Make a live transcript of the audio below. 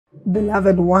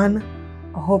Beloved one,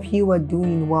 I hope you are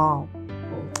doing well.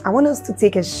 I want us to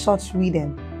take a short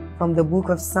reading from the book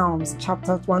of Psalms,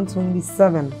 chapter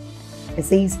 127. It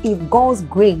says, if God's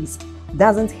grace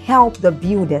doesn't help the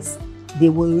builders, they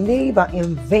will labor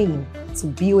in vain to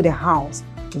build a house.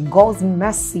 If God's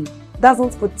mercy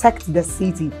doesn't protect the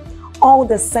city, all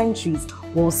the centuries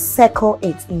will circle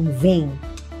it in vain.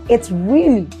 It's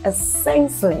really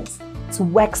senseless to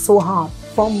work so hard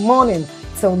from morning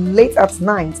till late at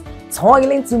night,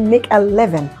 toiling to make a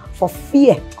living for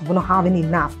fear of not having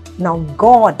enough. Now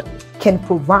God can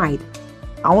provide.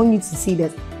 I want you to see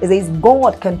this. It says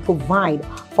God can provide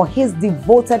for his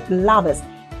devoted lovers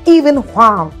even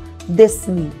while they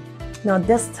sleep. Now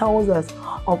this tells us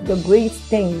of the great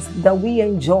things that we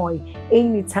enjoy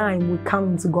anytime we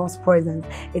come into God's presence.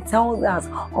 It tells us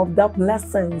of the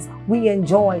blessings we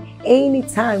enjoy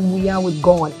anytime we are with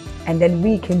God. And then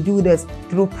we can do this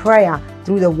through prayer,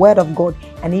 through the word of God,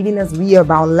 and even as we are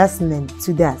about listening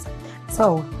to that.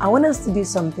 So I want us to do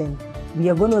something. We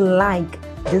are going to like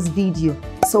this video.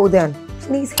 So then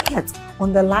please hit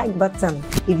on the like button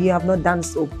if you have not done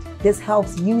so. This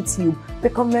helps YouTube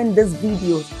recommend these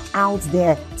videos out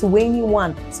there to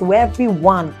anyone, so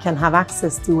everyone can have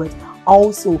access to it.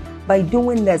 Also, by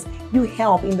doing this, you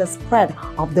help in the spread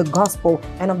of the gospel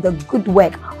and of the good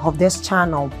work of this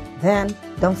channel. Then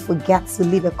don't forget to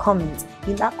leave a comment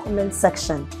in that comment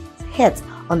section. Hit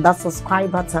on that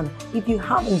subscribe button if you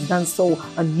haven't done so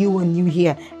and you are new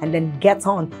here, and then get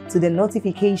on to the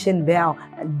notification bell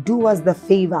and do us the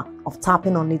favor of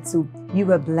tapping on it too.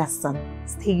 You are blessed.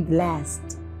 Stay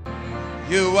blessed.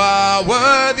 You are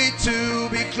worthy to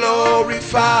be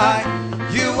glorified.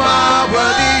 You are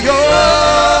worthy,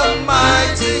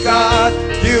 Almighty God.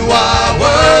 You are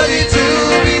worthy to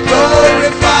be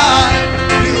glorified.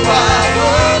 You are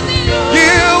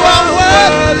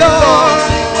worthy, Lord.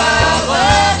 You are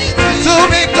worthy to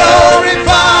be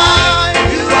glorified.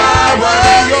 You are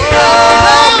worthy,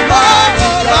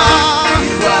 Almighty God.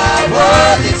 You are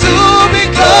worthy to be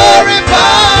glorified.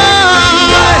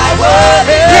 You are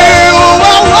worthy.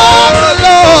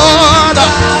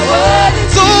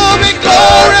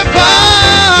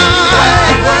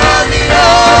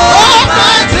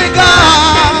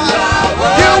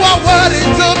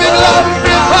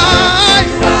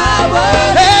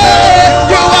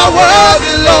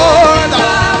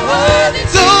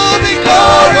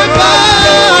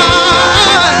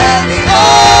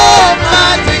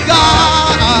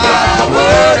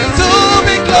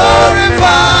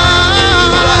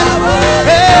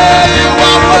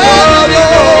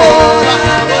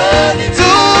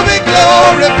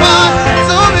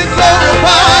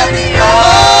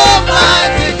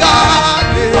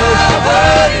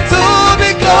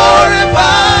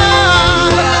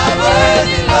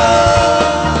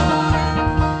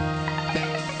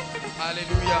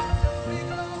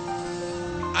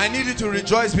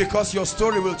 Rejoice because your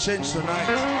story will change tonight.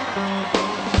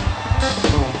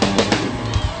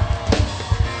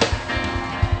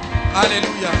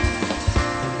 Hallelujah.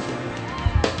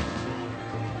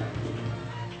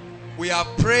 We have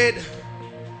prayed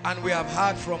and we have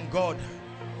heard from God.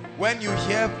 When you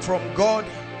hear from God,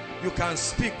 you can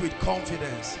speak with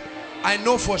confidence. I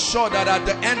know for sure that at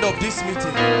the end of this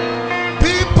meeting,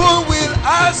 people will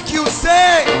ask you,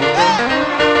 say,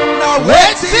 now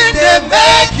wait till they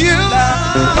make you.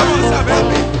 Come on, sir, help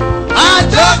me. And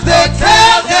just they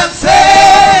tell them,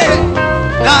 say,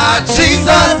 that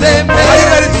Jesus they made. Are you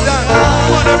ready to dance?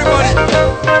 Come on, everybody.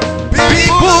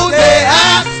 People they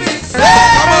ask me, say,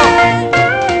 come on.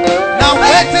 Now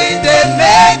wait till they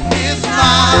make me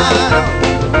smile.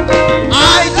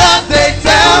 I just they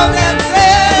tell them,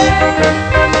 say,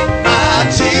 that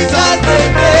Jesus they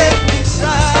made me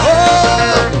shine.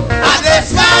 Oh, and they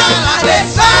smile, and they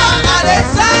smile, and they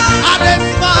smile, and they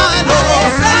smile.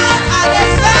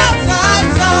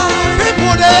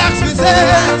 People they ask me, say,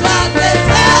 they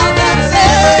tell them,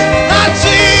 say, that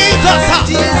Jesus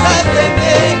they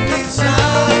make me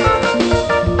shine.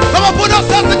 Come on, put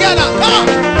yourself together. Come on.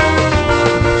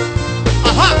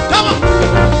 Come on.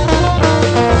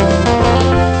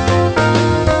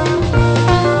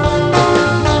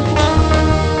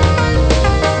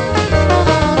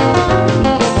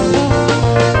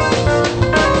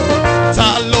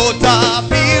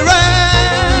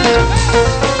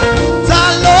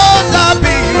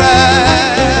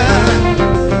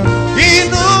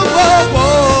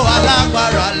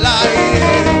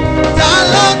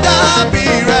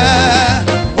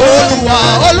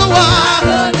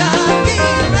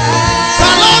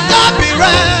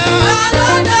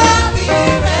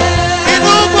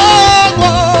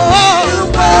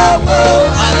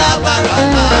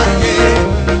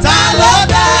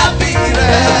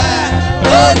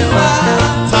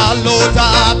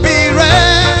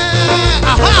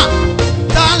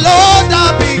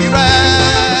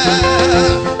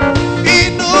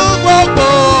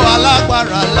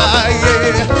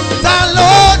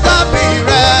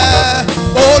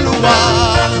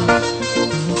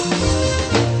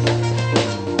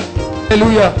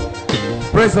 Hallelujah.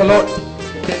 Praise the Lord.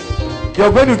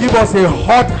 You're going to give us a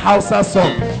hot Hausa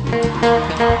song.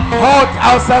 Hot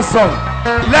Hausa song.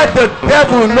 Let the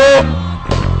devil know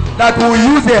that we'll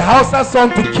use a Hausa song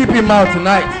to keep him out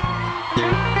tonight.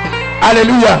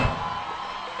 Hallelujah.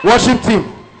 Worship team.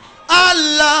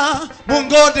 Allah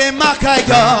Mungo de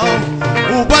Makaya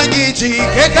Ubangiji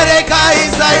Kekere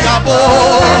Kaiza Yabo.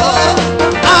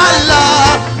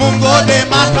 Allah Mungo de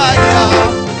Makaya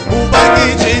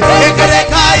Ubangiji Kekere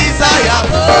Kaiza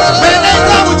Yabo.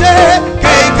 Beneza muje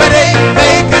Kekere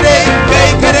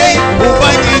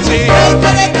Ubangiji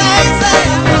Kekere Kaiza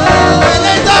Yabo.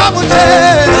 Beneza muje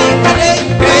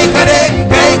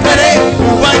Kekere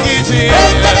Ubangiji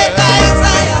Kekere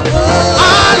Kaiza Yabo.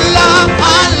 Allah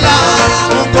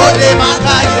Mungo de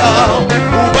Makaya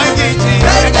Ubangiji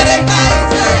Kekere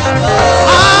Kaiza Yabo.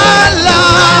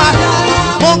 Allah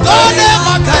Mungo de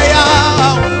Makaya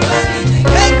Ubangiji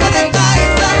Kekere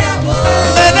Kaiza Yabo.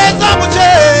 Beneza muje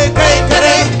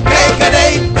Kekere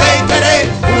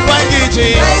Ubangiji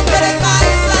Kekere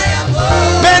Kaiza Yabo.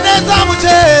 Beneza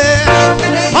muje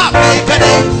ha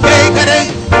Kekere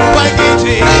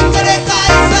Ubangiji Kekere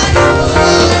Kaiza Yabo.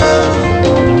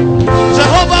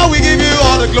 Jehovah, we give you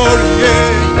all the glory. Yeah.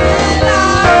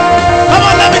 Come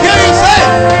on, let me hear you say.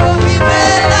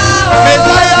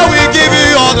 Messiah, we give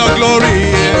you all the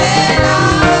glory.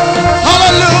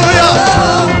 Hallelujah.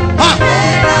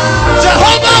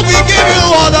 Jehovah, we give you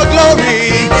all the glory.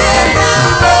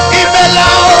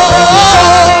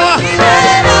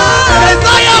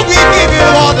 Messiah, we give you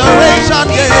all the adoration.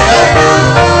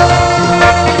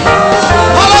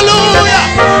 Hallelujah.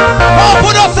 Come on,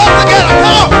 put yourself together.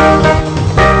 Come on.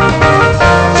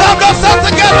 Jump yourself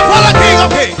together for the King of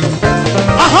Kings.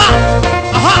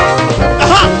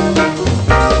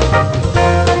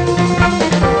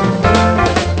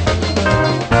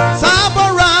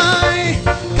 Samurai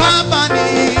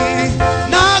Kabani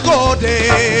Nagode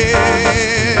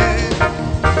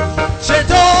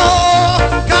Cheto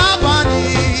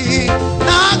Kabani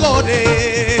Nagode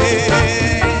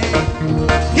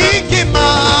Hikima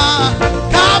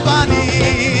Kabani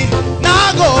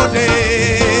Nagode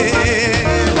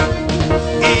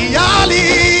Iyali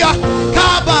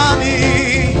Kabani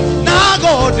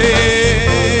Nagode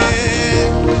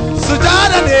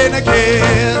Sujada Nenake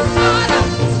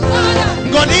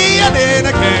Gonia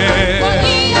Nenake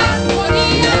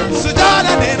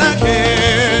Sujada Nenake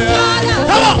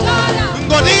Come on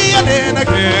Gonia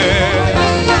Nenake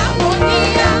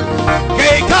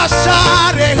Keika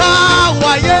Share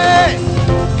Hawaye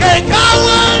Keika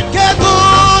Wanke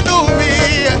Dunumi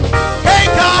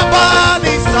Keika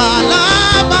Bani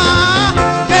Salama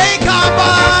Keika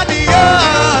Bani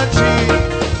Yachi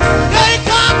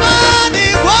Keika Bani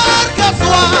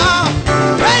Warkaswa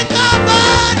Keika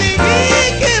Bani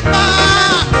Hikima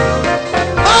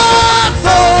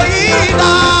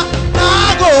Matsoina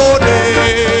Nagode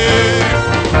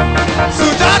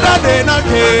Sujada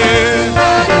Denake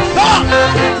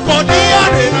Kodia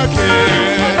Denake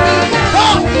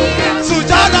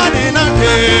Sujada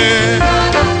Denake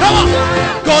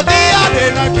Kodia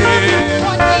Denake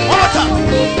One more time.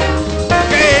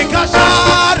 Keika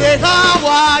Share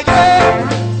Hawaye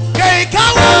Keika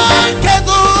Wanke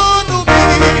Dunubi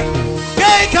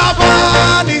Keika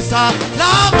Bani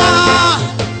Salama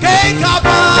Keika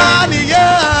Bani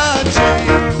Yachi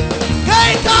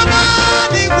Keika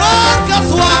Bani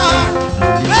Wakaswa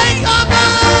Keika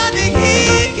Bani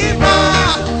Hikima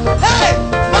Hey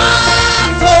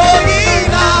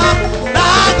Matsoina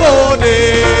Nagode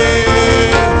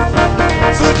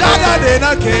Sujada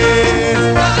Denake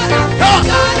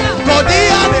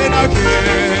Kodia Denake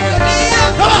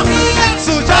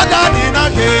Sujada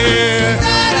Denake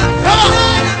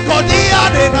Kodia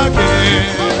Denake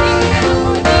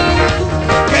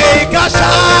Keika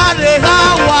Share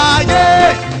Hawaye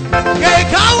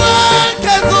Keika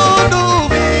Wanke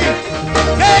Dunubi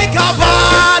Keika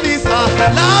Bani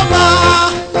Salama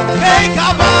Keika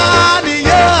Bani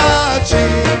Yachi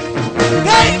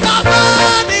Keika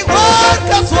Bani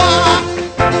Wakaswa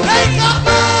Keika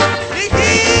Bani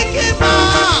Hikima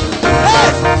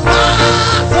Hey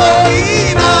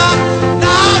Matsoina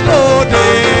Nagode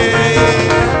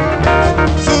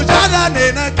Sujada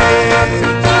Nenake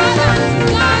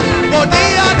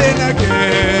Kodia Nenake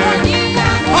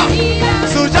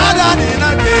Sujada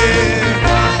Nenake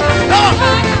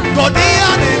Kodia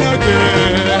Nenake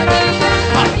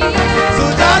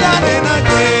Sujada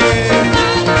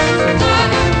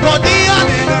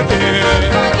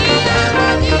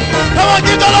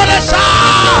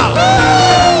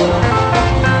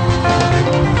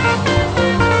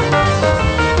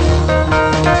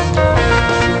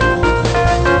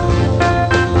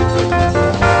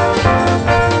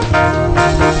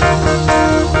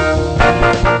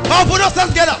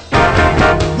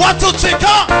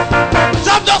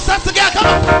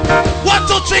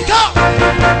three, come on.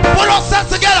 Put those hands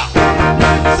together.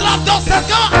 Slap those hands,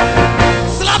 come on.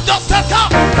 Slap those hands, come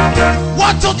on.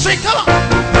 1, 2, 3, come on.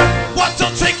 1,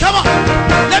 2, 3, come on.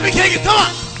 Let me hear you, come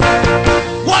on.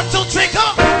 1, 2, 3,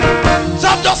 come on.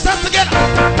 Slap those hands together.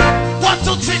 1,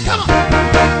 2, 3, come on.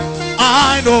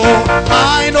 I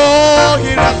know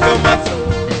he has come and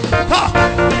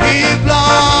his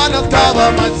blood has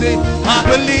covered my sin. I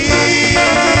believe.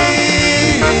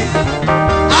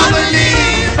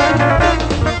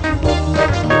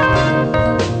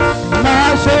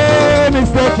 My shame is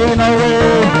taken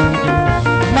away.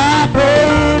 My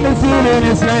pain is healed in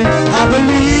his name. I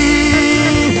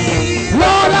believe.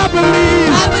 Lord, I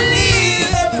believe.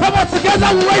 Come on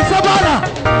together, raise the banner.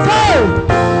 Say,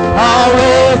 I'll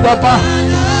raise the banner.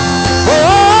 Oh!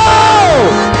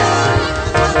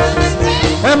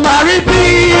 And my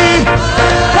Redeemer,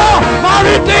 oh, my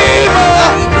Redeemer,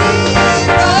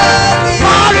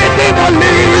 my Redeemer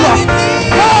live,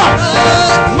 oh,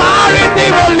 my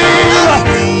Redeemer live,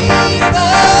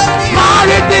 my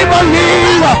Redeemer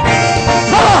live,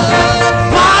 oh,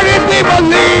 my Redeemer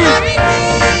live.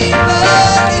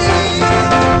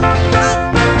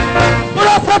 Put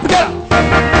us up together.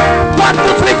 1, 2,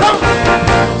 3, come on.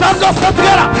 Jump us up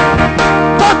together.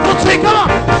 1, 2, 3, come on.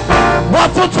 1,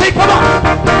 2, 3, come on.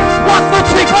 1, 2,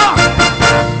 3, come on.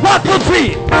 1, 2,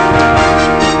 3.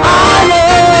 I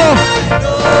know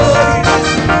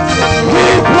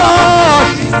his blood.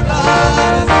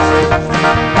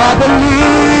 I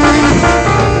believe.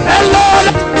 And Lord,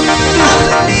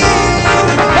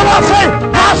 come on, say,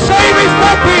 my shame is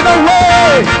taken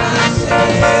away.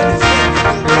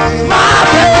 My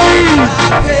pain.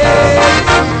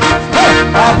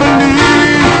 I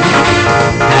believe.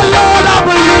 And Lord, I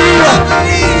believe.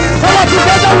 Come on,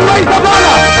 together, raise the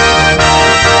banner.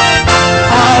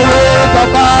 I raise the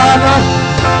banner.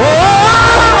 Oh,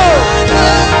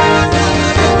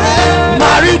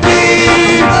 my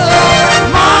Redeemer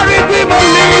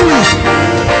lives.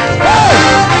 Hey,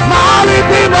 my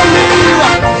Redeemer lives.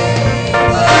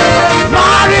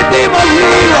 My Redeemer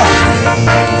lives.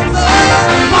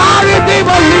 My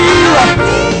Redeemer lives.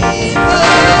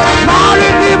 My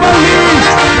Redeemer lives.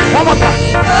 One more time.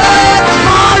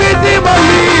 My Redeemer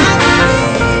lives.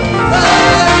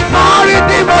 My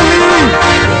Redeemer lives.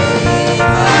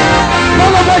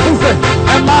 All the voices say,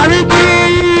 and my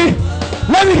Redeemer.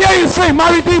 Let me hear you say, my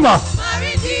Redeemer.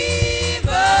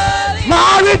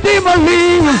 My Redeemer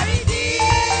lives.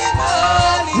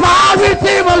 My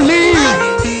Redeemer lives.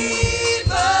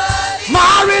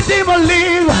 My Redeemer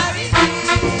lives.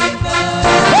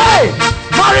 Hey,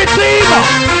 my Redeemer.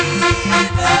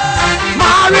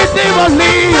 My Redeemer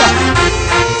lives.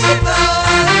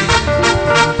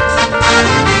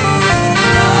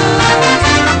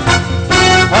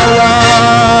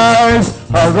 Arise,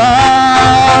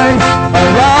 arise,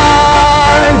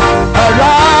 arise,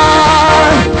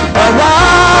 arise,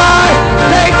 arise.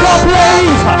 Take your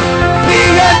place, be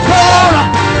enthroned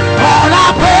on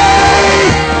our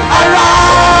praise.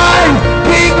 Arise,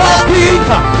 King of Kings,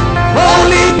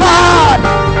 Holy God,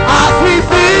 as we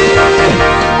sing.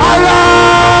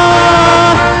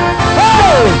 Arise,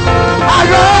 hey,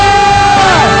 arise,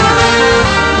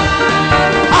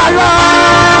 arise,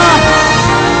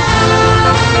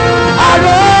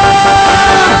 arise.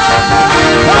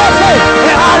 Come on, say,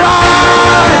 arise,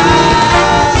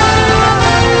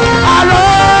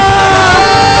 arise.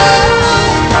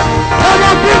 Come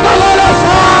on, give the Lord a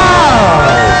shout.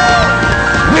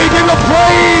 We give the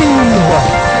praise.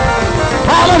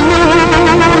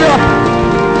 Hallelujah.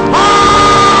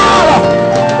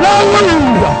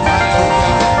 Hallelujah.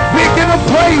 We give the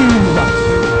praise.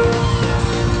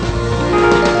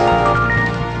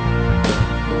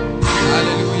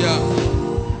 Hallelujah.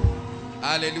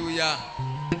 Hallelujah.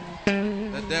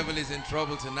 The devil is in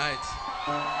trouble tonight.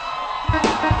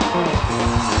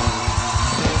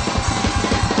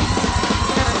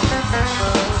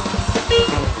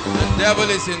 The devil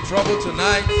is in trouble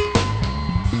tonight.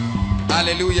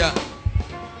 Hallelujah.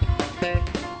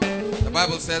 The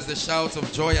Bible says the shouts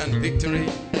of joy and victory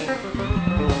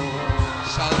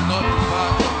shall not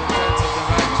depart from the tents of the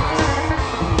righteous.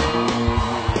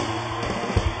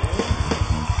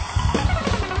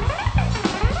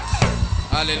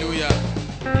 Hallelujah.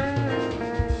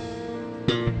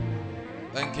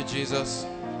 Thank you, Jesus.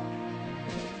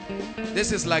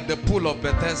 This is like the pool of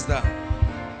Bethesda.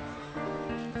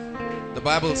 The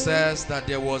Bible says that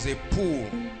there was a pool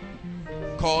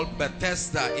called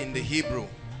Bethesda in the Hebrew.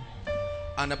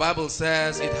 And the Bible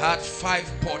says it had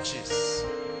 5 porches.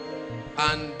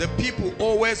 And the people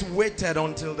always waited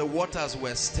until the waters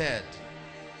were stirred.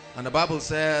 And the Bible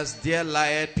says there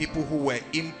lied people who were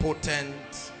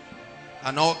impotent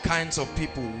and all kinds of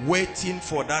people waiting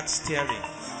for that stirring.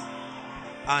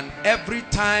 And every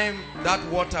time that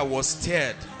water was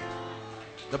stirred,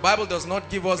 the Bible does not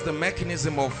give us the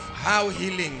mechanism of how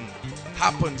healing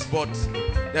happens, but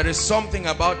there is something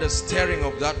about the stirring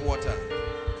of that water.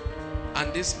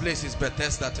 And this place is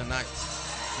Bethesda tonight.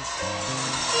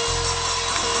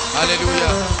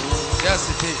 Hallelujah. Yes,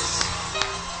 it is.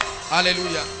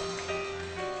 Hallelujah.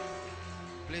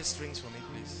 Play strings for me,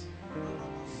 please.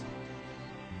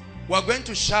 We're going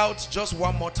to shout just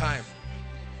one more time.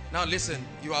 Now listen,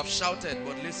 you have shouted,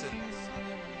 but listen.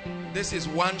 This is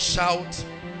one shout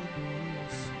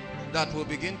that will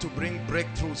begin to bring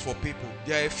breakthroughs for people.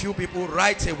 There are a few people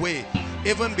right away,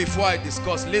 even before I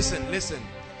discuss. Listen, listen.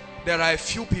 There are a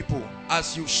few people,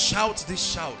 as you shout this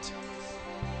shout,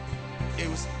 it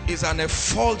is an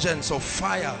effulgence of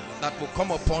fire that will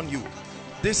come upon you.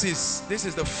 This is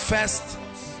the first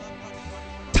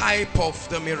type of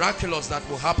the miraculous that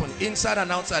will happen inside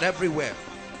and outside, everywhere,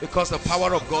 because the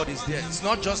power of God is there. It's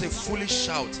not just a foolish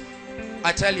shout.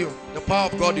 I tell you, the power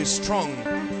of God is strong.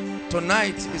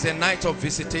 Tonight is a night of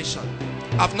visitation.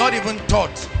 I've not even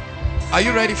taught. Are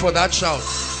you ready for that shout?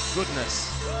 Goodness.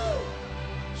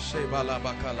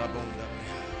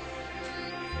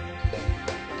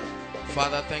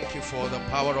 Father, thank you for the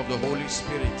power of the Holy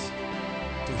Spirit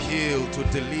to heal, to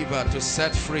deliver, to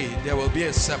set free. There will be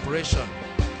a separation.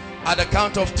 At the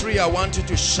count of 3, I want you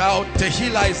to shout,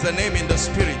 Tehillah is the name in the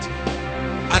spirit.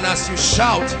 And as you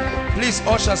shout, please,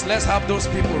 ushers, let's have those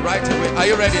people right away. Are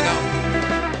you ready now?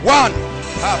 1, 2,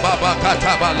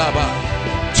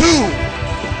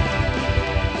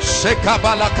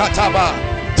 Shekabalakataba,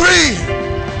 3,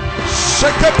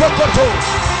 Shekepokoto,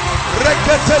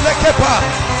 Reketelekepa,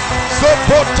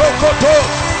 Sopotokoto,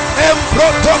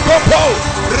 Embrotokopo,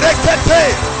 Rekete,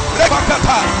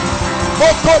 Rekata,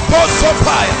 Mokopo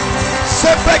Sopaya,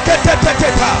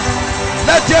 Sepeketeteta.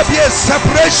 Let there be a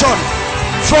separation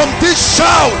from this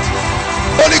shout.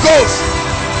 Holy Ghost.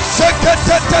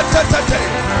 Seketetetete.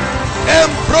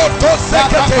 Embroto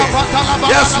sekete.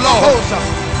 Yes, Lord.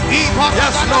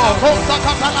 Yes, Lord.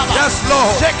 Yes,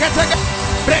 Lord.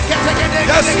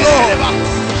 Yes, Lord.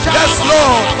 Yes,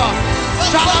 Lord.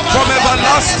 From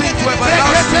everlasting to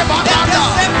everlasting,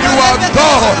 you are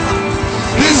God.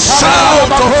 This shout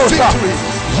of victory,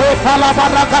 shout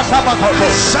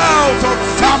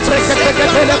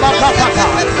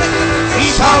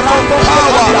of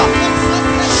power,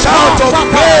 shout of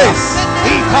praise.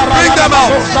 Bring them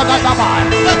out.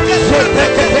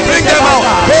 Bring them out.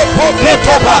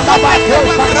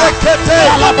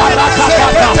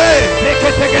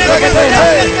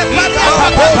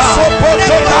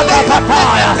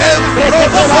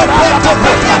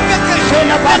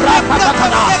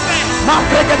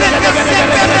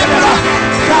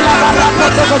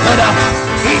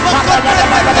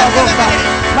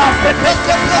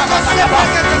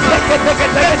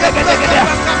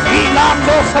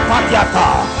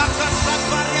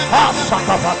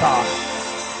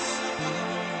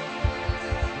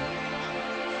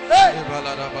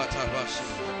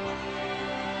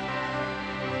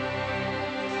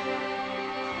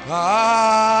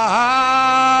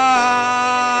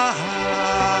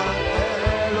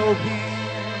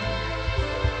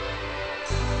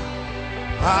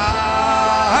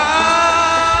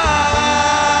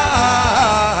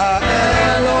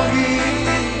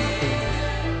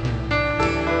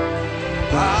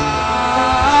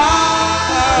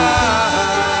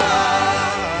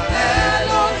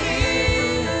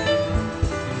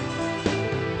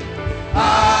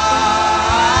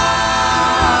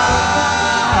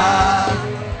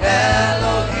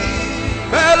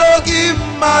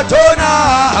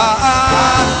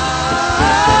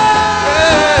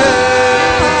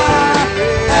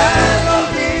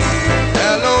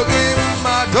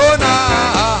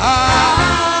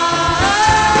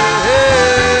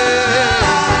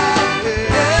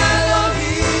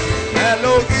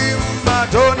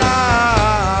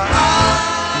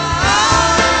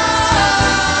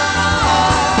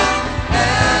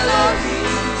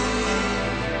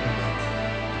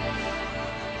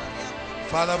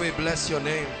 Father, we bless your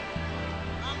name.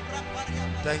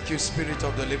 Thank you, Spirit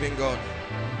of the living God.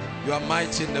 You are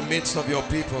mighty in the midst of your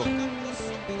people.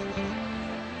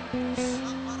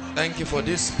 Thank you for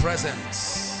this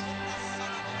presence.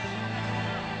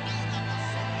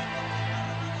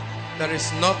 There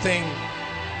is nothing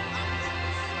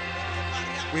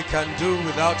we can do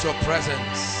without your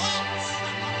presence.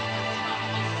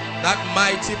 That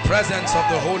mighty presence of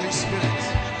the Holy Spirit,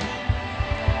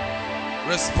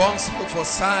 responsible for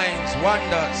signs,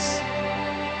 wonders,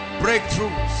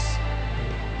 breakthroughs.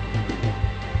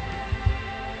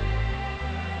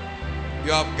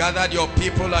 You have gathered your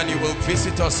people and you will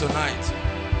visit us tonight.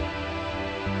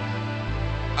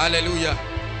 Hallelujah.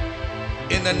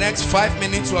 In the next 5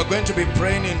 minutes, we are going to be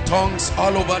praying in tongues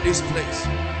all over this place.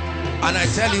 And I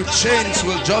tell you, chains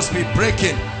will just be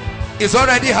breaking. It's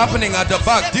already happening at the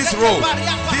back. This row,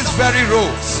 this very row,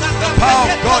 the power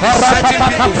of God is setting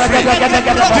people free.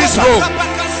 This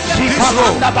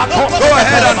row, go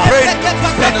ahead and pray.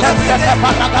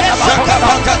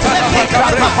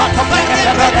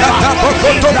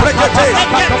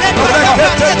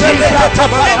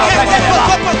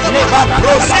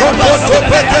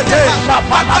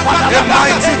 A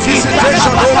mighty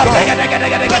visitation, oh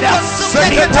God.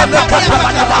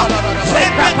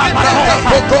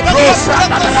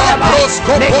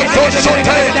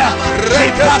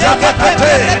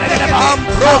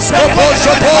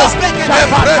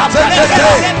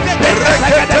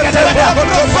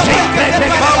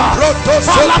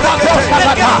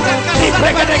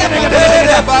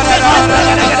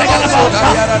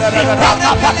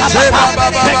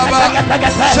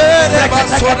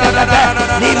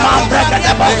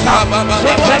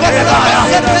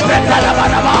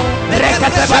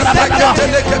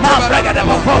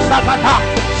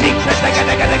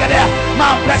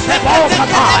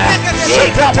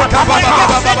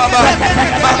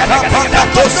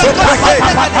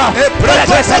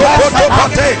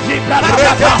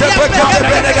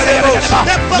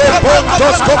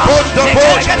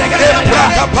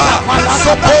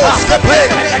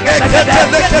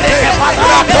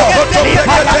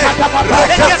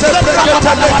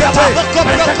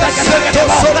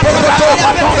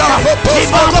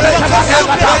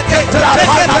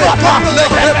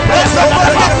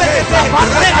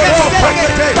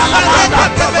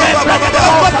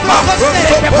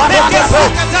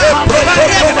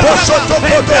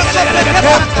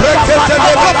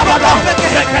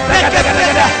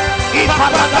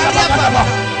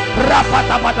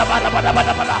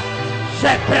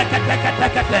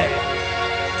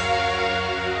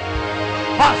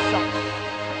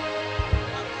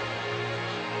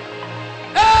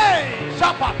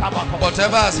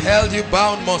 Whatever has held you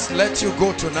bound must let you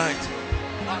go tonight.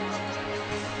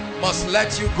 Must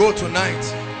let you go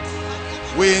tonight.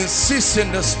 We insist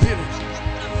in the spirit.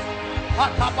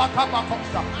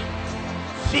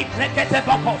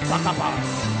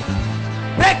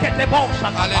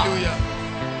 Hallelujah.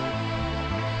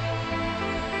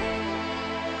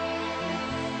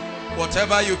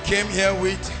 Whatever you came here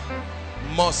with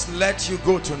must let you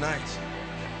go tonight.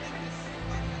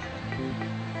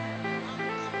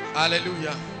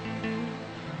 Hallelujah.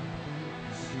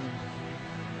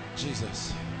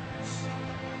 Jesus.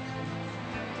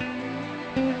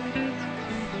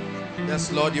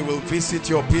 Yes, Lord, you will visit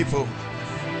your people.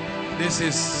 This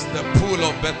is the pool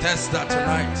of Bethesda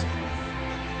tonight.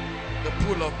 The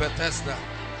pool of Bethesda.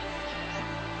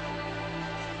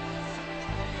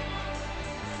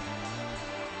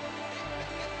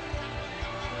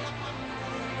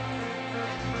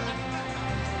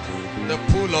 The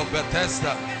pool of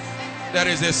Bethesda. There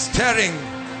is a stirring.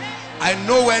 I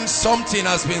know when something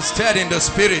has been stirred in the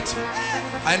spirit.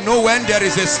 I know when there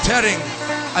is a stirring.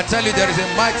 I tell you, there is a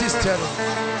mighty stirring.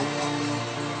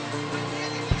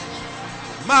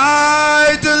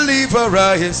 My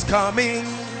deliverer is coming.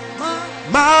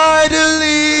 My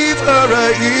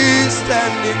deliverer is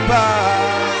standing by.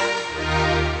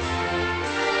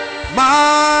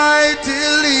 My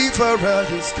deliverer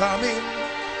is coming.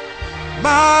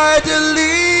 My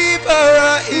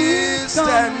deliverer is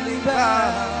standing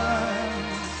by.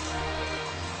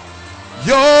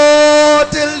 Your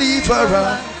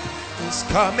deliverer is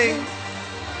coming.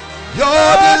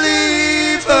 Your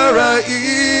deliverer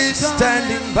is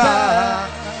standing by.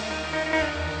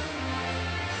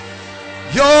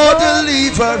 Your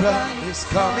deliverer is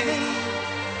coming.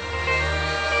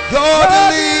 Your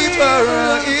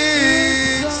deliverer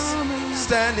is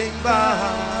standing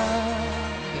by.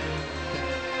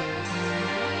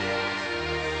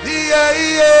 Yeah,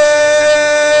 yeah,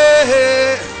 yeah,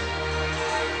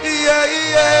 yeah, yeah, yeah,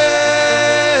 yeah,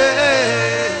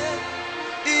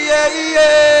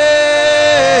 yeah.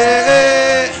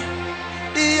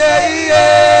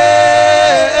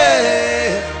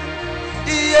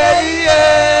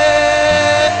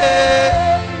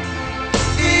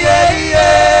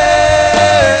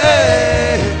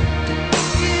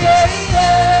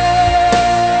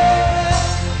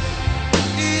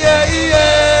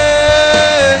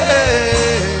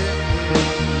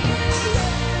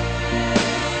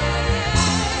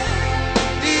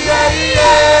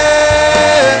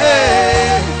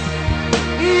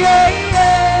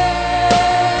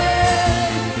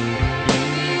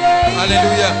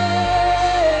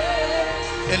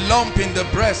 A lump in the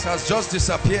breast has just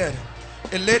disappeared.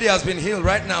 A lady has been healed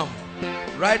right now.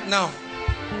 Right now.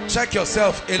 Check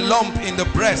yourself. A lump in the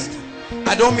breast.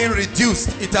 I don't mean reduced.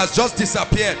 It has just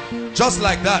disappeared. Just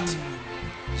like that.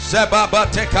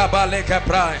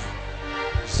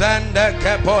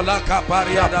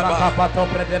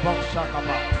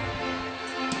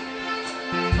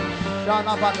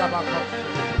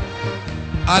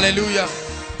 Hallelujah.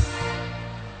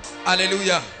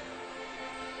 Hallelujah.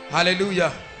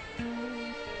 Hallelujah.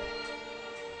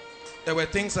 There were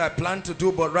things I planned to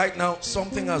do, but right now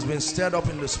something has been stirred up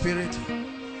in the spirit,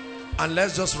 and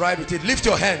let's just ride with it. Lift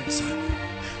your hands.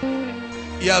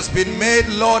 He has been made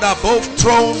Lord above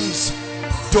thrones,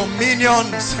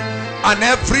 dominions, and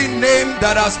every name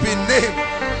that has been named.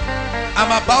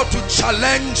 I'm about to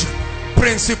challenge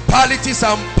principalities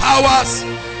and powers,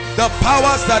 the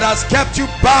powers that has kept you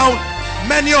bound.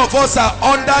 Many of us are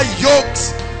under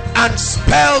yokes and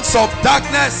spells of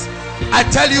darkness. I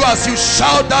tell you, as you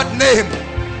shout that name,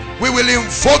 we will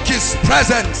invoke his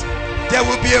presence. There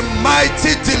will be a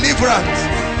mighty deliverance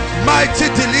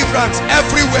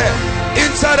everywhere,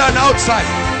 inside and outside.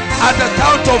 At the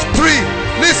count of 3,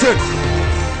 listen,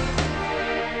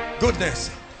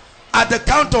 goodness, at the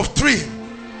count of 3,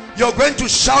 you're going to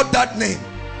shout that name.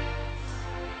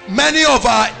 Many of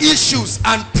our issues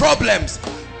and problems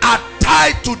are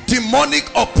tied to demonic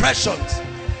oppressions,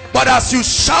 but as you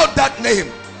shout that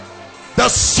name, the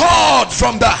sword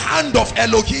from the hand of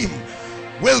Elohim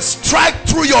will strike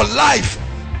through your life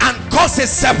and cause a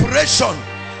separation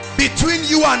between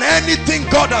you and anything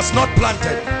God has not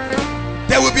planted.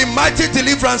 There will be mighty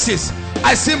deliverances.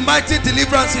 I see mighty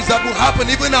deliverances that will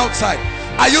happen even outside.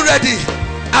 Are you ready?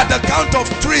 At the count of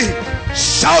 3,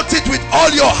 shout it with all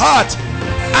your heart,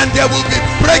 and there will be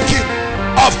breaking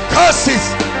of curses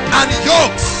and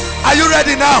yokes. Are you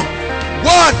ready now?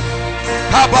 1,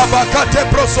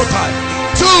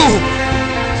 2,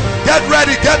 get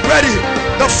ready, get ready.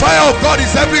 The fire of God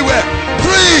is everywhere. 3,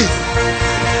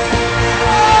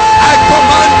 I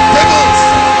command devils,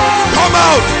 come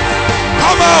out,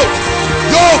 come out.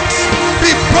 Yokes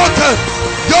be broken,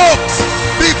 yokes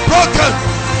be broken,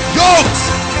 yokes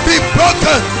be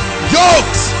broken,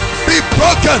 yokes be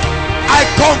broken. I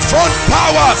confront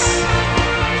powers,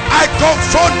 I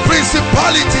confront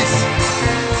principalities,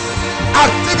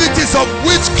 activities of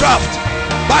witchcraft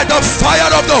by the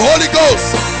fire of the Holy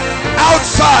Ghost.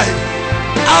 Outside,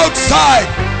 outside,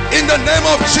 in the name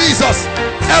of Jesus.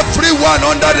 Everyone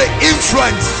under the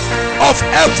influence of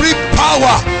every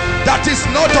power that is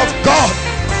not of God,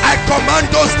 I command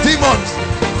those demons,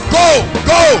 go,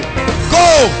 go,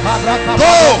 go,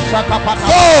 go,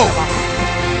 go.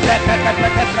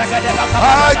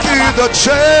 I hear the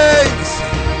chains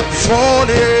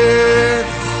falling,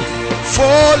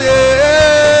 falling.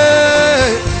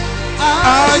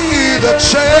 I hear the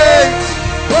chains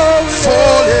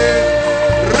falling.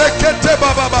 Rekete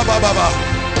baba baba baba.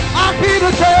 I hear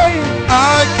the chains.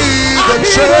 I hear the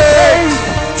chains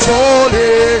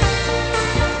falling.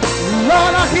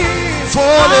 Lord, I hear.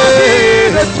 Falling. I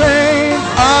hear the chains.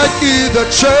 I hear the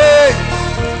chains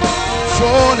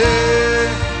falling.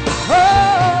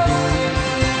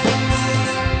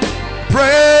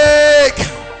 Break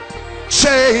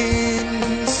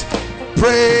chains,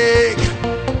 break.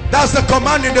 That's the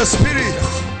command in the spirit.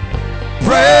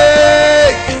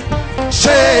 Break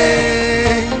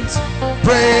chains,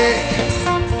 break.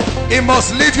 It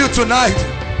must leave you tonight.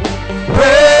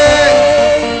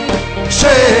 Break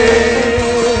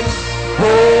chains,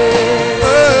 break,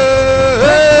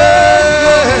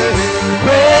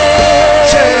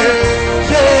 break chains,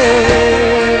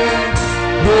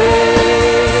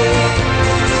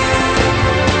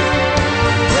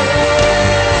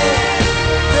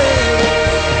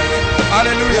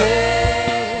 hallelujah.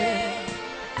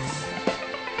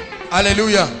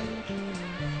 Hallelujah.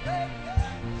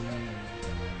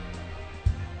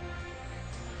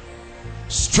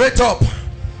 Straight up,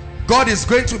 God is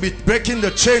going to be breaking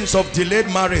the chains of delayed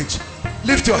marriage.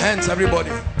 Lift your hands,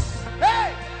 everybody.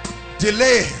 Hey!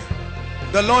 Delay.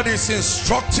 The Lord is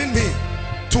instructing me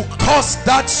to curse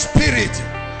that spirit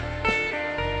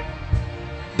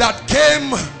that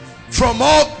came from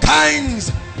all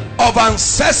kinds of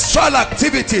ancestral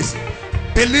activities.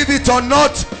 Believe it or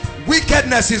not,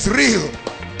 wickedness is real.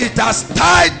 It has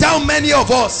tied down many of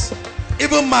us,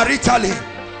 even maritally,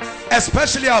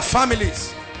 especially our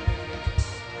families.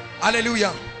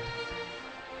 Hallelujah.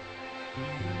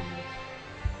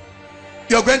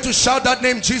 You're going to shout that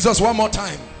name, Jesus, one more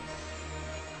time.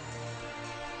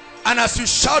 And as you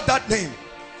shout that name,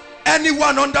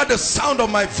 anyone under the sound of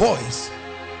my voice,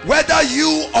 whether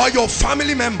you or your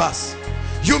family members,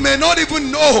 you may not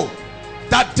even know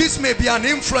that this may be an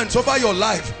influence over your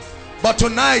life. But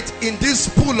tonight, in this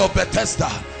pool of Bethesda,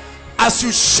 as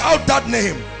you shout that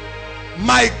name,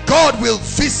 my God will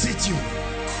visit you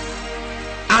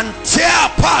and tear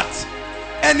apart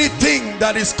anything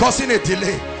that is causing a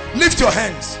delay. Lift your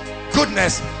hands.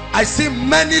 Goodness, I see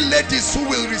many ladies who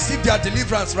will receive their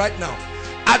deliverance right now.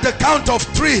 At the count of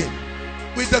 3,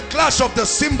 with the clash of the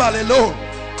cymbal alone.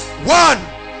 1,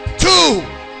 2,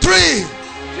 3.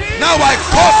 Now I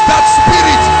curse that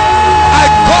spirit. I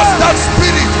curse that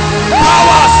spirit.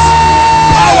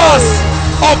 Powers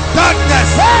of darkness,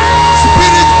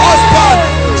 spirit husband,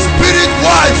 spirit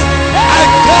wife, I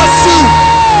curse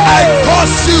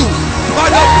you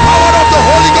by the power of the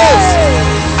Holy Ghost.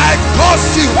 I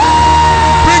curse you.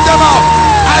 Bring them out.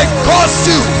 I curse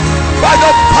you by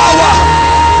the power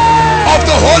of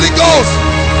the Holy Ghost.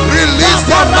 Release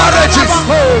their marriages.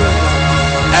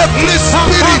 Every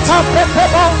spirit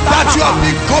that you have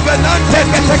been covenanted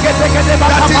to,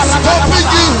 that is stopping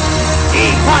you,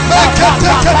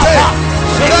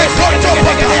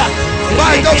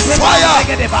 by the fire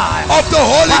of the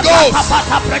Holy Ghost,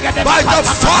 by the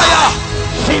fire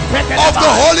of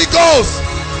the Holy Ghost,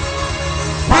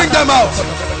 bring them out.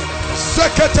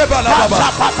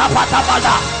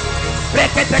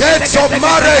 Gates of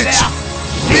marriage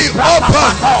be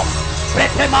open.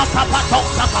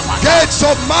 Gates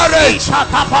of marriage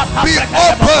be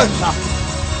open.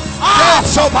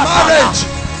 Gates of marriage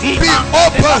be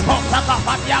open.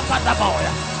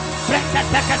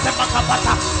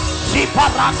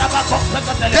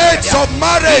 Gates of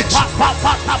marriage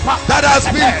that has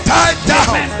been tied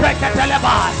down.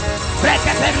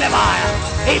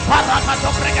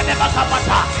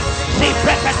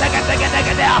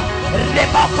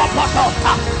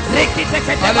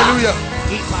 Hallelujah.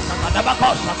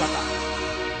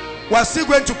 We're still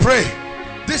going to pray.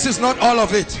 This is not all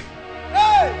of it.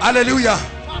 Hallelujah.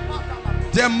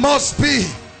 There must be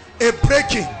a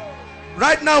breaking.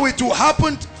 Right now it will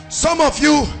happen. Some of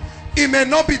you, it may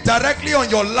not be directly on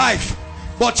your life,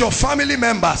 but your family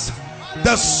members.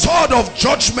 The sword of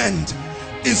judgment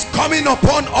is coming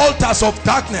upon altars of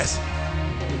darkness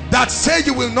that say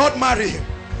you will not marry.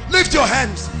 Lift your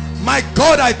hands. My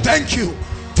God, I thank you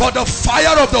for the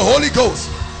fire of the Holy Ghost.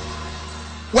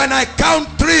 When I count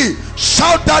 3,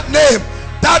 shout that name.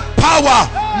 That power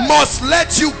must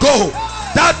let you go.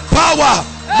 That power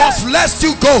must let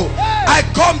you go. I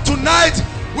come tonight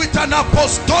with an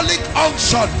apostolic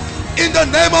unction in the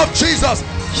name of Jesus.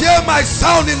 Hear my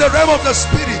sound in the realm of the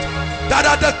spirit, that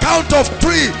at the count of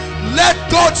 3, let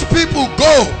God's people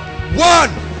go.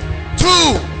 1,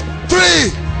 2,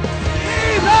 3.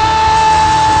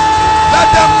 Let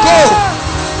them go.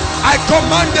 I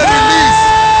command the release.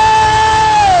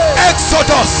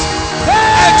 Exodus.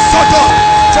 Exodus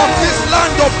from this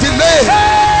land of delay.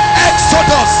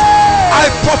 Exodus.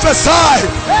 I prophesy.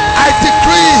 I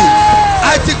decree.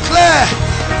 I declare.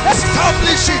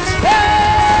 Establish it.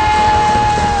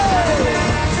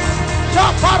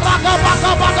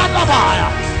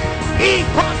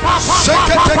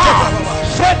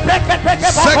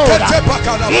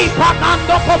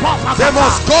 They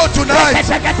must go tonight.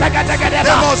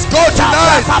 They must go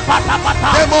tonight.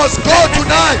 They must go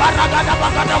tonight.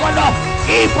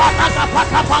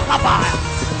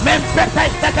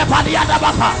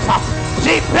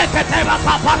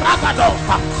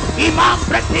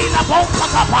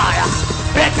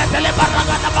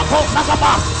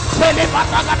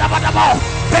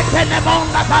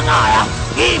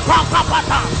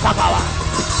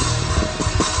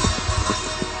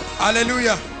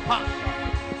 Hallelujah.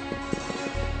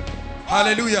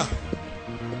 Hallelujah.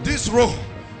 This row,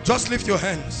 just lift your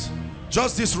hands.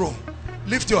 Just this row,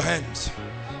 lift your hands,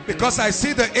 because I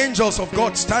see the angels of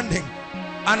God standing,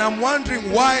 and I'm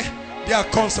wondering why they are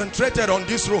concentrated on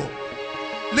this row.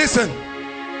 Listen,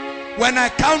 when I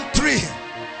count 3,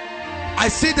 I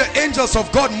see the angels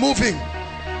of God moving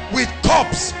with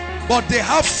cups, but they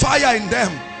have fire in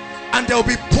them, and they'll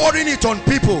be pouring it on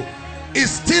people.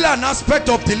 It's still an aspect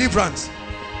of deliverance.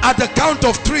 At the count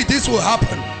of 3, this will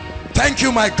happen. Thank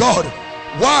you, my God.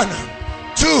 1,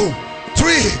 2,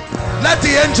 3. Let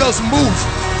the angels move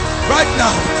right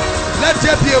now. Let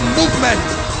there be a movement,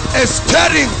 a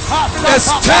stirring, a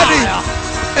stirring,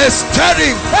 a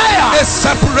stirring, a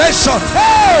separation,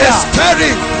 a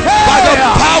stirring by the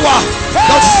power,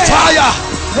 the fire,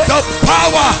 the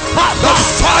power, the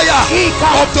fire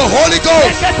of the Holy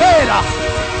Ghost.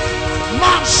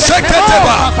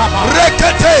 Sheketeba,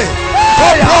 rekete,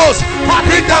 kopros,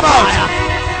 bring them out.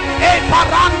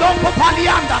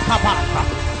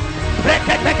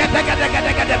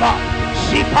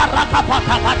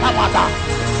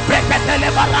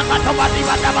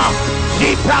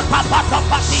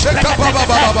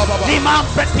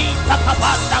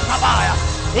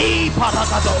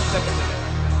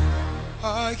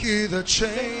 I hear the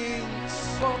chains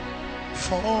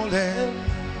falling,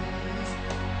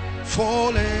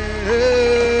 falling.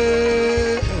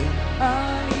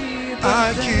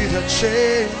 I hear the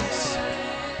chains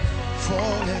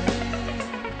falling.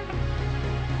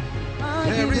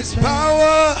 There is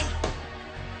power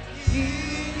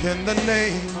in the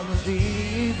name of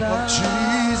Jesus.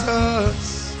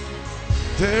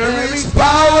 There is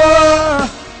power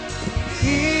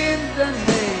in the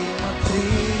name of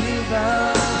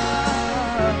Jesus.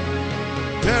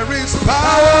 There is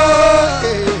power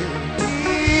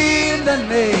in the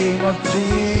name of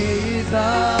Jesus.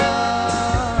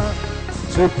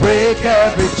 To break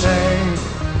every chain,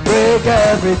 break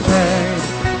every chain,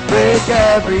 break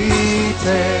every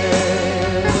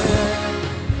chain,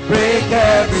 break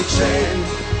every chain,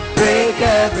 break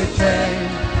every chain,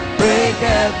 break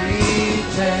every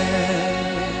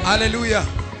chain. Hallelujah.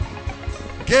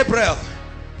 Gabriel.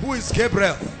 Who is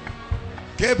Gabriel?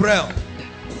 Gabriel.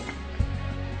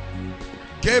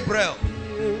 Gabriel.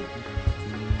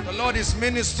 The Lord is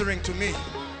ministering to me.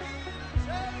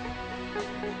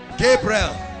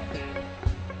 Gabriel.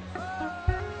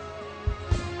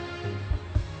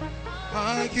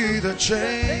 I hear the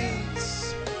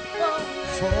chains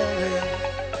falling.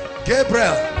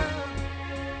 Gabriel.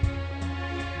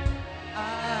 I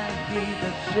hear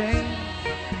the chains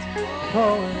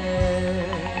falling.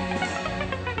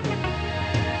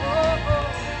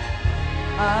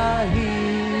 I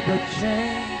hear the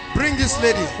chains. Bring this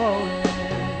lady. Falling.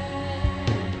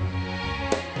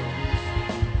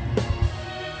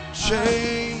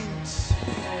 Chains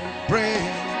break,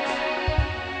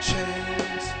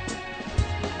 chains.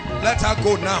 Let her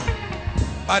go now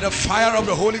by the fire of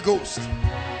the Holy Ghost.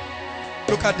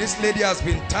 Look at this lady has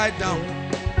been tied down.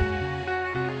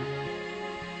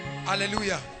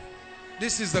 Hallelujah.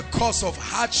 This is the cause of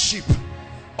hardship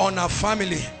on our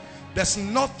family. There's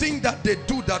nothing that they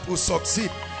do that will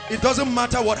succeed. It doesn't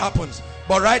matter what happens.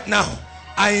 But right now,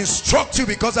 I instruct you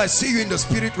because I see you in the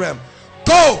spirit realm.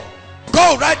 Go!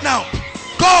 Go right now.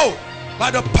 Go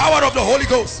by the power of the Holy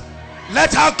Ghost.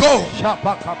 Let her go.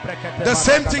 The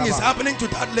same thing is happening to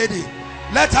that lady.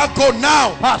 Let her go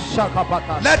now.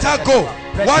 Let her go.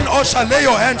 One usher, lay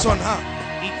your hands on her.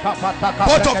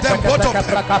 Both of them, both of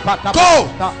them. Go.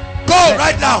 Go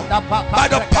right now by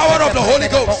the power of the Holy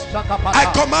Ghost. I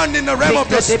command in the realm of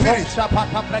the spirit.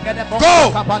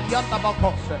 Go.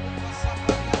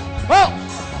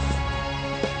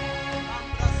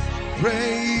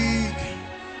 Break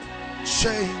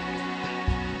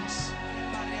chains.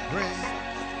 Break.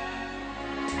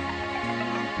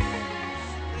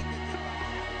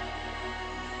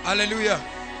 Hallelujah.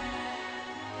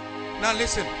 Now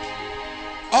listen.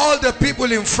 All the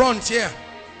people in front here,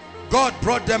 God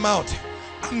brought them out.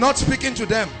 I'm not speaking to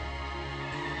them.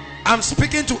 I'm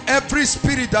speaking to every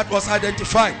spirit that was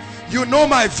identified. You know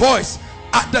my voice.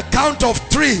 At the count of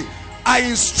 3, I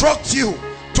instruct you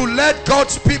to let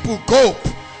God's people go.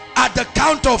 At the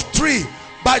count of 3,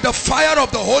 by the fire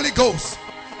of the Holy Ghost,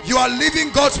 you are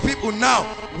leaving God's people now.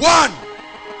 1,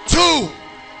 2,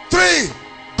 3,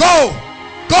 go.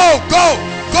 Go, go,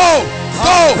 go,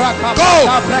 go, go, go,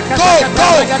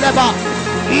 go.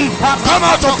 Come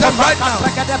out of them right now.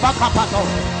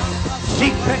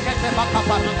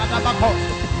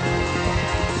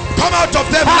 Come out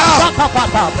of them now.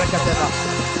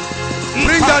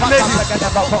 Bring that lady.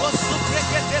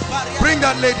 Bring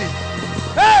that lady.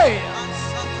 Hey!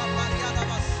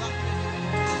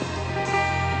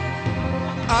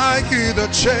 I hear the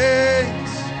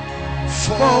chains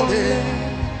falling.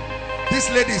 This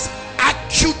lady is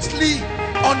acutely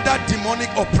under demonic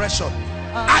oppression.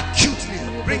 Acutely.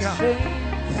 Bring her.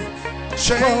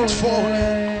 Chains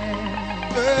falling.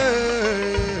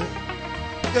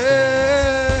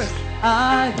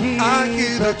 I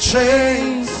hear the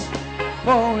chains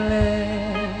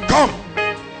falling. Come.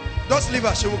 Don't leave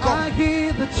her. She will come. I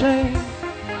hear the chains.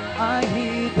 I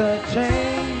hear the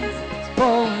chains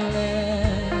falling.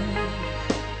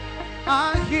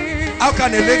 I hear. How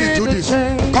can a lady do this?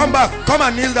 Come back. Come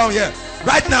and kneel down here.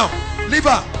 Right now. Leave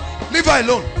her. Leave her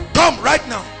alone. Come right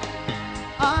now.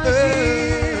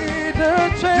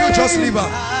 You just leave her.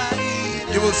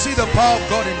 You will see the power of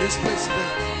God in this place today.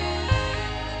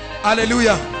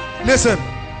 Hallelujah. Listen.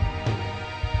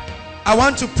 I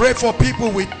want to pray for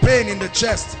people with pain in the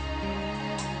chest.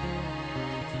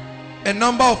 A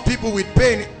number of people with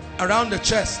pain around the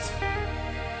chest.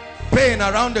 Pain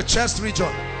around the chest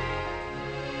region.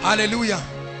 Hallelujah.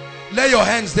 Lay your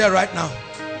hands there right now.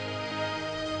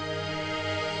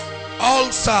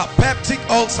 Ulcer, peptic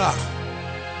ulcer.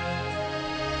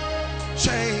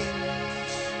 Change.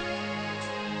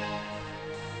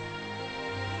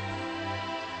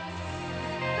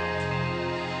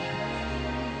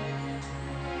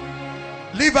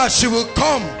 Liver, she will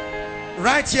come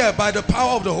right here by the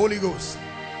power of the Holy Ghost.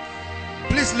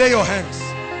 Please lay your hands.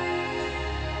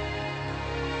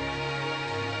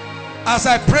 As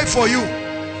I pray for you,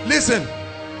 listen,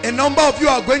 a number of you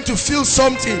are going to feel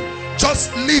something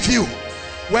just leave you.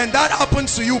 When that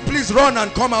happens to you, please run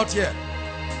and come out here.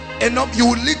 You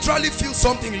will literally feel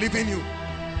something leaving you.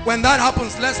 When that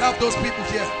happens, let's have those people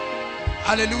here.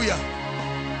 Hallelujah.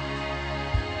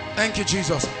 Thank you,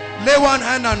 Jesus. Lay one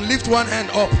hand and lift one hand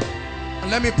up, and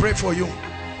let me pray for you.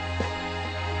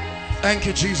 Thank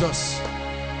you, Jesus.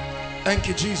 Thank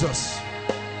you, Jesus.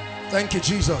 Thank you,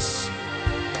 Jesus.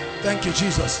 Thank you,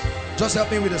 Jesus. Just help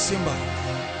me with the cymbal.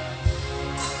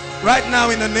 Right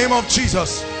now, in the name of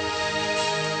Jesus,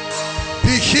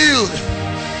 be healed.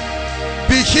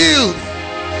 Be healed.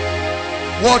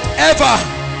 Whatever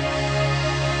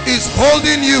is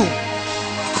holding you,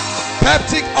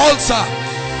 peptic ulcer,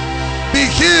 be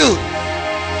healed.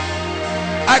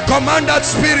 I command that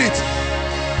spirit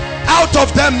out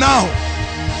of them now.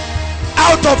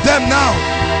 Out of them now.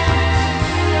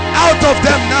 Out of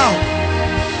them now.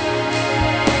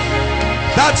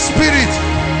 That spirit,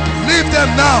 leave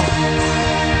them now.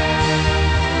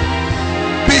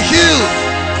 Be healed.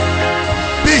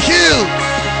 Be healed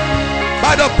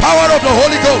by the power of the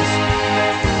Holy Ghost.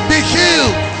 Be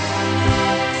healed.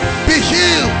 Be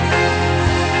healed.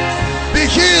 Be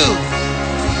healed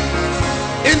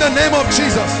in the name of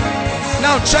Jesus.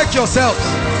 Now check yourselves.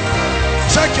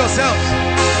 Check yourselves.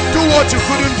 Do what you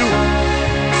couldn't do.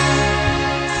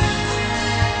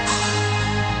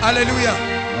 Hallelujah.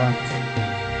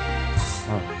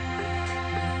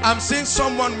 I'm seeing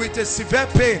someone with a severe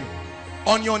pain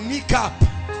on your kneecap.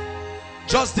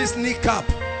 Just this kneecap.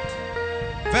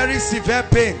 Very severe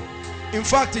pain. In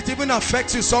fact, it even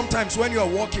affects you sometimes when you are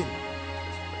walking.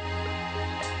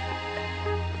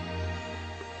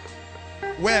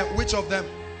 Where? Which of them?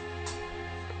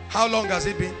 How long has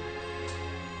it been?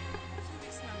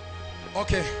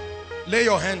 Okay. Lay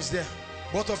your hands there.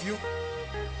 Both of you.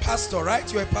 Pastor,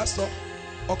 right? You're a pastor?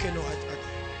 Okay, no.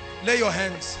 Lay your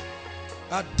hands.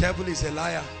 That devil is a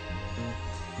liar.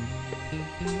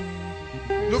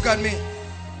 Look at me.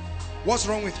 What's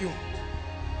wrong with you?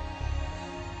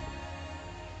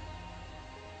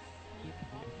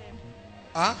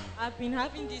 Huh? I've been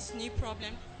having this knee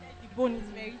problem. The bone is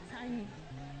very tiny.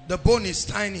 The bone is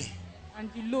tiny.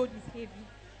 And the load is heavy.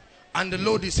 And the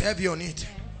load is heavy on it.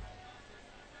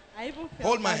 I even felt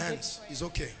Hold my hands. It's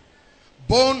okay.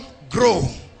 Bone, grow.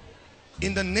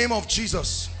 In the name of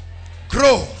Jesus.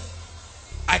 Grow.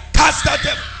 I cast that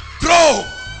devil. Grow.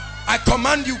 I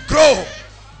command you, grow.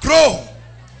 Grow.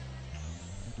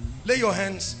 Lay your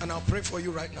hands and I'll pray for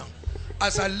you right now.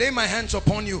 As I lay my hands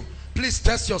upon you, please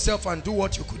test yourself and do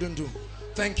what you couldn't do.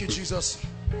 Thank you, Jesus.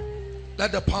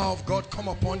 Let the power of God come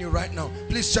upon you right now.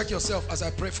 Please check yourself as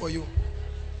I pray for you.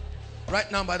 Right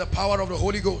now, by the power of the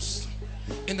Holy Ghost.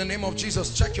 In the name of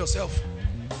Jesus, check yourself.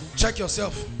 Check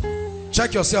yourself.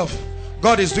 Check yourself.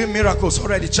 God is doing miracles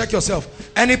already. Check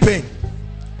yourself. Any pain?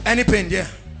 Any pain there?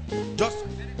 Just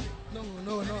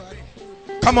no.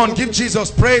 Come on, give Jesus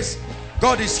praise.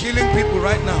 God is healing people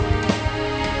right now.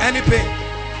 Any pain?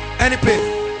 Any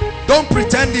pain? Don't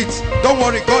pretend it. Don't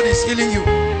worry, God is healing you.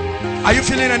 Are you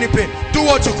feeling any pain? Do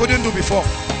what you couldn't do before.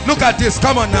 Look at this.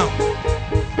 Come on now.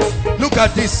 Look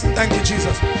at this. Thank you,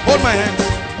 Jesus. Hold my hands.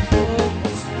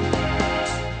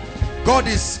 God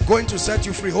is going to set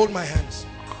you free. Hold my hands.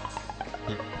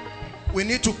 We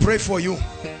need to pray for you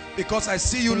because I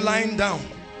see you lying down.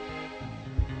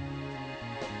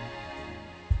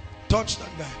 Touch that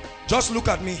guy. Just look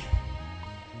at me.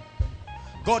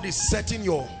 God is setting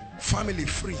your family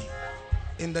free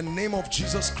in the name of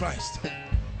Jesus Christ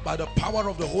by the power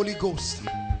of the Holy Ghost.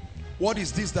 What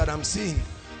is this that I'm seeing?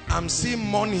 I'm seeing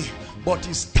money, but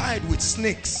it's tied with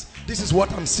snakes. This is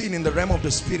what I'm seeing in the realm of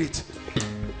the spirit.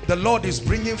 The Lord is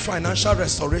bringing financial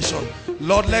restoration.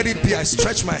 Lord, let it be. I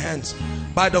stretch my hands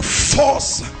by the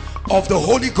force of the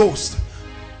Holy Ghost,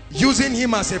 using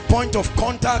him as a point of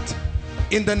contact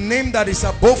in the name that is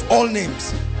above all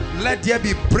names. Let there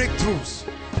be breakthroughs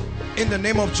in the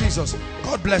name of Jesus.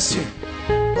 God bless you.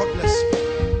 God bless you.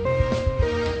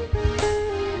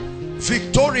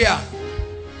 Victoria.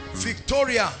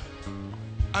 Victoria.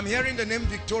 I'm hearing the name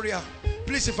Victoria.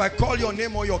 Please, if I call your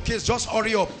name or your case, just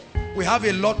hurry up. We have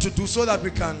a lot to do so that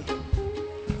we can.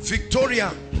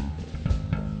 Victoria.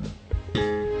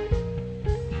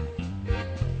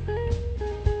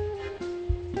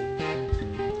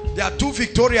 There are 2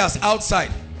 Victorias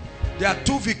outside. There are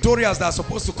 2 Victorias that are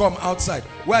supposed to come outside.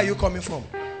 Where are you coming from?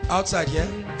 Outside here,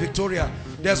 Victoria.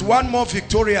 There's 1 more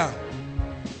Victoria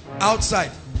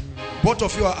outside. Both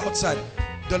of you are outside.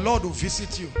 The Lord will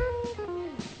visit you.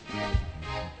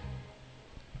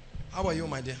 How are you,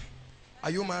 my dear? Are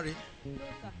you married? No,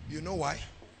 sir. You know why?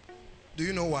 Do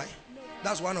you know why? No,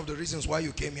 That's one of the reasons why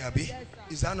you came here, Abi. Yes, sir.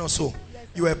 Is that not so? Yes,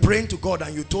 You were praying to God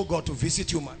and you told God to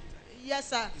visit you, man. Yes,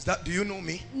 sir. Is that, do you know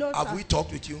me? No, Have sir. we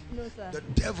talked with you? No, sir. The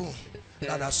devil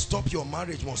that has stopped your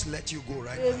marriage must let you go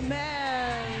right now.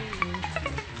 Amen.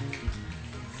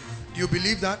 You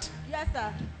believe that? Yes,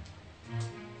 sir.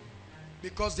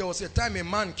 Because there was a time a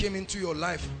man came into your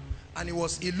life and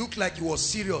it looked like he was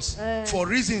serious for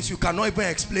reasons you cannot even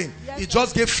explain. Yes, He sir.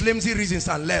 just gave flimsy reasons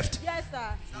and left. Yes,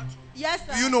 sir. Yes,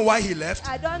 sir. Do you know why he left?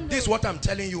 I don't know. This is what I'm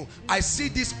telling you. I see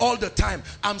this all the time.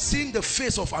 I'm seeing the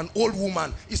face of an old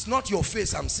woman. It's not your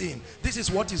face I'm seeing. This is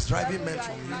what is driving men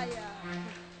from you.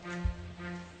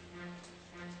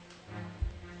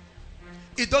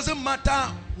 It doesn't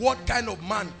matter what kind of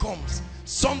man comes.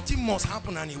 Something must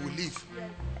happen and he will leave. Yes.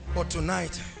 But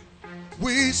tonight,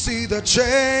 we see the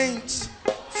chains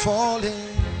falling.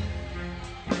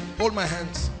 Hold my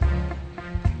hands.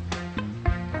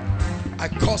 I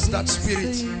curse that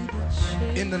spirit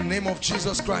in the name of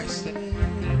Jesus Christ.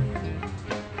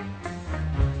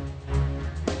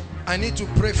 I need to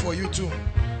pray for you too.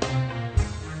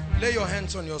 Lay your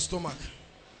hands on your stomach.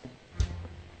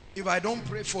 If I don't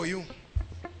pray for you,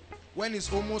 when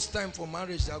it's almost time for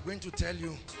marriage, they are going to tell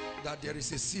you that there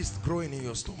is a cyst growing in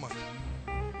your stomach.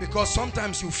 Because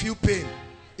sometimes you feel pain.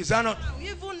 Is that not?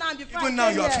 Even now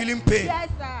you are feeling pain. Yes,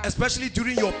 sir. Especially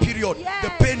during your period. Yes. The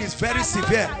pain is very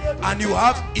severe. And you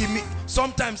have,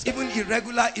 sometimes even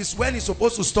irregular is when it's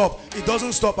supposed to stop. It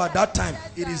doesn't stop at that time.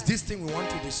 It is this thing we want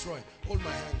to destroy. Hold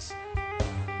my hands.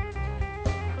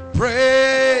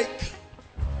 Break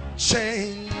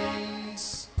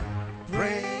chains.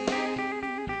 Break.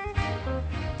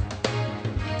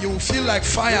 You will feel like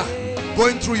fire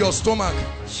going through your stomach.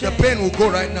 The pain will go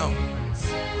right now.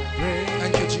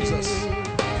 Thank you, Jesus.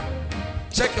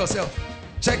 Check yourself.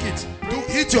 Check it.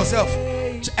 Hit yourself.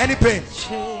 Any pain.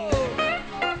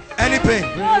 Any pain.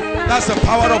 That's the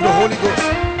power of the Holy Ghost.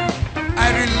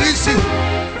 I release you.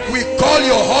 We call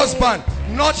your husband,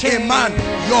 not a man,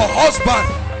 your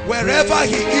husband. Wherever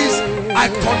he is, I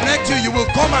connect you. You will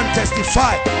come and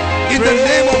testify in the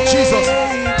name of Jesus.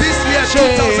 This year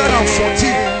 2014,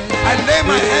 I lay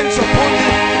my hands upon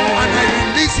you and I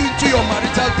release you into your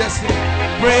marital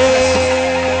destiny.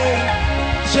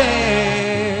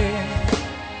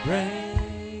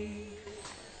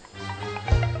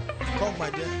 Come, my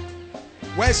dear.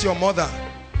 Where's your mother?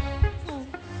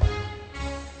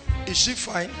 Is she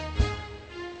fine?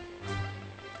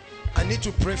 I need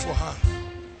to pray for her.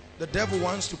 The devil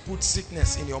wants to put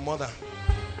sickness in your mother.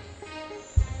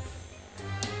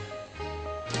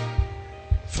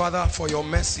 Father, for your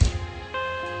mercy,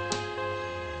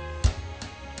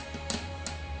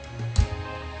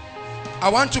 I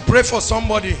want to pray for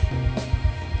somebody.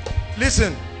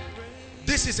 Listen,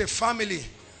 this is a family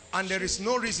and there is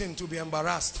no reason to be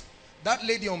embarrassed. That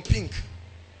lady on pink,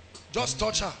 just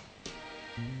touch her.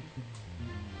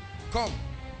 Come.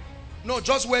 No,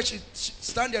 just where she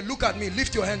stand there, look at me,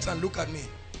 lift your hands and look at me.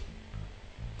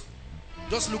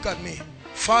 Just look at me.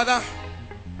 Father,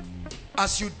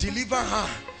 as you deliver her,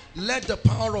 let the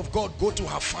power of God go to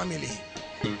her family.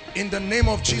 In the name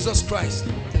of Jesus Christ,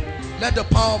 let the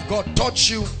power of God touch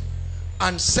you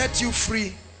and set you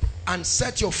free and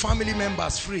set your family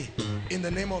members free. In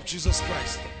the name of Jesus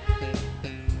Christ.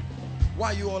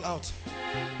 Why are you all out?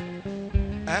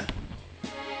 Eh?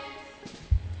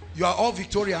 You are all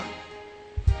Victoria.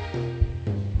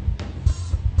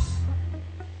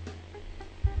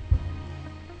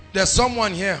 There's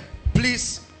someone here.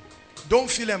 Please don't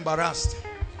feel embarrassed.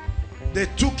 They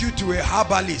took you to a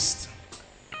herbalist.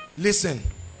 Listen,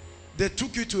 they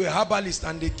took you to a herbalist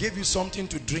and they gave you something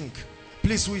to drink.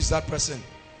 Please, who is that person?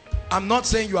 I'm not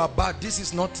saying you are bad. This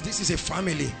is a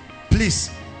family. Please,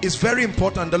 it's very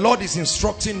important. The Lord is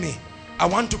instructing me. I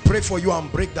want to pray for you and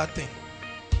break that thing.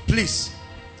 Please,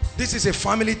 this is a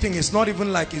family thing. It's not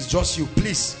even like it's just you.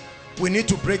 Please, we need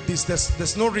to break this.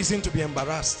 There's no reason to be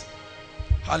embarrassed.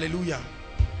 Hallelujah.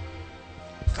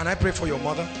 Can I pray for your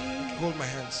mother? Hold my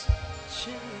hands.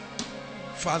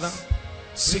 Father,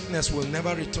 sickness will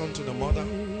never return to the mother.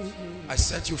 I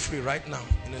set you free right now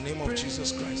in the name of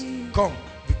Jesus Christ. Come,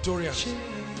 Victoria.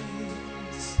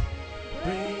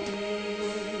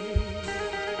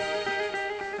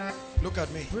 Look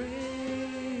at me.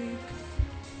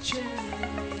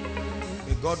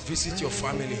 May God visit your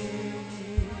family.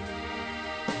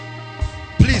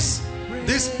 Guys,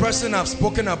 this person I've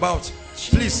spoken about,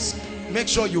 please make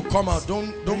sure you come out.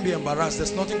 Don't be embarrassed.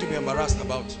 There's nothing to be embarrassed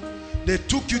about. They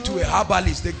took you to a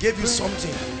herbalist. They gave you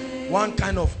something. One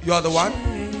kind of, you are the one?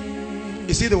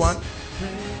 Is he the one?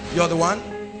 You're the one?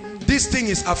 This thing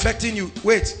is affecting you.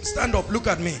 Wait, stand up, look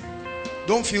at me.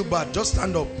 Don't feel bad, just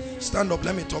stand up. Stand up,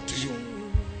 let me talk to you.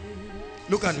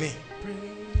 Look at me.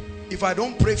 If I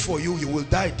don't pray for you, you will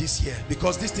die this year,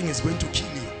 because this thing is going to kill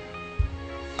you.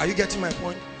 Are you getting my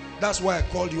point? That's why I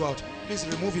called you out. Please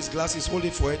remove his glasses, hold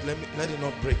it for it, let it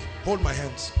not break. Hold my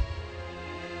hands.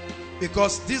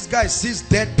 Because this guy sees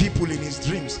dead people in his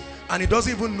dreams and he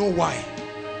doesn't even know why.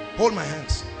 Hold my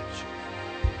hands.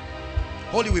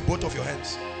 Hold it with both of your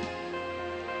hands.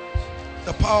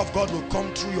 The power of God will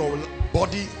come through your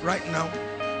body right now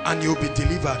and you'll be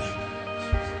delivered.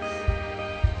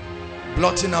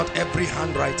 Blotting out every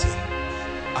handwriting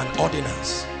and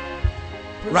ordinance.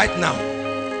 Right now,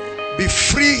 be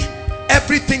free.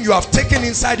 Everything you have taken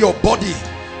inside your body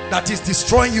that is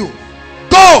destroying you,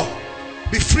 go!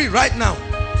 Be free right now.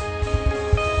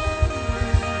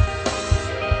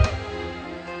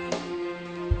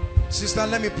 Sister,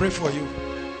 let me pray for you.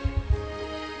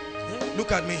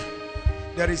 Look at me.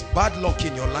 There is bad luck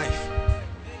in your life.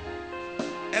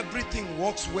 Everything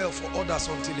works well for others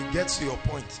until it gets to your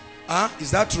point.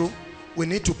 Is that true? We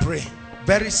need to pray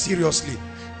very seriously.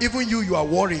 Even you are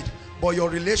worried, but your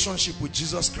relationship with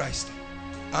Jesus Christ.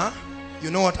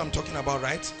 You know what I'm talking about,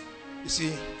 right? You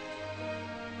see,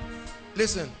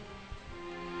 listen,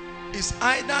 it's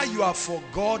either you are for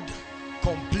God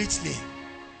completely.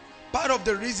 Part of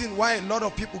the reason why a lot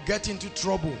of people get into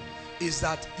trouble is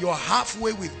that you're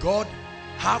halfway with God,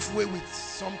 halfway with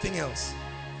something else.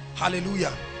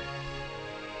 Hallelujah.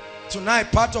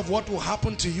 Tonight, part of what will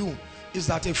happen to you is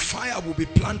that a fire will be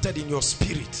planted in your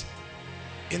spirit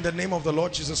in the name of the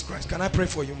Lord Jesus Christ. Can I pray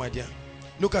for you, my dear?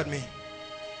 Look at me.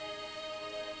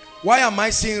 Why am I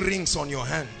seeing rings on your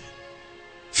hand?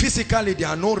 Physically, there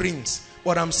are no rings,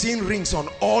 but I'm seeing rings on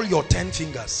all your 10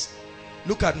 fingers.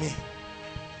 Look at me.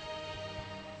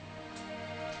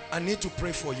 I need to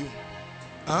pray for you.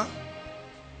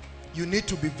 You need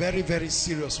to be very, very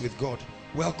serious with God.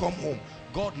 Welcome home.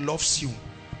 God loves you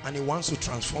and he wants to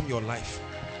transform your life.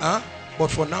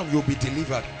 But for now, you'll be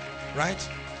delivered. Right?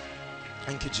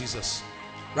 Thank you, Jesus.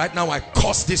 Right now, I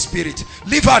curse this spirit.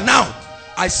 Leave her now.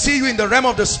 I see you in the realm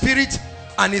of the spirit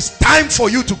and it's time for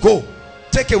you to go.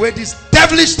 Take away this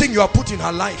devilish thing you are put in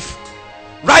her life.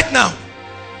 Right now.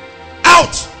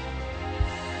 Out.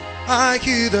 I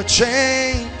hear the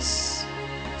chains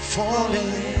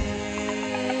falling.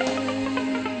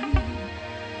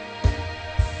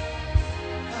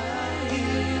 I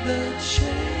hear the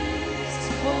chains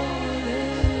falling.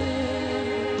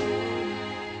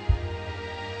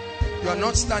 You are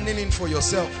not standing in for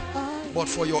yourself, but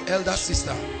for your elder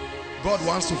sister. God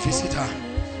wants to visit her.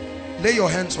 Lay your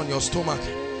hands on your stomach,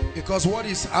 because what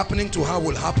is happening to her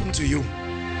will happen to you.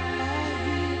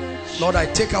 Lord, I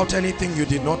take out anything you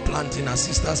did not plant in her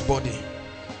sister's body.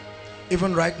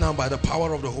 Even right now, by the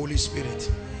power of the Holy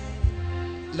Spirit,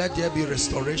 let there be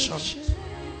restoration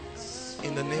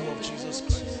in the name of Jesus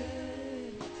Christ.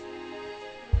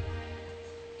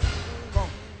 Come.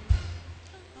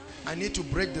 I need to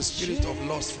break the spirit of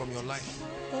lust from your life.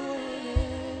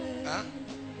 I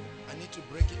need to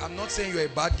break it. I'm not saying you're a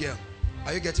bad girl.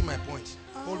 Are you getting my point?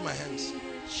 Hold my hands.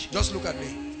 Just look at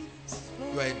me.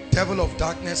 You are a devil of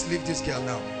darkness. Leave this girl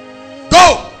now.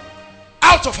 Go!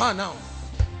 Out of her now.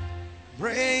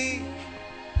 Break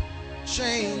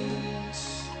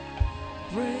chains.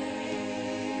 Break.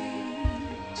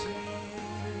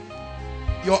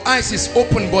 Your eyes is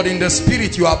open, but in the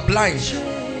spirit you are blind.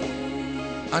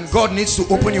 And God needs to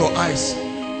open your eyes.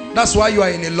 That's why you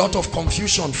are in a lot of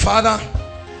confusion. Father,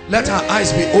 let her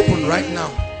eyes be open right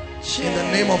now. In the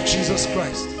name of Jesus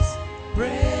Christ.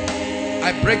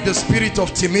 I break the spirit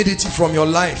of timidity from your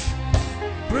life.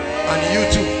 And you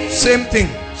too. Same thing.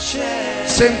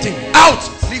 Same thing. Out.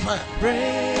 Leave her.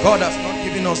 God has not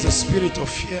given us the spirit of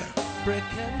fear. Break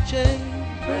and chain.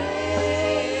 Break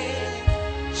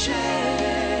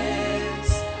chains.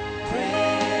 Break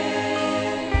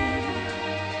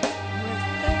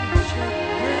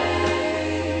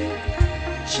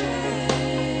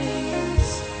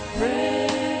chains. Break.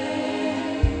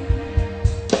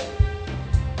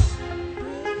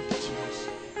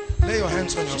 Lay your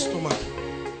hands on your stomach.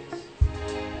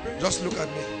 Just look at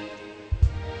me.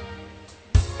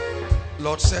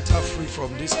 Lord, set her free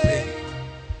from this pain.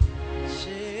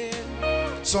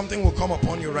 Something will come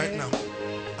upon you right now,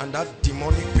 and that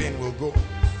demonic pain will go.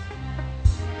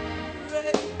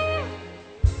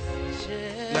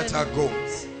 Let her go.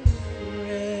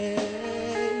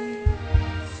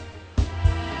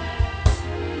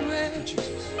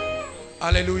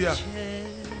 Hallelujah.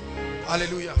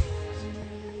 Hallelujah.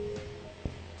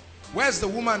 Where's the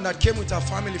woman that came with her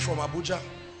family from Abuja?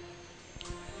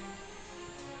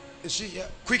 Is she here?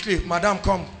 Quickly, madam,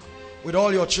 come with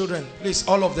all your children. Please,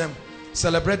 all of them.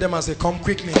 Celebrate them as they come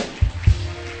quickly.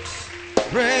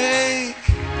 Break.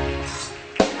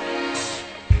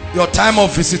 Your time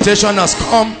of visitation has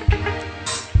come.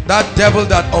 That devil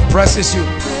that oppresses you,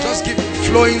 just give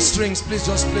flowing strings. Please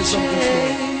just play something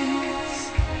flowing.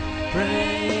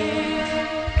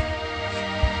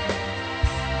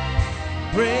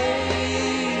 Break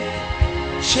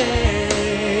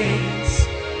chains.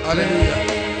 Hallelujah.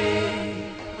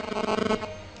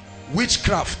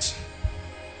 Witchcraft.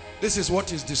 This is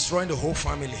what is destroying the whole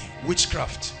family.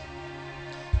 Witchcraft.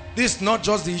 This is not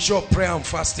just the issue of prayer and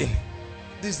fasting.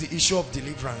 This is the issue of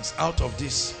deliverance out of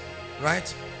this. Right?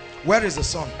 Where is the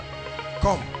son?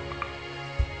 Come.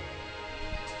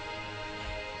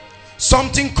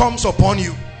 Something comes upon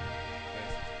you.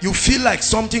 You feel like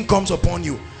something comes upon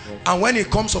you. And when it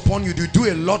comes upon you, you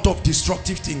do a lot of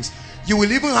destructive things. You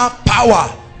will even have power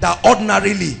that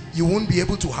ordinarily you won't be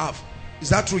able to have. Is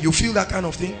that true? You feel that kind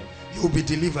of thing? You will be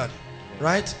delivered.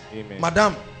 Right? Amen.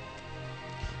 Madam,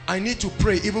 I need to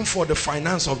pray even for the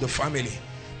finance of the family.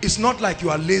 It's not like you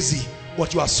are lazy,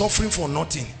 but you are suffering for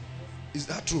nothing. Is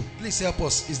that true? Please help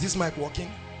us. Is this mic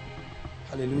working?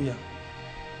 Hallelujah.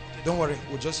 Okay, don't worry.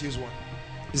 We'll just use one.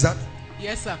 Is that?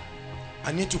 Yes, sir.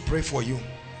 I need to pray for you.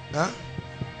 Huh?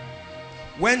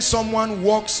 When someone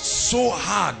works so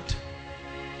hard,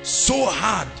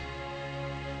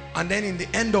 and then in the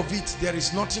end of it, there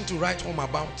is nothing to write home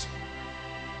about,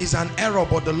 it's an error,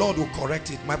 but the Lord will correct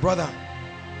it. My brother,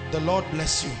 the Lord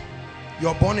bless you.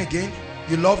 You're born again.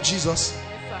 You love Jesus.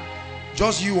 Yes, sir.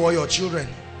 Just you or your children?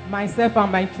 Myself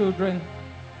and my children.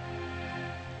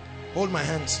 Hold my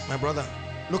hands, my brother.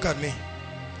 Look at me.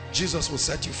 Jesus will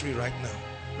set you free right now.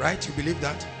 Right? You believe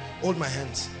that? Hold my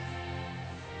hands.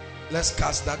 Let's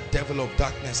cast that devil of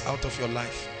darkness out of your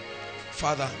life.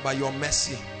 Father, by your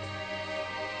mercy,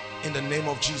 in the name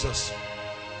of Jesus,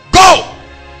 go!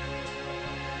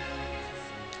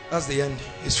 That's the end.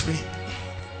 He's free.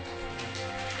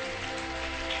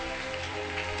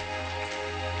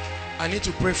 I need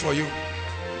to pray for you.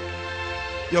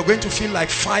 You're going to feel like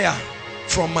fire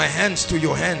from my hands to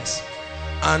your hands,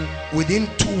 and within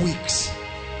 2 weeks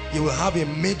you will have a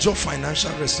major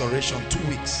financial restoration. 2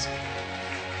 weeks.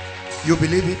 You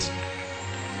believe it?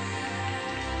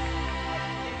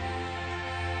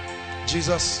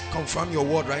 Jesus, confirm your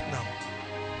word right now.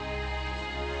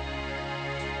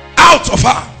 Out of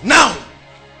her now.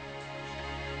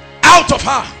 Out of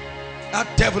her, that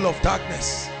devil of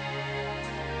darkness.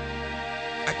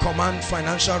 I command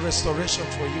financial restoration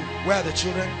for you. Where are the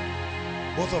children?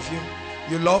 Both of you.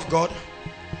 You love God.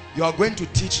 You are going to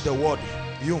teach the word.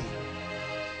 You.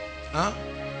 Huh?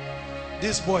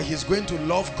 This boy, he's going to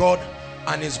love God,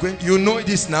 and he's going, you know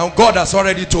this now. God has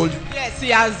already told you. Yes, he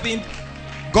has been.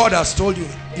 God has told you.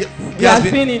 He has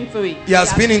been into it. He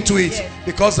has been into it. Yes.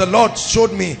 Because the Lord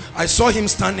showed me. I saw him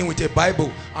standing with a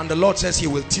Bible, and the Lord says he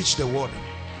will teach the word.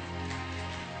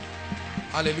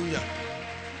 Hallelujah.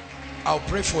 I'll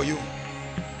pray for you.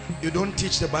 You don't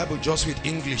teach the Bible just with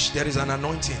English. There is an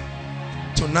anointing.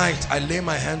 Tonight I lay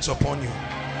my hands upon you.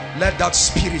 Let that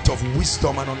spirit of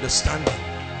wisdom and understanding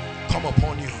come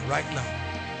upon you right now.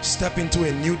 Step into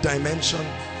a new dimension.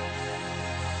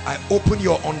 I open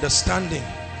your understanding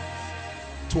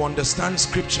to understand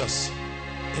scriptures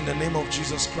in the name of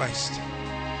Jesus Christ.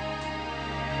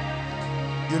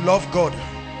 You love God,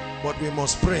 but we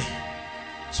must pray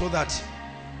so that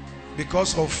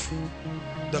because of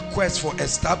the quest for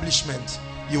establishment,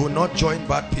 you will not join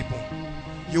bad people.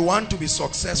 You want to be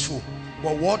successful,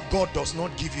 but what God does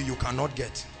not give you, you cannot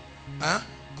get. Huh?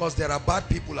 Because there are bad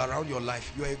people around your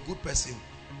life. You are a good person,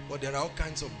 but there are all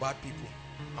kinds of bad people,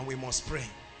 and we must pray.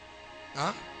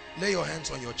 Huh? Lay your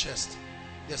hands on your chest.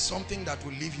 There's something that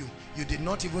will leave you. You did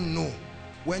not even know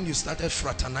when you started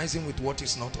fraternizing with what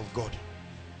is not of God.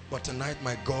 But tonight,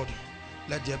 my God,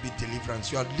 let there be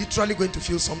deliverance. You are literally going to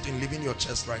feel something leaving your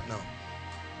chest right now.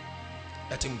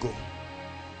 Let him go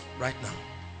right now.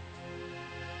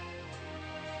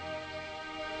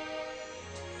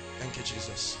 Thank you,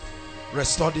 Jesus.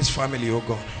 Restore this family, oh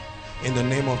God, in the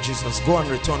name of Jesus. Go and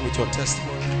return with your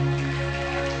testimony.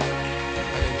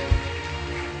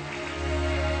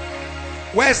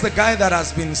 Where's the guy that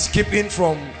has been skipping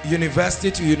from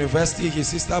university to university? His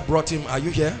sister brought him. Are you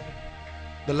here?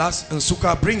 The last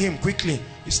Nsuka, bring him quickly.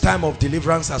 His time of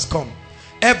deliverance has come.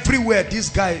 Everywhere this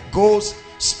guy goes,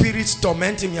 spirits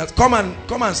torment him. He has come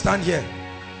and stand here.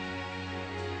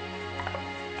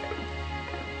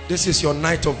 This is your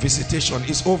night of visitation.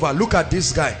 It's over. Look at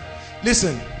this guy.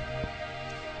 Listen,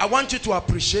 I want you to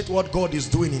appreciate what God is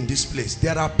doing in this place.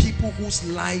 There are people whose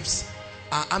lives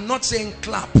are, I'm not saying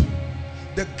clap.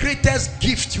 The greatest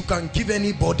gift you can give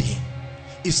anybody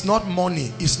is not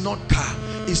money, it's not car,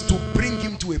 is to bring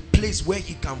him to a place where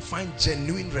he can find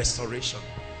genuine restoration.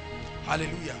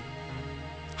 Hallelujah.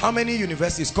 How many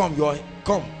universities? Come.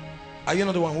 Are you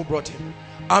not the one who brought him?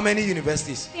 How many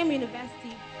universities? Same university.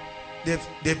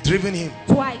 They've driven him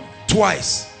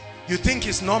twice. You think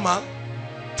it's normal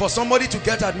for somebody to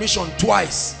get admission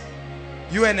twice?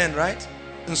 UNN, right?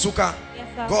 In Suka. Yes,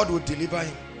 sir. God will deliver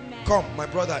him. Amen. Come, my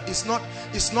brother. It's not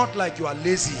like you are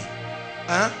lazy.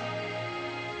 Huh?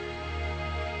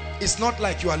 It's not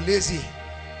like you are lazy.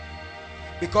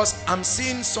 Because I'm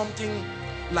seeing something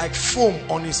like foam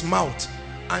on his mouth,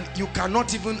 and you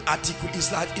cannot even articulate.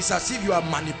 It's as if you are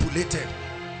manipulated.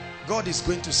 God is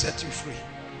going to set you free.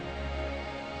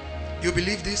 You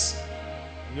believe this?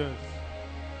 Yes.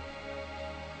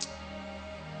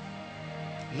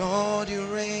 Lord, you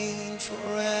reign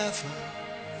forever.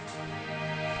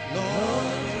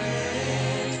 Lord, you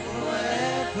reign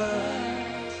forever.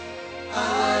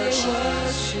 I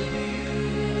worship you.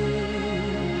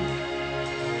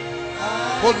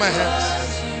 Hold my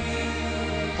hands.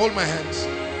 Hold my hands.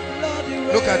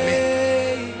 Look at me.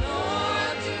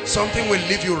 Something will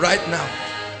leave you right now,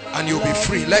 and you'll be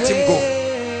free. Let him go.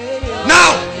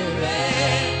 Now,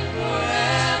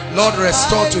 Lord,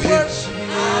 restore to him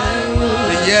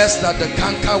the years that the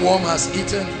canker worm has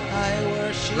eaten.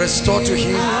 Restore to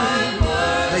him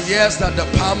the years that the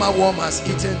palmer worm has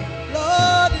eaten.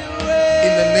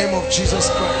 In the name of Jesus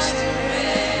Christ,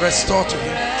 restore to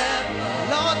him.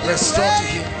 Restore to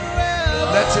him.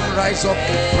 Let him rise up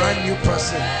a brand new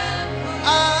person.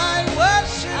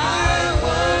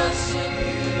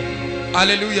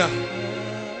 Hallelujah.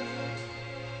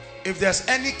 If there's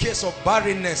any case of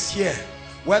barrenness here,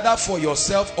 whether for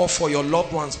yourself or for your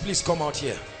loved ones, please come out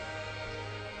here.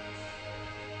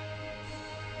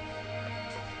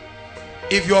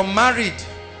 If you're married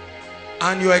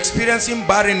and you're experiencing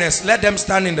barrenness, let them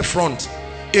stand in the front.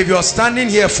 If you're standing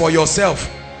here for yourself,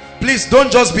 please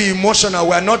don't just be emotional.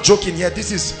 We're not joking here.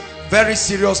 This is very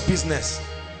serious business.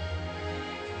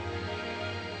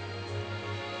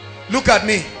 Look at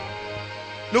me.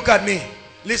 Look at me.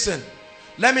 Listen.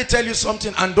 Let me tell you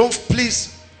something, and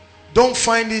please don't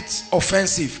find it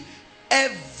offensive.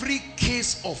 Every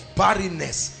case of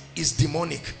barrenness is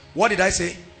demonic. What did I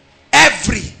say?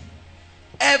 Every.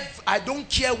 I don't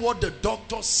care what the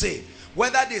doctors say,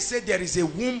 whether they say there is a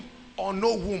womb or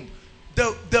no womb.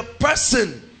 The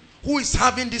person who is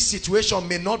having this situation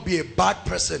may not be a bad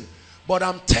person, but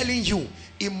I'm telling you,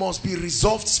 it must be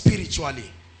resolved spiritually.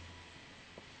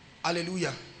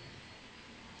 Hallelujah.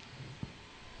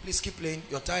 Please keep playing.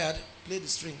 You're tired. Play the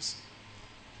strings.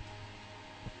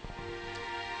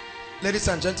 Ladies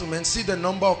and gentlemen, see the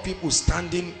number of people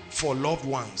standing for loved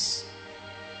ones.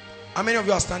 How many of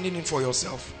you are standing in for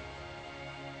yourself?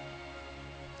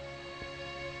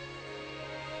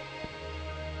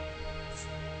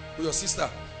 Your sister,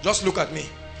 just look at me.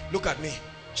 Look at me.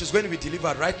 She's going to be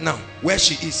delivered right now where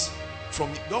she is.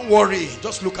 Don't worry.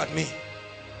 Just look at me.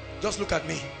 Just look at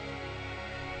me.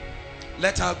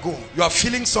 Let her go. You are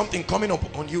feeling something coming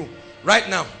up on you right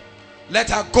now. Let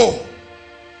her go.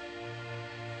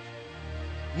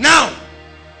 Now,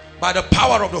 by the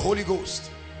power of the Holy Ghost.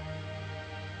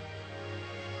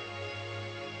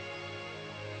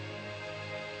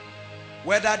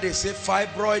 Whether they say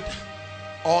fibroid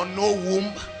or no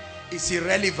womb is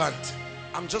irrelevant.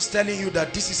 I'm just telling you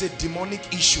that this is a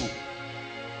demonic issue.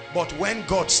 But when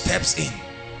God steps in,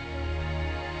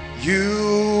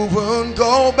 you won't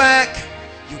go back.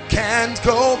 You can't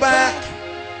go back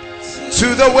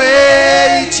to the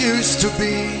way it used to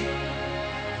be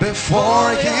before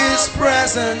his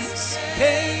presence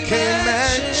came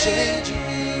and changed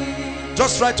you.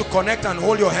 Just try to connect and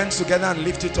hold your hands together and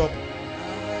lift it up.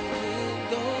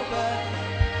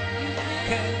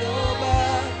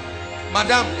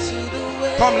 Madam,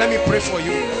 come, let me pray for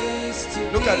you.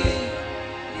 Look at me.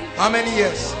 How many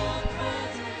years?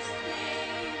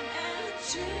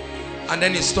 And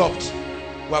then it stopped.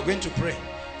 We are going to pray.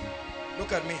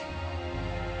 Look at me.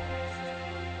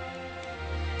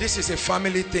 This is a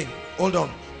family thing. Hold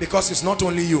on. Because it's not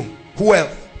only you. Who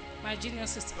else? My junior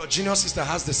sister. Your junior sister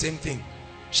has the same thing.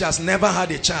 She has never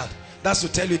had a child. That's to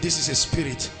tell you this is a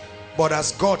spirit. But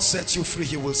as God sets you free,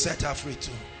 he will set her free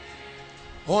too.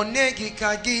 Onegi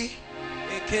kagi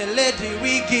ekele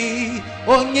diwigi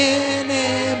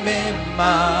onyene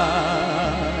mema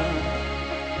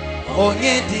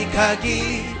onye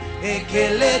dikagi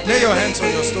Lay your hands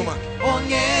on your stomach.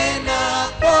 Look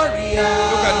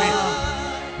at me.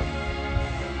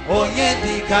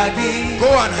 Go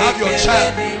and have your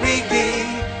child.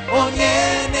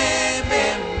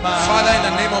 Father, in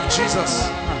the name of Jesus,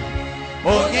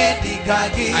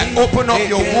 I open up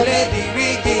your womb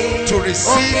to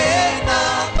receive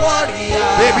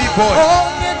baby boy.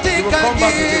 You will come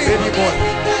back with a baby boy.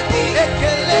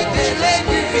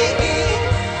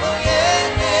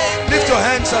 Lift your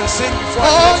hands and sing before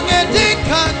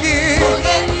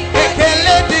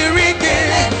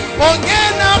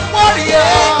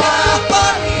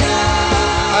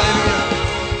Hallelujah.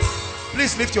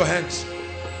 Please lift your hands.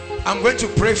 I'm going to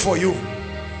pray for you.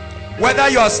 Whether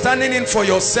you are standing in for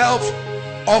yourself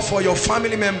or for your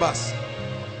family members,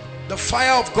 the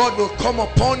fire of God will come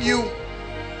upon you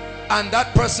and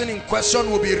that person in question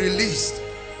will be released.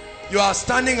 You are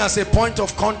standing as a point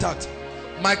of contact.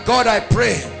 My God, I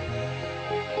pray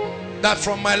that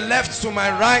from my left to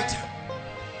my right,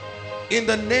 in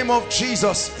the name of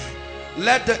Jesus,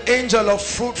 let the angel of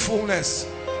fruitfulness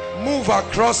move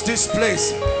across this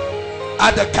place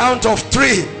at the count of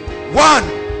 3. 1,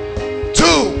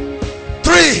 2,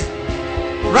 3.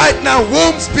 Right now,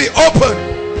 wombs be open.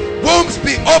 Wombs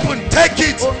be open. Take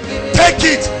it. Take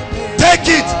it. Take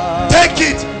it. Take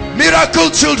it. Miracle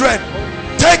children.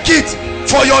 Take it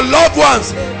for your loved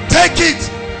ones. Take it.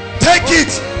 Take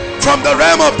it from the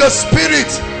realm of the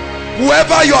spirit.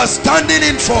 Whoever you are standing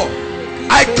in for,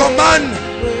 I command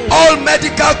all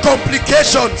medical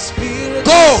complications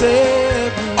go.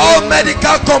 All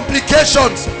medical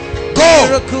complications go.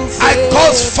 I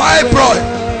cause fibroid.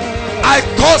 I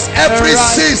cause every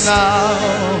cyst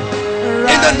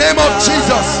in the name of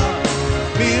Jesus.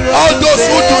 All those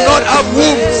who do not have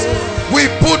wombs, we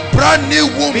put brand new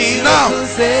wombs now.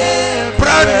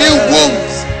 Brand new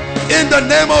wombs in the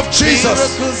name of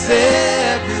Jesus.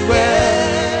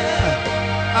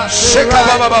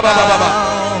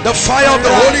 The fire of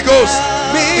the Holy Ghost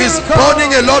is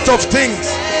burning a lot of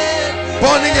things,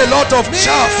 burning a lot of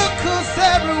chaff.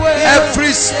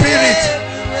 Every spirit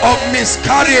of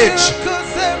miscarriage,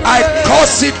 I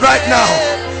curse it right now.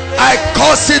 I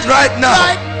curse it right now.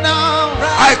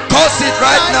 I curse it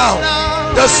right now.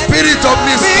 The spirit of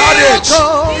miscarriage,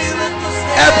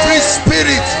 every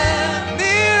spirit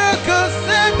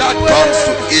that comes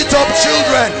to eat up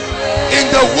children in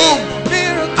the womb,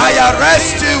 I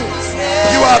arrest you.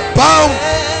 You are bound.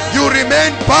 You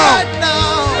remain bound.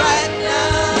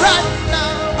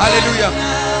 Hallelujah.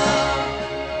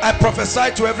 I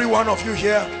prophesy to every one of you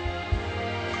here.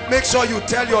 Make sure you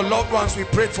tell your loved ones we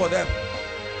prayed for them,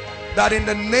 that in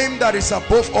the name that is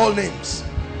above all names,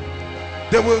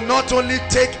 they will not only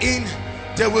take in,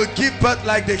 they will give birth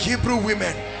like the Hebrew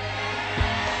women.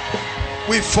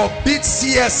 We forbid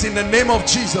CS in the name of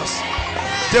Jesus.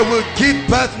 They will give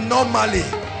birth normally.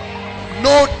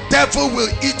 No devil will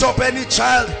eat up any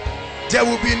child. There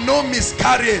will be no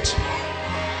miscarriage.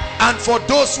 And for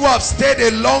those who have stayed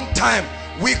a long time,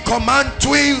 we command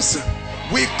twins,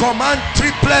 we command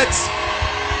triplets.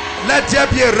 Let there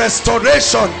be a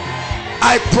restoration.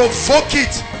 I provoke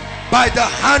it by the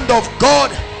hand of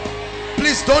God.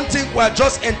 Please don't think we're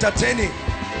just entertaining.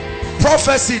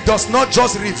 Prophecy does not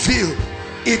just reveal,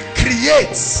 it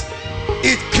creates.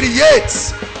 It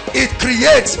creates. It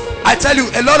creates. I tell you,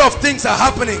 a lot of things are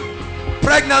happening.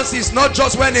 Pregnancy is not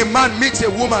just when a man meets a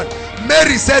woman.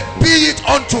 Mary said, be it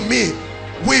unto me.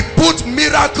 We put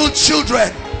miracle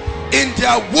children in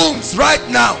their wombs right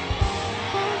now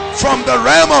from the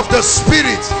realm of the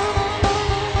spirit.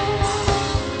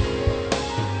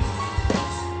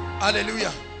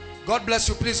 Hallelujah. God bless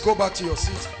you. Please go back to your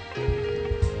seat.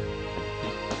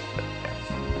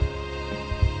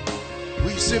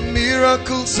 We see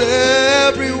miracles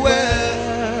everywhere.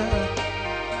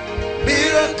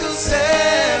 Miracles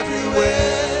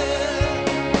everywhere.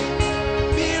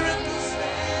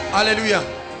 Hallelujah.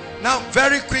 Now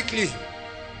very quickly,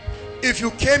 if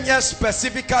you came here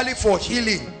specifically for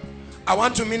healing, I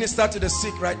want to minister to the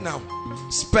sick right now.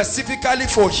 Specifically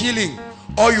for healing,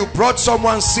 or you brought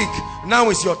someone sick, now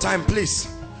is your time. Please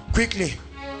quickly,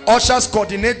 ushers,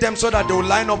 coordinate them so that they will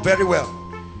line up very well.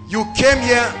 You came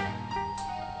here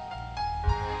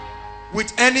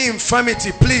with any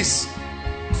infirmity, please.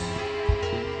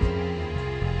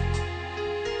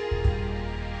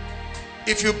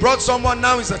 If you brought someone,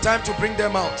 now is the time to bring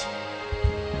them out.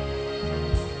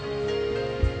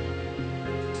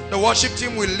 The worship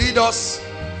team will lead us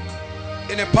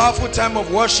in a powerful time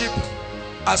of worship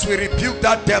as we rebuke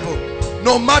that devil.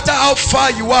 No matter how far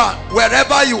you are,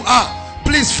 wherever you are,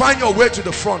 please find your way to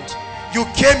the front. You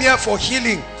came here for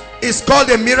healing. It's called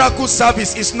a miracle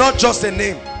service. It's not just a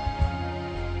name.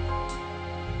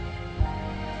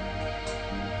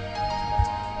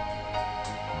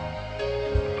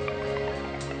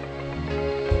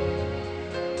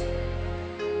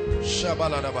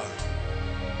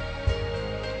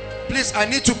 Please, I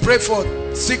need to pray for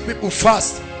sick people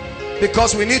fast,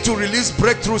 because we need to release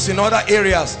breakthroughs in other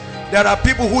areas. There are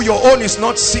people who your own is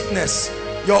not sickness,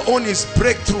 your own is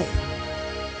breakthrough.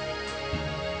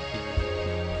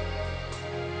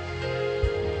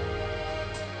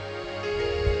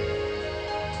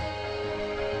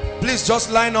 Please just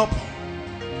line up.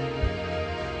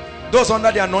 Those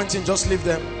under the anointing, just leave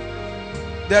them.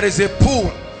 There is a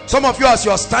pool. Some of you, as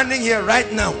you are standing here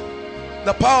right now,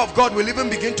 the power of God will even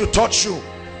begin to touch you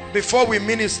before we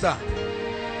minister.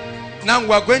 Now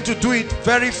we are going to do it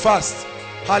very fast.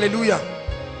 Hallelujah.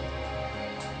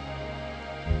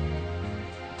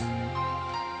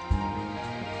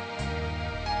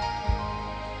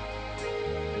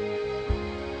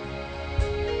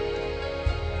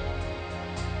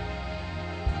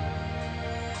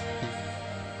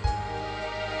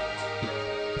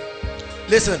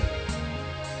 Listen,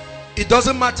 it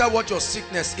doesn't matter what your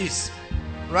sickness is,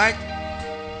 right?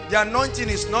 The anointing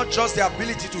is not just the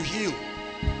ability to heal,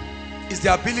 it's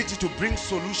the ability to bring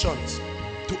solutions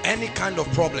to any kind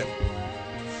of problem.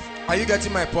 Are you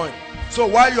getting my point? So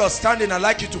while you're standing, I'd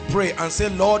like you to pray and say,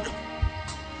 Lord,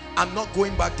 I'm not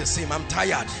going back the same. I'm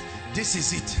tired. This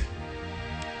is it.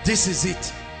 This is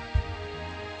it.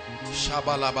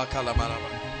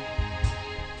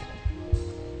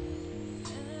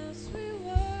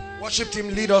 Worship team,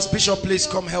 lead us. Bishop, please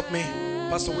come help me.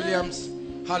 Pastor Williams.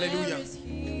 Hallelujah.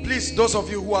 Please, those of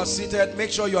you who are seated, make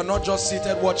sure you are not just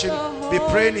seated watching. Be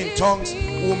praying in tongues.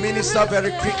 We'll minister very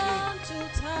quickly.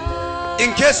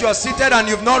 In case you are seated and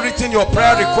you've not written your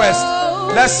prayer request,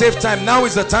 let's save time. Now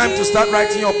is the time to start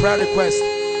writing your prayer request.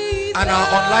 And our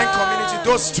online community,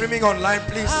 those streaming online,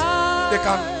 please, they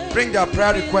can bring their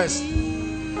prayer request.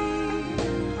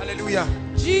 Hallelujah.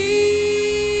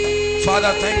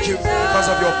 Father, thank you because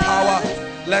of your power.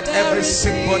 Let every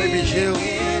sick body be healed.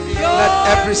 Let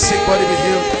every sick body be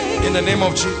healed in the name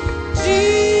of Jesus.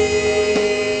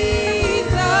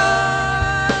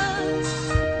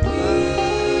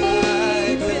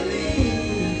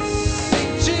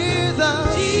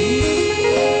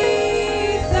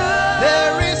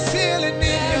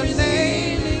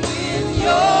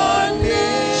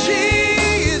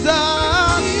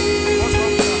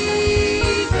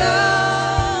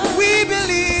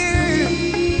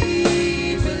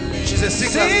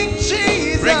 Sing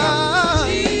Jesus. Bring her.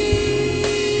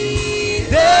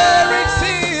 There is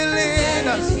healing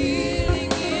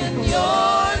in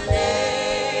your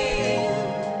name.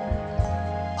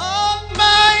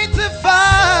 Almighty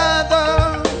Father,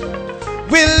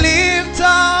 we lift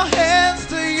our hands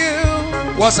to you.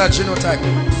 What's her genotype?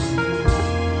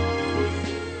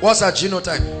 What's her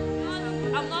genotype?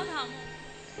 I'm not harm.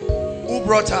 Who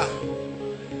brought her?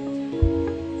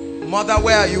 Mother,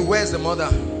 where are you? Where's the mother?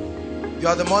 You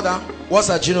are the mother. What's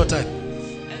her genotype?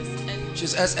 SS.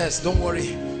 She's SS. Don't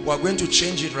worry. We're going to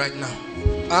change it right now.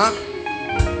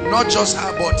 Not just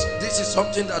her, but this is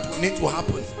something that will need to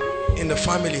happen in the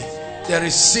family. There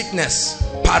is sickness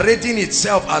parading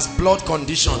itself as blood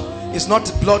condition. It's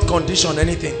not blood condition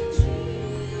anything.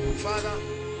 Father,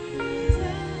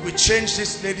 we change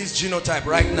this lady's genotype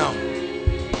right now.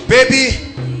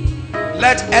 Baby,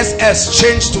 let SS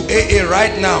change to AA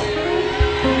right now.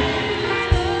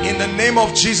 In the name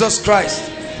of Jesus Christ.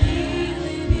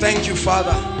 Thank you,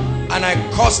 Father. And I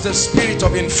curse the spirit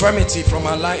of infirmity from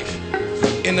her life.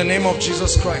 In the name of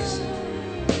Jesus Christ.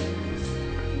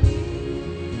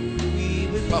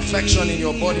 Perfection in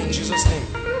your body in Jesus' name.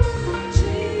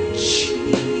 Jesus,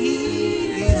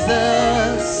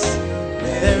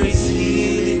 there is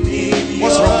healing in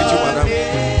What's wrong with you, madam?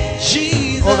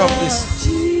 Jesus. Hold on, please.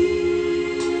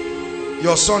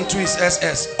 Your son too is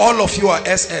SS. All of you are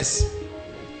SS.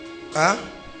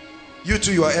 You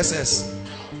too, you are SS.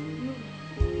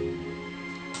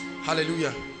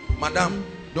 Hallelujah. Madam,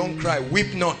 don't cry.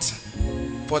 Weep not.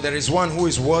 For there is one who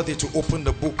is worthy to open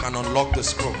the book and unlock the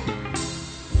scroll.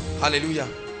 Hallelujah.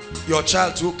 Your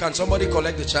child too. Can somebody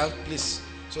collect the child, please?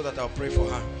 So that I'll pray for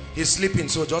her. He's sleeping,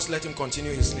 so just let him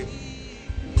continue his sleep.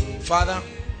 Father,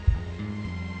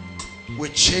 we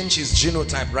change his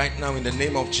genotype right now in the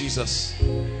name of Jesus.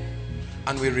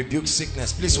 And we rebuke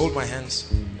sickness. Please hold my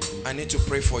hands. I need to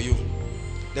pray for you.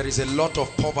 There is a lot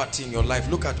of poverty in your life.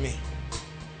 Look at me.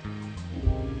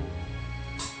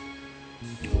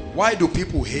 Why do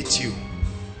people hate you?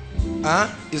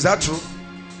 Is that true?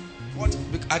 What?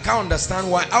 I can't understand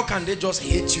why. How can they just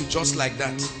hate you just like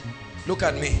that? Look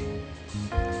at me.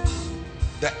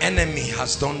 The enemy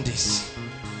has done this.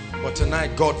 But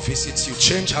tonight God visits you.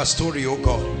 Change her story, oh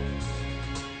God.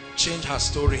 Change her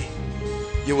story.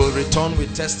 You will return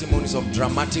with testimonies of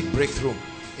dramatic breakthrough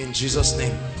in Jesus'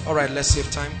 name. All right, let's save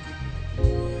time.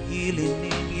 Healing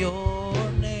in your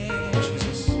name.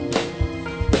 Jesus.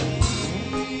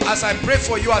 As I pray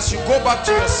for you, as you go back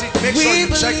to your seat, make sure you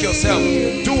check yourself.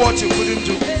 Do what you couldn't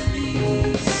do.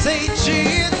 Say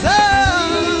Jesus.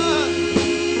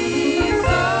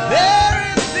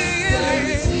 There is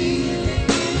healing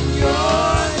in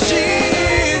your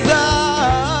Jesus.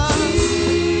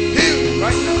 Heal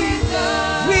right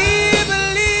now. We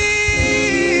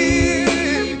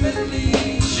believe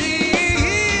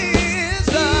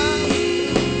Jesus.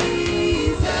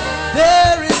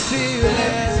 There is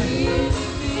healing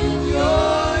in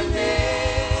your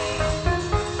name.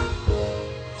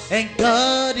 And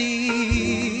God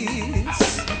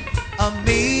is a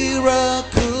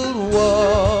miracle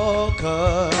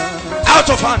worker. Out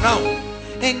of her now.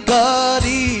 And God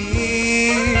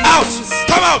is Out.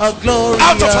 Come out. a glorious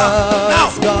Out of her now.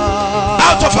 God.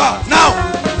 Out of her now.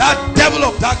 That devil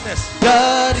of darkness.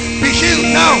 God is Be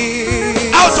healed now.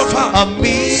 Out of her. a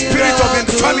miracle Spirit of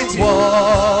infirmity.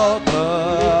 worker.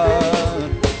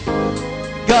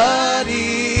 God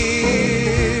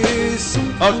is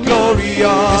a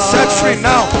glorious. Be set free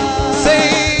now. Say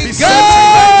Be set free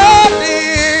God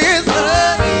is.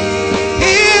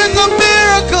 He is a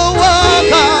miracle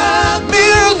worker.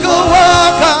 Miracle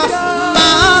worker.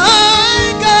 My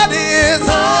God is.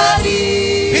 He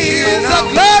is a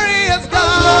glorious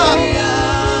God.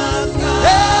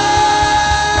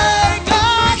 Hey,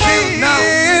 God Be healed now.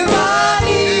 is.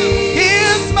 He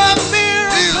is my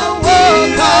miracle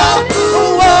worker.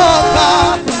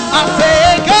 I say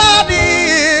God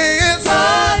is.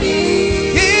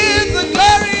 He is a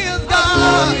glorious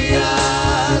God.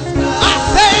 I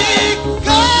say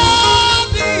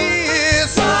God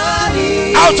is.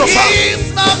 Out of her.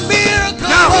 He's my miracle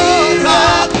Now.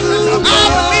 worker. I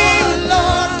believe,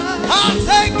 Lord. I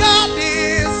say God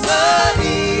is.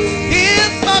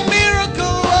 He's my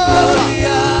miracle worker.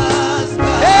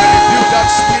 Rebuke that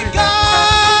spirit.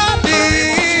 God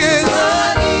is.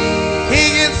 He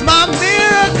is my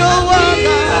miracle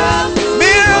worker.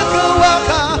 Miracle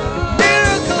worker.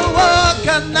 Miracle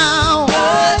worker now.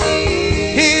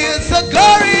 He is a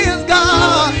glorious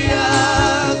God.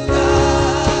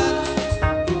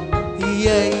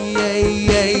 Yeah, yeah,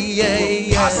 yeah, yeah,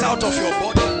 yeah. Pass out of your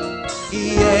body.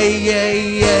 Yeah, yeah,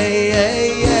 yeah,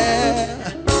 yeah,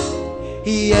 yeah.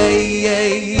 Yeah, yeah,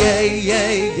 yeah,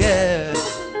 yeah, yeah.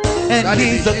 And Daddy,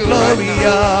 he's be a healed right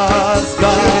glorious Healed in the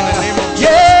God. name of Jesus.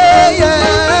 Yeah, yeah.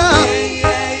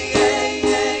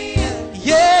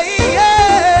 Yeah,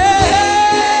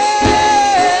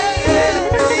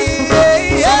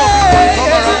 yeah. Come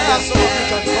around here. Some of you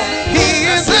can come. He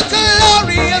is a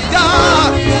glorious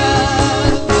God.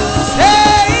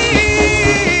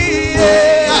 Hey,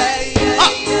 yeah.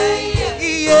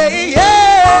 Yeah,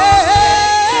 yeah.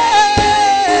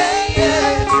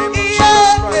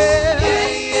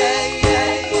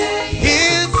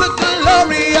 He's a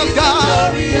glorious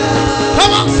God.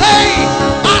 Come on, say.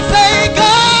 I say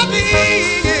God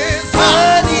is.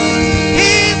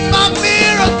 He's my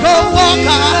miracle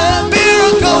worker.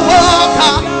 Miracle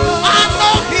worker. I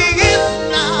know he is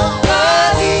now.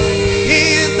 He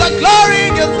is a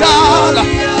glorious God.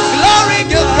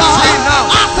 Glorious God. Say now.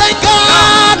 I say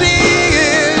God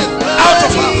is. Out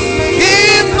of her.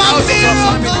 He's my Out of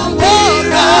her miracle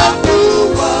worker.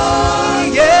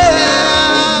 Yeah.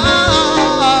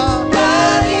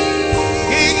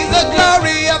 He's a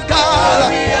glorious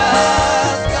God.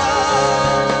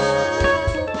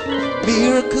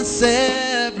 Miracles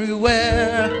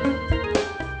everywhere.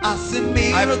 I see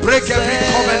miracles break every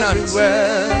covenant.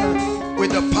 everywhere.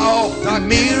 With the power of darkness.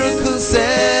 Miracles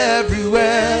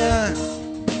everywhere.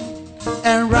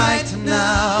 And right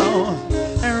now,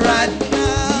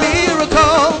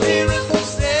 miracles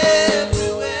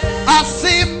everywhere. I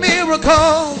see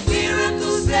miracles.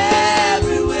 Miracles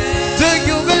everywhere. Do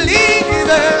you believe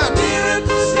it?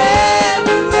 Miracles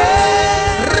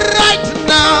everywhere. Right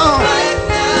now,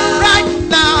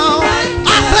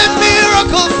 I see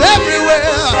miracles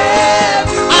everywhere.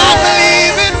 I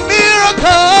believe in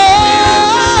miracles.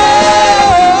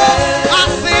 I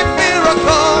see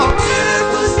miracles.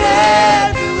 Miracles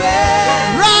everywhere.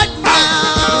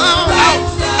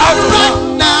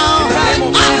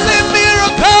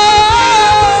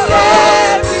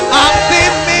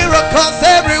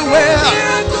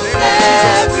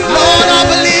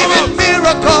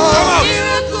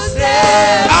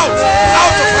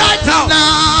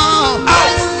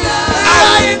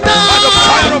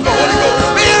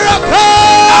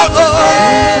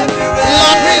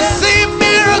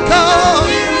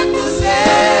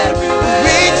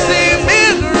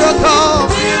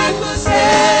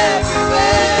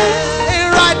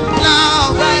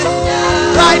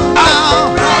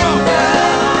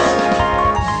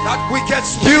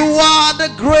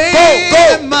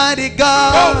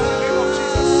 God,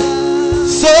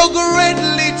 so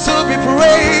greatly to be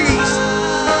praised,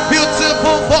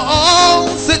 beautiful for all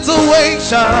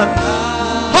situations.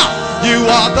 You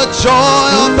are the joy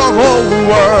of the whole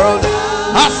world.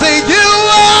 I say you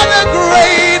are the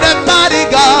great and mighty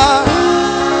God,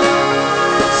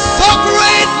 so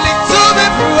greatly to be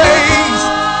praised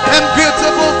and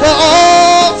beautiful for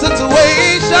all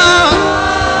situations.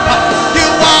 You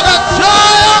are the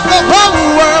joy of the whole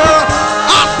world.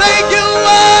 I say you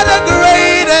are the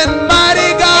great and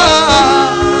mighty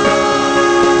God,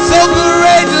 so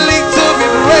greatly to be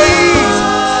praised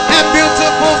and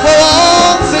beautiful for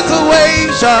all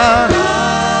situations.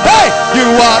 Hey, you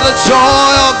are the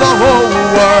joy of the whole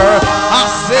world. I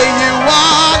say you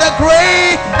are the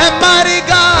great and mighty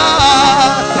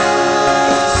God,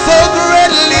 so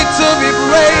greatly to be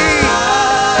praised,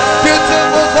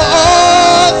 beautiful for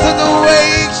all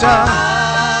situations.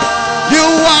 You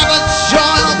are the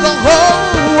joy of the whole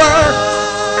world.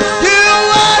 You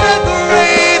are the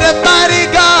great and mighty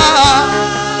God,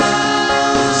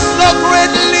 so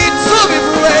greatly to be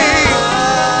praised,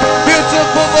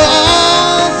 beautiful for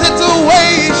all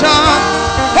situations.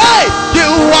 Hey, you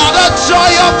are the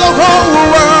joy of the whole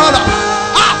world.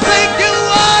 I think you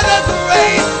are the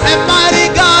great and mighty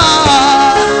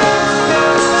God,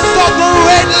 so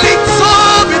greatly to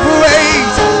be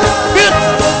praised,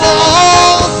 beautiful for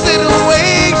all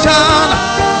situations.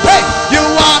 Hey, you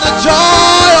are the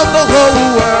joy of the whole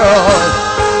world,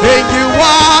 and you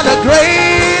are the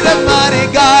great and mighty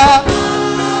God,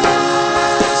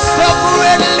 so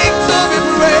greatly to be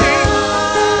praised,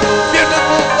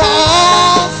 beautiful for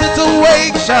all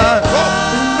situations.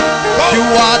 You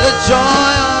are the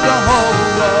joy of the whole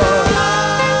world,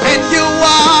 and you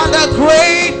are the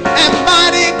great and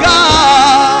mighty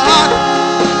God,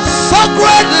 so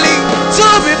greatly to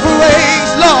be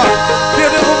praised, Lord,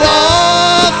 beautiful for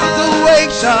all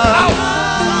situations.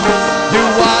 You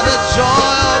are the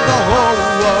joy of the whole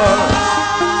world,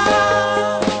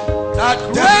 That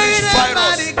great devilish and virus.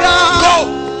 mighty God, Go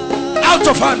out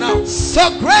of her now. so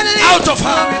greatly Out of to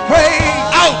her. be praised,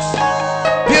 Out.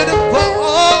 beautiful for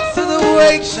all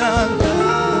situations.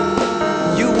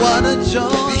 You are the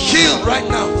joy. Be healed right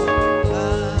now.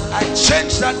 I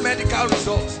change that medical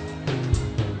result.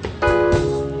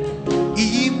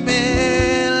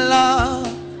 Imela,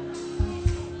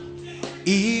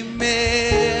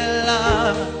 Imela,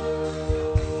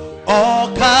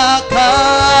 Okaka,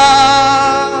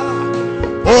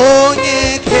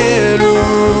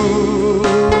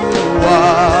 Onyekeruwa,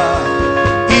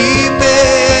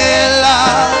 Imela,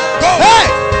 hey,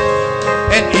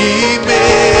 and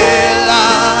Imela,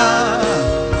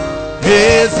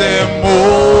 Ezemo.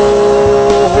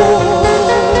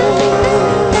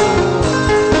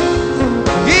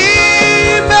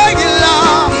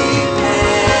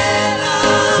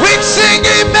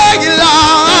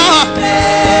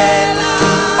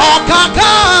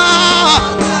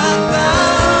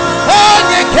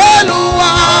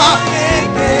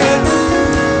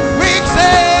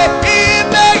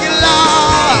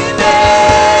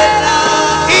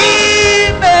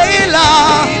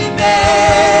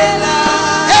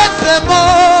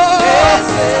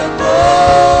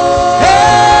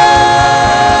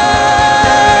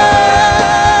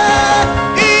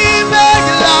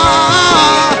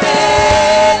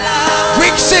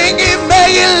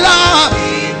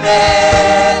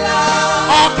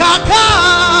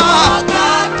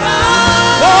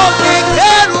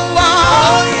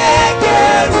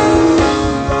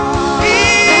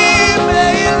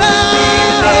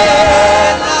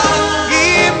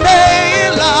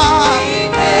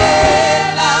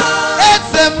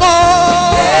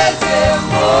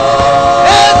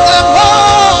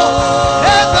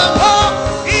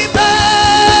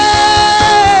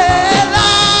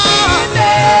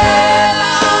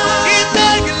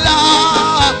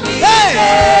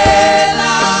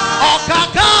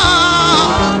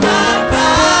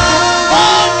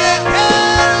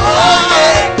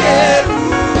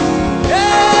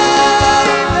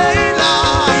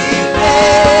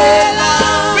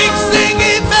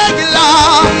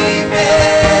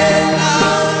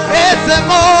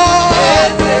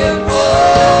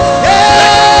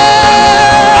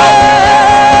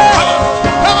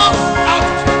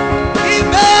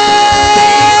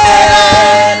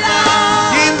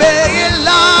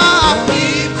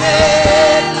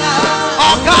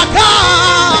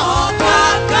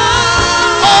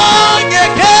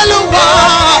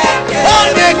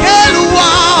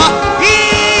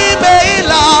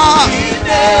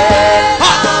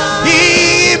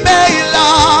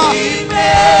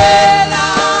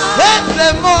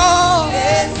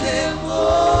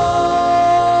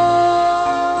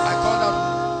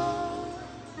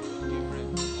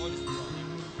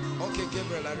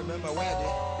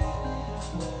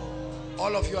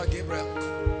 of you are Gabriel.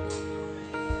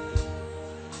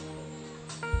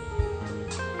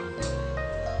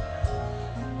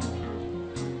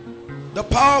 The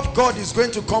power of God is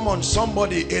going to come on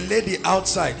somebody, a lady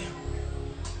outside.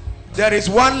 There is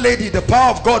one lady, the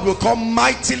power of God will come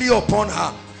mightily upon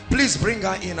her. Please bring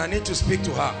her in. I need to speak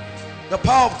to her. The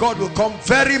power of God will come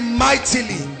very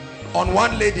mightily on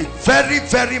one lady. Very,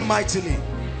 very mightily.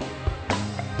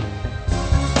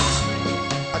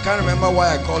 I can't remember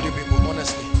why I called you people,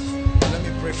 honestly. Let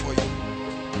me pray for you.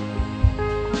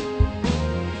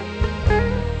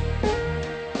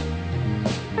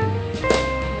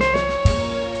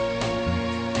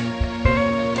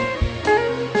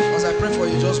 As I pray for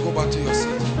you, just go back to your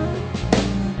seat.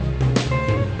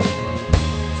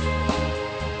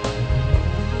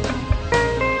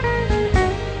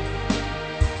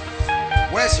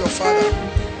 Where's your father?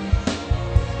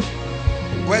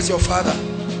 Where's your father?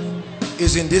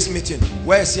 He's in this meeting.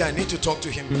 Where is he? I need to talk to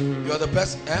him. You're the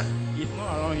best. Eh? He's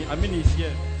not around. I mean, he's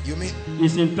here. You mean?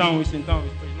 He's in town. He's in town.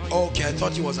 Okay, I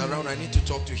thought he was around. I need to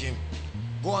talk to him.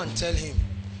 Go and tell him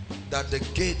that the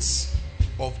gates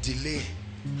of delay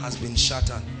has been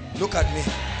shattered. Look at me.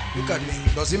 Look at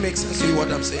me. Does it make sense to you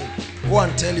what I'm saying? Go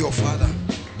and tell your father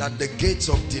that the gates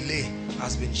of delay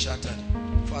has been shattered.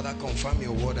 Father, confirm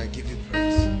your word. I give you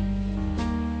praise.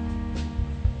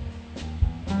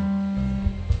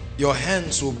 Your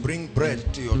hands will bring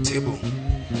bread to your table.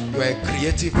 You are a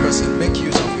creative person. Make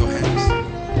use of your hands.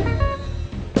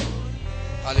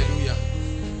 Hallelujah.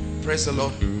 Praise the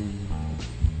Lord.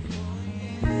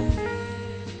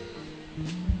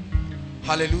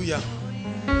 Hallelujah.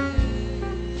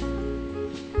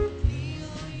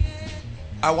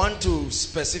 I want to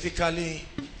specifically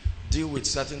deal with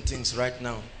certain things right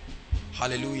now.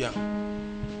 Hallelujah.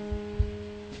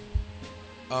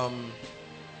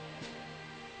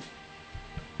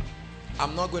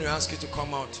 I'm not going to ask you to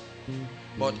come out,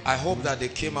 but I hope that they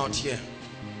came out here.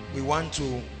 We want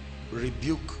to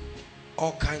rebuke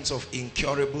all kinds of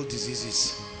incurable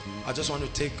diseases. I just want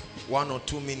to take 1 or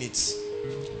 2 minutes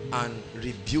and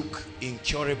rebuke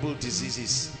incurable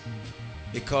diseases,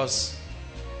 because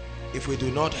if we do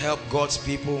not help God's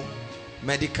people,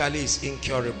 medically it's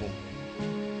incurable.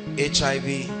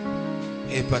 HIV,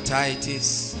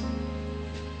 hepatitis,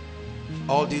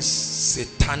 all these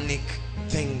satanic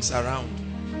things around.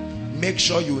 Make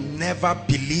sure you never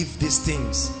believe these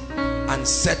things and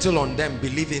settle on them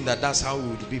believing that that's how it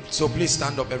would be. So please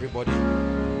stand up, everybody.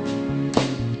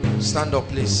 Stand up,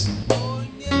 please.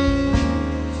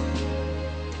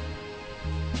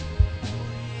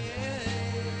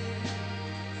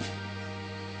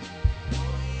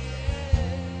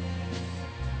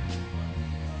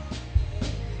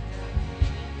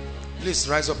 Please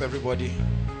rise up, everybody.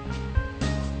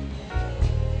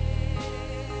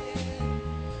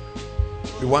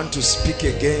 We want to speak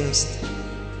against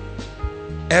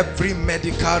every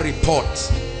medical report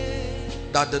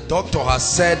that the doctor has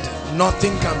said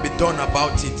nothing can be done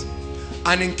about it.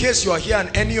 And in case you are here and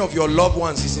any of your loved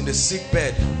ones is in the sick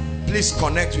bed, please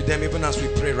connect with them even as we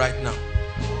pray right now.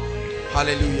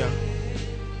 Hallelujah.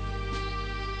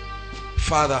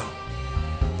 Father,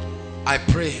 I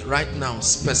pray right now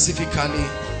specifically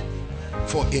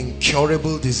for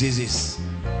incurable diseases.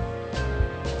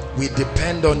 We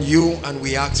depend on you and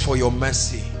we ask for your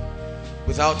mercy.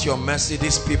 Without your mercy,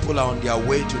 these people are on their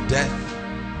way to death.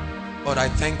 But I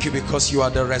thank you because you are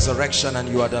the resurrection and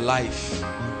you are the life.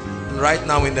 And right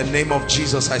now, in the name of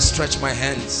Jesus, I stretch my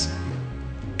hands.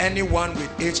 Anyone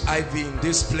with HIV in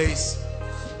this place,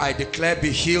 I declare be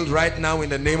healed right now in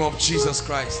the name of Jesus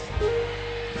Christ.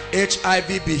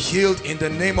 HIV be healed in the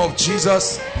name of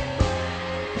Jesus.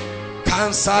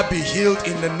 Cancer be healed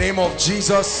in the name of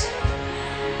Jesus.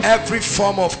 Every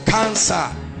form of cancer,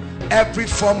 every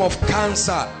form of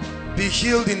cancer be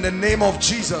healed in the name of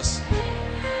Jesus.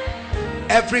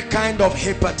 Every kind of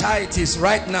hepatitis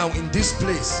right now in this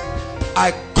place,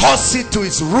 I curse it to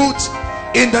its root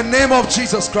in the name of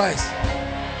Jesus Christ.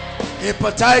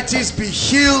 Hepatitis be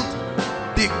healed,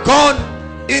 be gone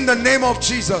in the name of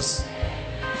Jesus.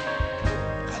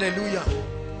 Hallelujah.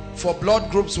 For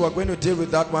blood groups, we are going to deal with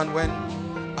that one when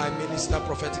I minister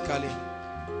prophetically.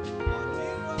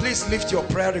 Please lift your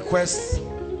prayer requests,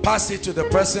 pass it to the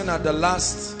person at the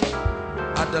last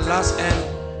end.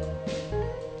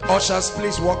 Ushers,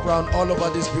 please walk around all over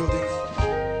this building.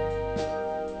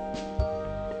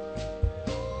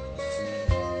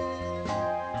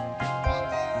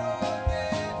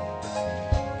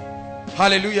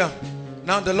 Hallelujah.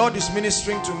 Now the Lord is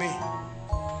ministering to me.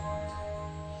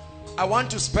 I want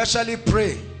to specially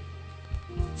pray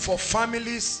for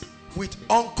families with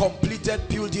uncompleted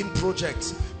building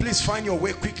projects, Please find your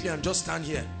way quickly and just stand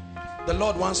here. The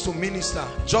Lord wants to minister.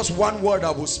 Just one word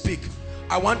I will speak.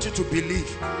 I want you to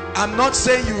believe. I'm not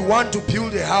saying you want to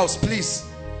build a house, please.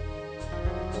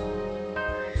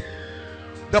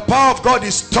 The power of God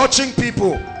is touching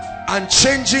people and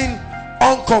changing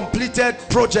uncompleted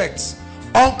projects.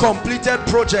 Uncompleted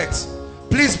projects.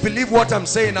 Please believe what I'm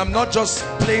saying. I'm not just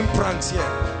playing pranks here.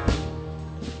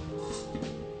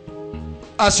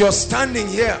 As you're standing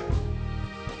here,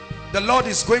 the Lord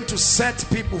is going to set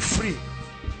people free.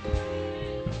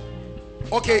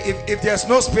 Okay, if there's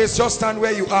no space, just stand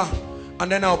where you are and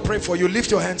then I'll pray for you.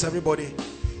 Lift your hands, everybody.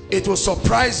 It will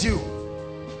surprise you.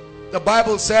 The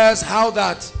Bible says how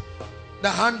that the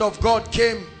hand of God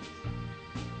came.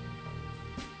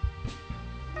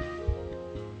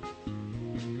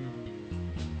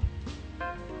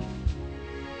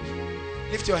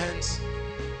 Lift your hands.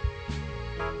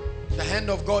 The hand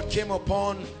of God came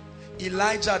upon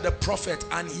Elijah the prophet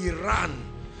and he ran.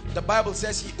 The Bible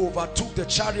says he overtook the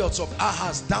chariots of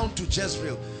Ahaz down to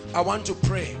Jezreel. I want to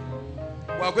pray.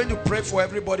 We are going to pray for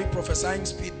everybody prophesying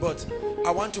speed, but I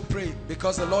want to pray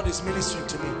because the Lord is ministering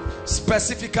to me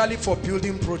specifically for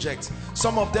building projects.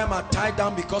 Some of them are tied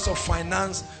down because of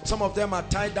finance. Some of them are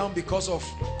tied down because of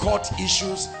court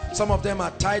issues. Some of them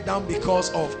are tied down because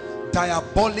of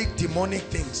diabolic, demonic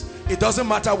things. It doesn't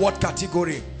matter what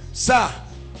category. Sir,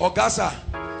 Ogasa,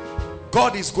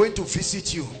 God is going to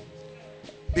visit you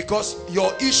because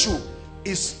your issue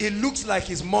is, it looks like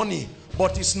it's money,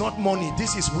 but it's not money.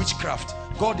 This is witchcraft.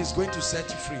 God is going to set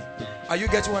you free. Are you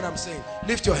getting what I'm saying?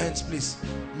 Lift your hands, please.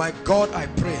 My God, I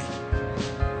pray.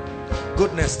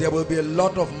 Goodness, there will be a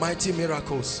lot of mighty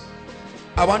miracles.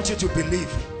 I want you to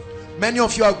believe. Many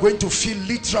of you are going to feel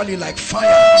literally like fire.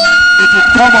 It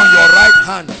will come on your right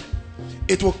hand.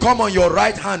 It will come on your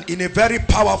right hand in a very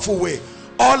powerful way.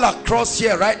 All across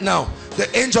here right now, the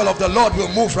angel of the Lord will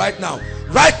move right now.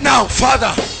 Right now,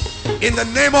 Father, in the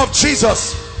name of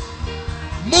Jesus,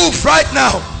 move right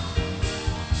now.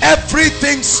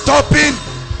 Everything stopping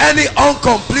any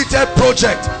uncompleted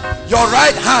project. Your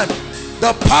right hand,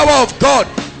 the power of God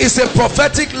is a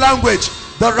prophetic language.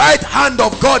 The right hand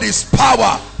of God is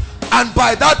power. And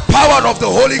by that power of the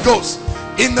Holy Ghost,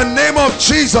 in the name of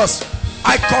Jesus,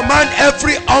 I command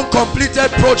every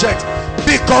uncompleted project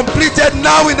be completed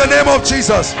now in the name of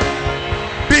Jesus.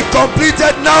 Be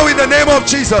completed now in the name of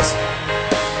Jesus.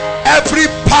 Every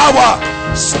power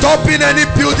stopping any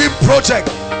building project,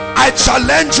 I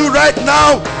challenge you right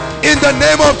now in the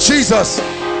name of Jesus.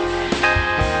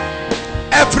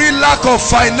 Every lack of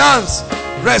finance,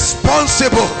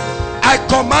 responsible, I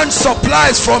command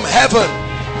supplies from heaven.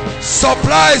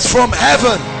 Supplies from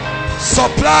heaven.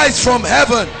 Supplies from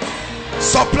heaven.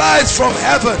 Supplies from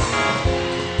heaven.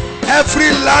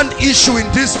 Every land issue in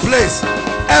this place,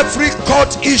 every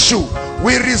court issue,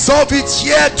 we resolve it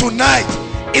here tonight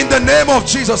in the name of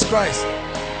Jesus Christ.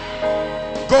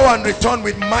 Go and return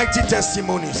with mighty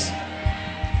testimonies.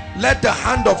 Let the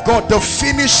hand of God, the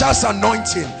finisher's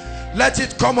anointing, let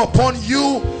it come upon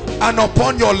you and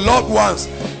upon your loved ones.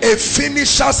 A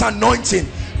finisher's anointing,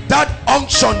 that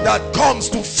unction that comes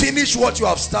to finish what you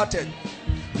have started.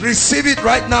 Receive it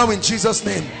right now in Jesus'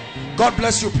 name. God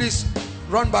bless you. Please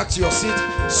run back to your seat.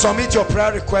 Submit your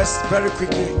prayer request very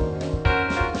quickly.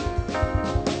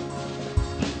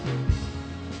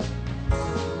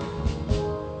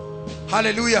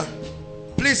 Hallelujah.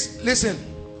 Please listen.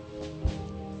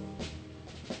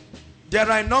 There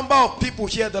are a number of people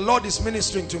here. The Lord is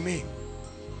ministering to me.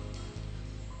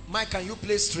 Mike, can you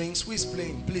play strings? Who is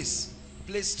playing? Please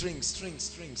play strings,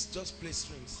 strings. Just play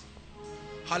strings.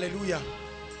 Hallelujah.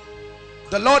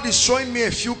 The Lord is showing me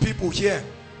a few people here.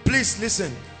 Please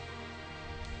listen.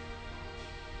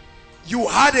 You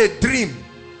had a dream,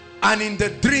 and in the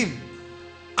dream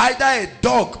either a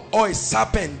dog or a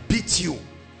serpent beat you.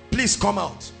 Please come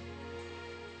out.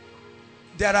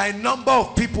 There are a number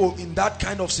of people in that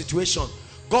kind of situation.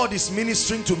 God is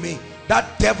ministering to me.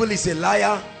 That devil is a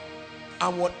liar.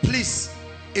 And what, please,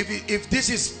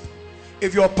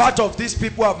 if you're part of these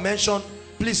people I've mentioned,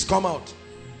 please come out.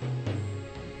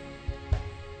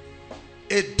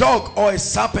 A dog or a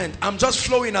serpent. I'm just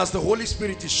flowing as the Holy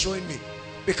Spirit is showing me,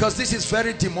 because this is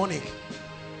very demonic.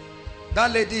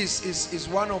 That lady is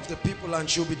one of the people, and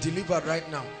she'll be delivered right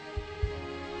now.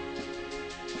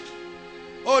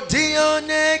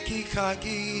 Odione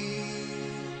kikagi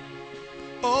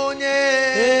onye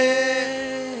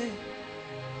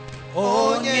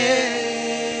onye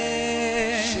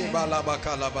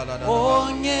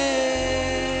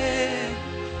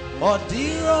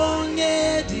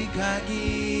odirone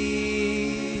dikagi.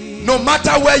 No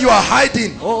matter where you are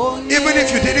hiding, even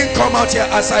if you didn't come out here,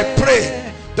 as I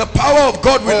pray, The power of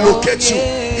God will locate you.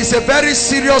 It's a very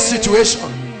serious situation.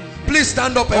 Please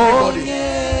stand up, everybody.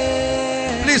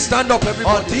 Please stand up,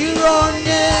 everybody.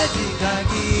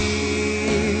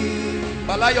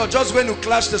 Bala, you're just going to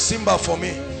clash the cymbal for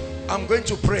me. I'm going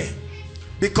to pray,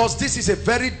 because this is a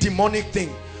very demonic thing.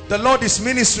 The Lord is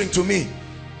ministering to me.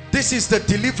 This is the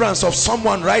deliverance of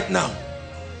someone right now.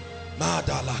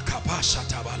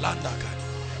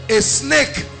 A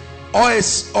snake or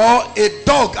a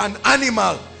dog, an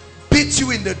animal, beat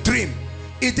you in the dream.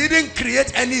 It didn't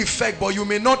create any effect, but you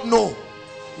may not know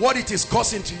what it is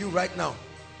causing to you right now.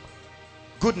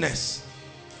 Goodness.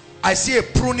 I see a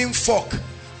pruning fork.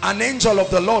 An angel of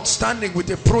the Lord standing with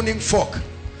a pruning fork.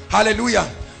 Hallelujah.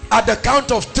 At the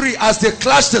count of 3, as they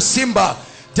clash the cymbal,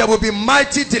 there will be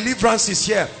mighty deliverances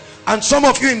here. And some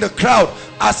of you in the crowd,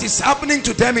 as it's happening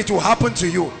to them, it will happen to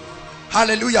you.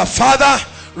 Hallelujah. Father,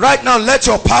 right now let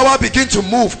your power begin to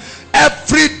move.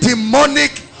 Every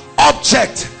demonic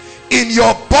object in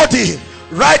your body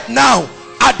right now,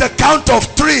 at the count of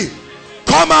 3,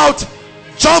 come out,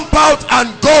 jump out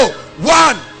and go.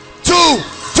 1, 2,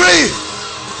 3.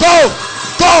 Go,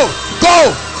 go, go,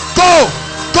 go,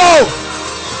 go,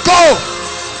 go,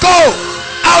 go.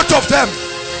 Out of them,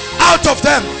 out of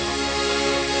them.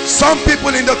 Some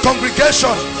people in the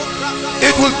congregation,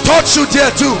 it will touch you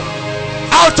there too.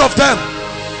 Out of them.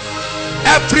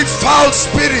 Every foul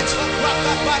spirit.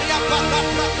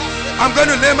 I'm going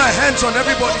to lay my hands on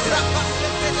everybody.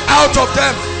 Out of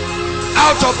them.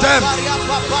 Out of them.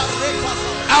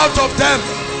 Out of them.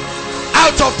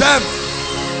 Out of them.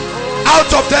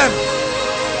 Out of them.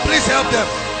 Please help them.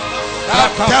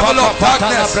 Devil of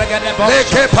darkness, out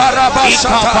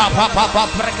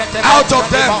of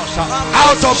them,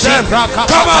 out of them,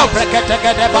 come out,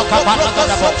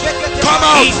 come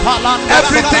out.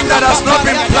 Everything that has not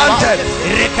been planted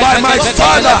by my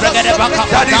Father,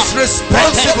 that is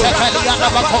responsible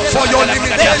for your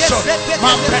limitation.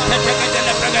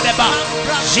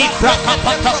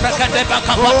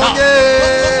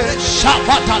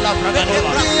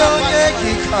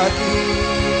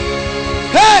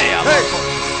 Hey! Hey!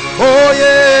 Oh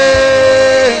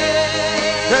yeah!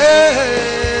 Hey!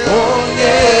 Oh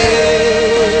yeah!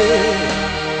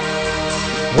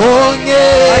 Oh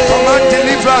yeah! I command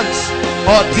deliverance.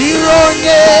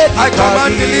 I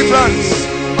command deliverance.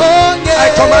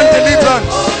 I command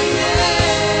deliverance.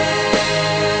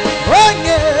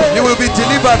 You will be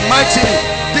delivered mightily.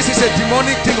 This is a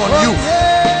demonic thing on you.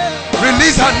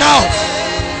 Release her now.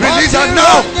 Release her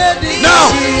now.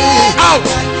 Now. Out.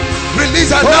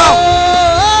 Release her now.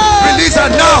 Release her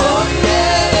now.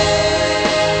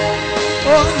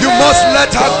 You must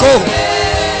let her go.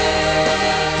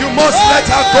 You must let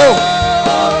her go.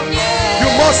 You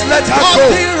must let her go.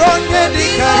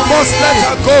 You must let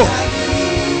her go.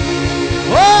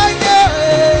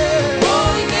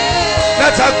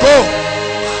 Let her go.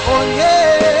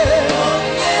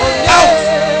 Out.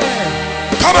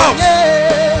 Come out.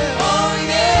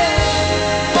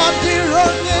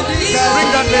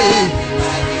 Bring that lady.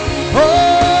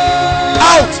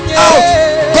 Out, out,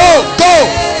 go, go,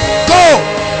 go.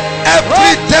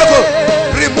 Every devil,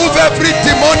 remove every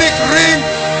demonic ring,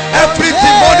 every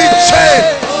demonic chain,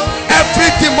 every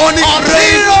demonic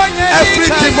ring, every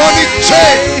demonic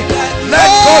chain. Let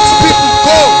God's people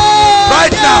go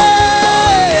right now.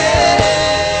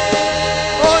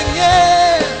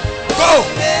 Go.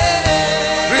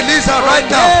 Release her right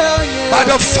now by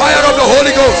the fire of the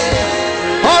Holy Ghost.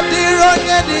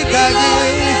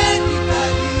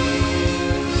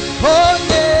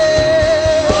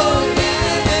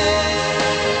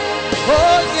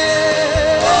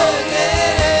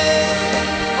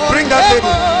 Bring that baby.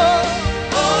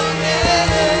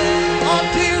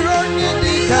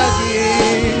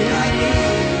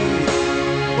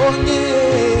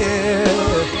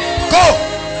 Go.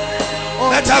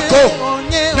 Let her go.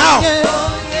 Now.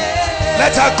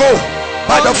 Let her go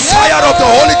by the fire of the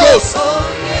Holy Ghost.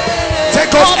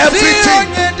 Take off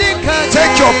everything.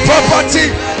 Take your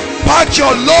property. Pack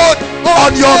your load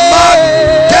on your mat.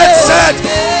 Get set.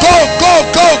 Go, go,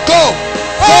 go, go.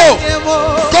 Go.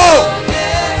 Go.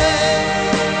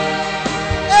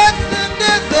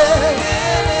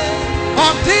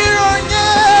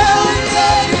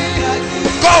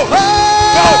 Go.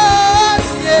 Go.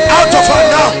 Out of her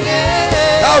now.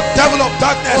 Thou devil of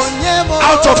darkness.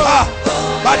 Out of her.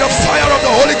 By the fire of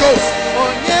the Holy Ghost.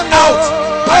 Out.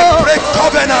 I break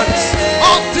covenants.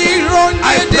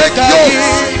 I break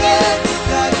yokes.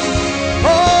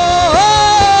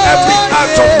 Every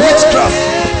act of witchcraft,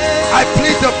 I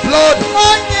plead the blood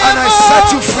and I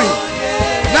set you free.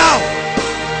 Now.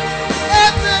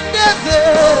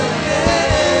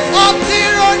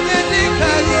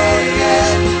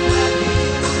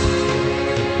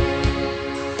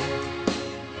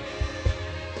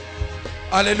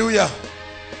 Hallelujah.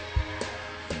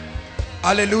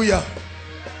 Hallelujah.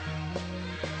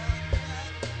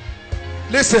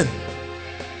 Listen.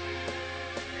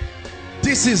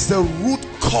 This is the root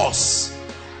cause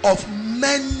of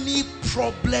many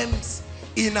problems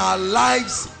in our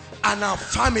lives and our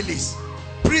families.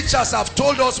 Preachers have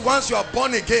told us once you are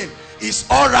born again, it's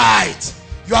all right.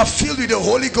 You are filled with the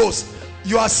Holy Ghost.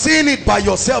 You are seeing it by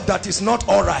yourself that is not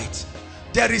all right.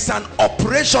 There is an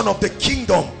operation of the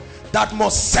kingdom that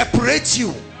must separate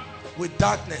you with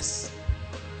darkness.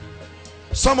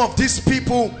 Some of these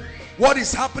people, what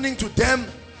is happening to them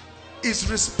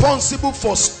is responsible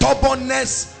for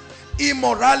stubbornness,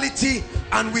 immorality,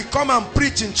 and we come and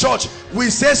preach in church. We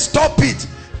say stop it.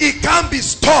 It can't be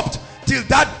stopped till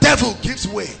that devil gives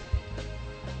way.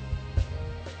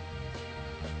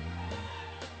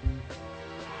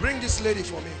 Bring this lady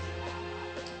for me.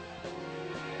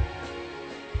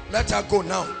 Let her go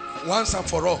now, once and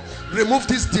for all. Remove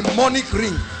this demonic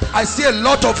ring. I see a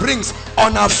lot of rings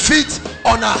on her feet,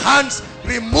 on her hands.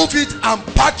 Remove it and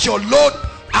pack your load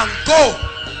and go.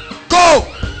 Go.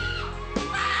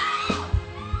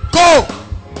 Go.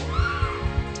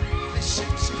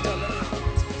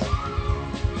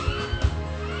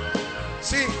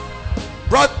 See,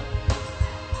 brother,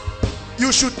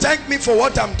 you should thank me for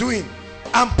what I'm doing.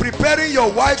 I'm preparing your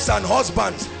wives and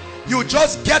husbands. You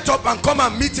just get up and come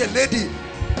and meet a lady,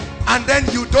 and then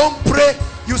you don't pray.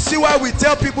 You see why we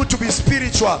tell people to be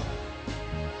spiritual.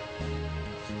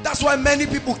 That's why many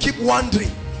people keep wondering,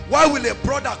 why will a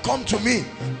brother come to me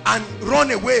and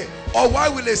run away, or why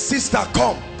will a sister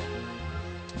come?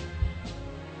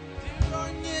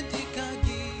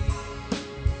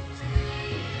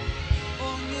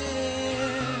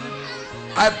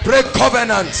 I break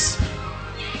covenants.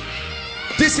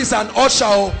 This is an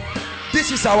usher. This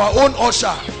is our own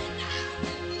usher.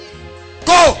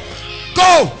 Go.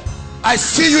 Go. I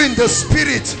see you in the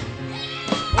spirit,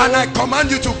 and I command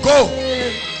you to go.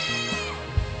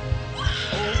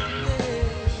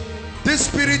 This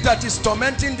spirit that is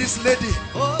tormenting this lady,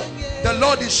 the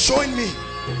Lord is showing me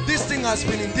this thing has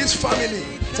been in this family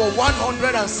for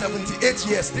 178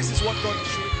 years. This is what God is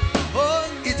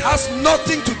showing me. It has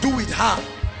nothing to do with her.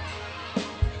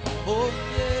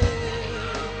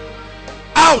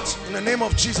 Out in the name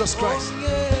of Jesus Christ.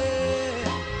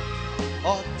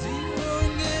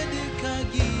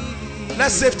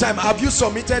 Let's save time. Have you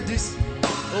submitted this?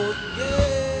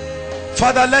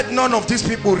 Father, let none of these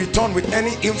people return with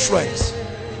any influence.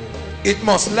 It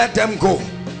must let them go.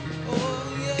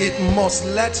 It must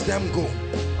let them go.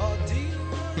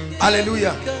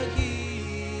 Hallelujah.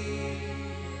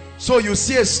 So you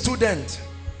see a student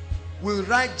will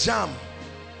write JAM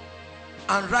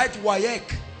and write WAEC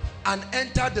and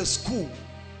enter the school,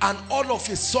 and all of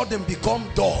a sudden become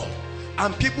dull,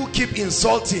 and people keep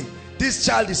insulting, this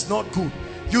child is not good.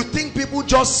 You think people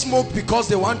just smoke because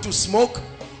they want to smoke,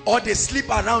 or they sleep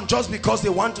around just because they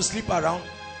want to sleep around?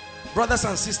 Brothers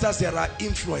and sisters, there are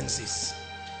influences,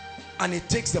 and it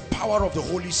takes the power of the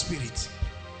Holy Spirit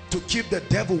to keep the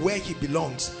devil where he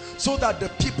belongs, so that the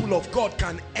people of God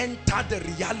can enter the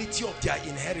reality of their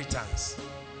inheritance.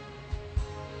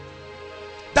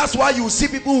 That's why you see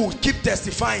people who keep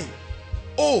testifying,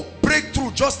 oh,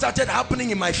 breakthrough just started happening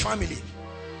in my family.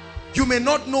 You may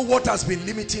not know what has been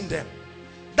limiting them.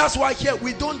 That's why here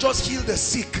we don't just heal the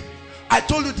sick. I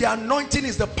told you the anointing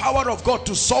is the power of God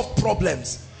to solve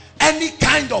problems. Any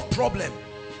kind of problem.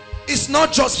 It's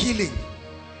not just healing.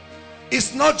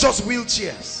 It's not just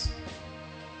wheelchairs.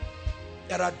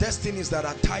 There are destinies that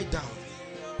are tied down,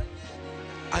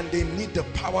 and they need the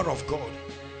power of God.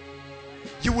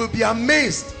 You will be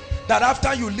amazed that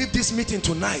after you leave this meeting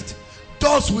tonight,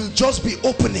 doors will just be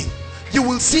opening. You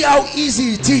will see how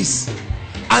easy it is,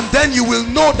 and then you will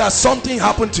know that something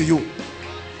happened to you.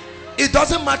 It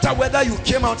doesn't matter whether you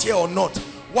came out here or not.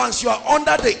 Once you are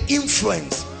under the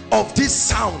influence of this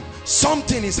sound,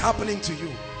 something is happening to you.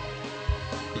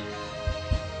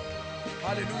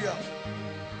 Hallelujah.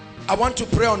 I want to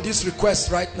pray on this request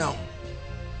right now.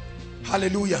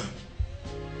 Hallelujah.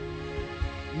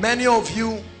 Many of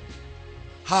you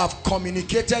have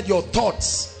communicated your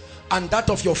thoughts and that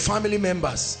of your family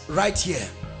members right here.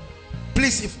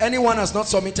 Please, if anyone has not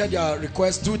submitted your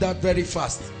request, do that very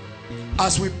fast.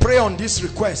 As we pray on these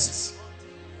requests,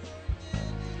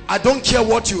 I don't care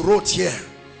what you wrote here.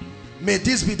 May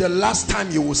this be the last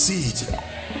time you will see it.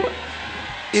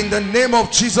 In the name of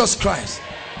Jesus Christ.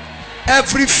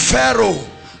 Every Pharaoh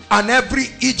and every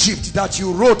Egypt that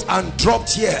you wrote and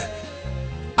dropped here,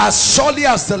 as surely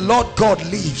as the Lord God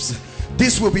lives,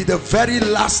 this will be the very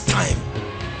last time.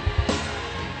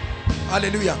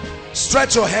 Hallelujah.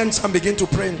 Stretch your hands and begin to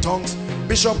pray in tongues.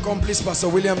 Bishop come, please. Pastor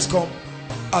Williams come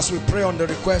as we pray on the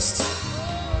request.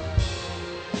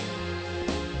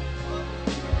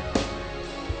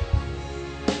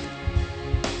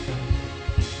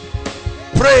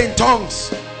 Pray in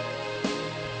tongues.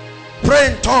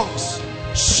 Pray in tongues.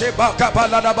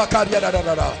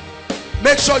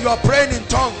 Make sure you are praying in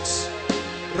tongues.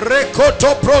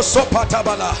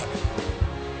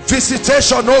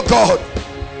 Visitation, oh God.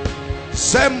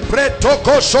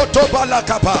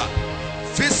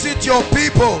 Visit your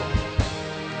people.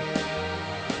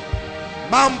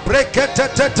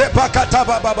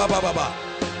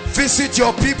 Visit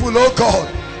your people, oh God.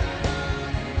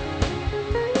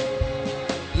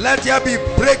 Let there be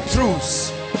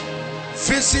breakthroughs.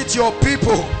 Visit your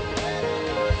people.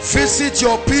 Visit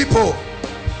your people.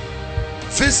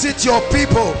 Visit your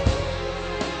people.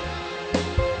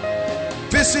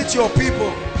 Visit your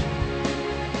people.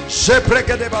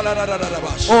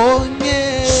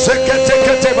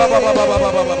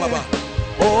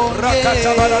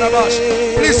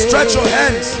 Please stretch your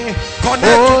hands.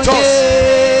 Connect with us.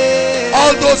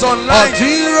 All those online,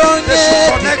 they should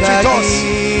connect with us.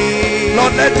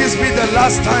 Lord, let this be the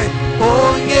last time.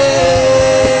 Oh yeah.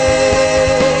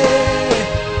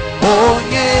 Oh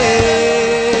yeah.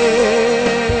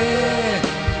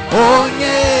 Oh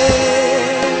yeah.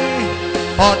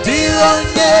 Oh dear, oh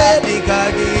yeah,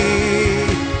 digagi.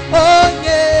 Oh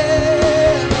yeah.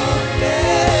 Oh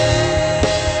yeah.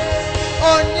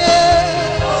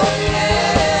 Oh yeah.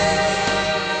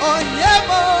 Oh yeah.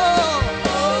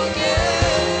 Oh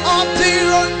yeah. Oh dear,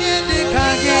 oh yeah,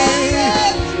 digagi.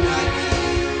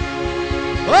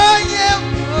 Oh yeah.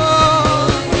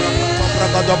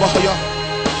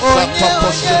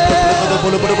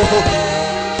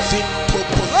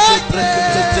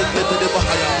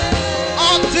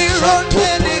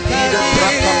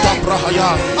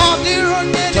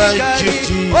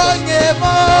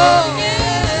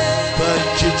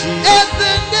 Thank you, Jesus.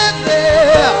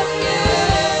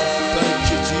 Thank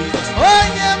you, Jesus.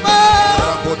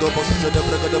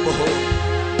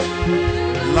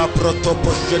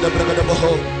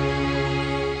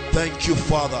 Thank you,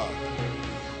 Father,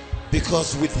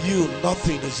 because with you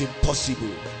nothing is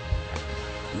impossible.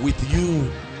 With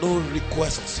you no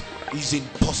request is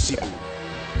impossible.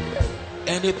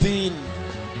 Anything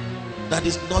that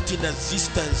is not in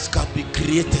existence can be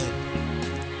created.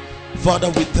 Father,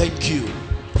 we thank you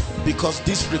because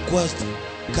this request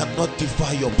cannot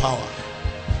defy your power.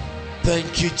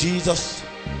 Thank you, Jesus,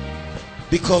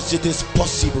 because it is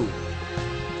possible.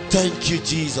 Thank you,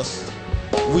 Jesus.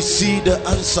 We see the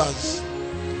answers.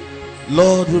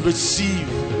 Lord, we receive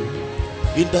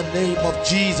in the name of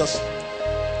Jesus.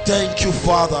 Thank you,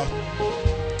 Father.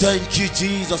 Thank you,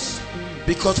 Jesus,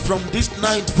 because from this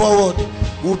night forward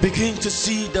we'll begin to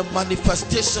see the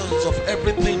manifestations of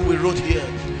everything we wrote here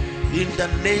in the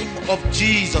name of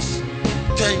Jesus.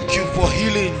 Thank you for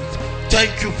healing.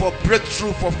 Thank you for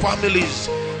breakthrough for families.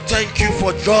 Thank you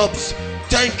for jobs.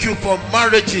 Thank you for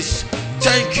marriages.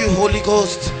 Thank you, Holy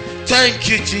Ghost. Thank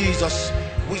you, Jesus.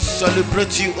 We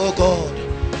celebrate you, oh God,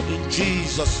 in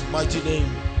Jesus' mighty name.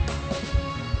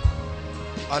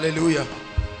 Hallelujah.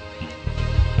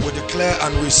 We declare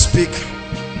and we speak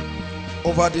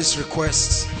over these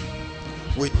requests.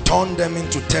 We turn them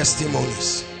into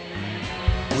testimonies.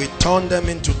 We turn them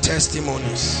into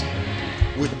testimonies.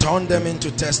 We turn them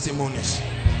into testimonies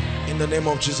in the name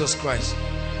of Jesus Christ.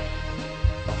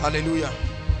 Hallelujah.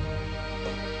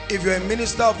 If you're a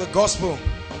minister of the gospel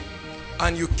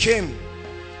and you came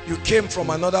from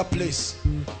another place,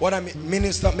 what I mean,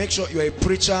 minister, make sure you're a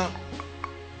preacher,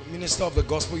 minister of the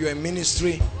gospel, you're a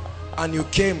ministry, and you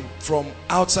came from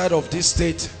outside of this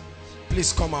state,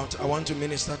 please come out. I want to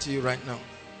minister to you right now.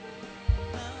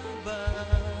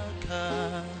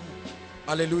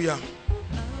 Hallelujah.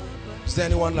 Is there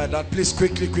anyone like that? Please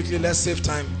quickly, let's save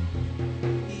time.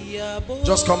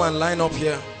 Just come and line up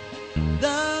here.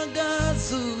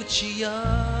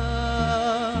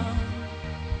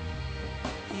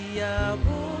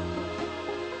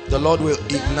 The Lord will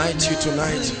ignite you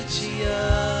tonight.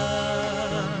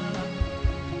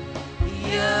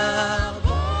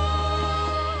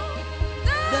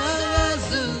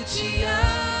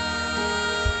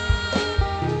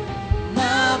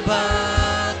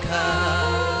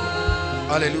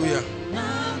 Hallelujah.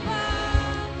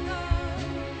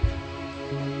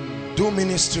 Do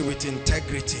ministry with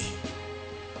integrity.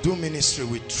 Do ministry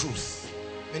with truth.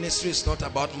 Ministry is not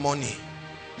about money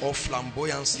or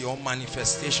flamboyancy or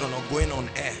manifestation or going on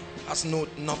air. Has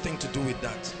nothing to do with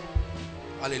that.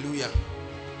 Hallelujah.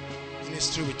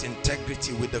 Ministry with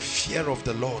integrity, with the fear of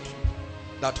the Lord,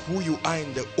 that who you are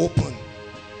in the open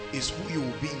is who you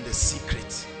will be in the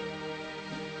secret.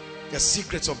 The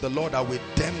secrets of the Lord are with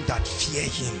them that fear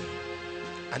him,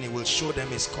 and he will show them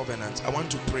his covenant. I want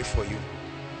to pray for you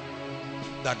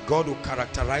that God will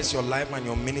characterize your life and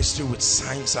your ministry with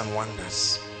signs and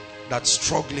wonders, that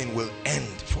struggling will end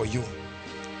for you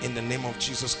in the name of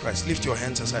Jesus Christ. Lift your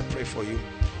hands as I pray for you.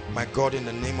 My God, in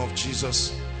the name of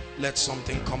Jesus, let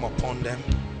something come upon them.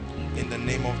 In the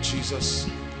name of Jesus,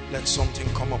 let something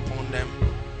come upon them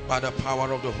by the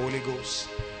power of the Holy Ghost.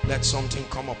 Let something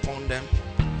come upon them.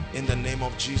 In the name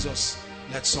of Jesus,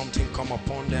 let something come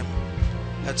upon them.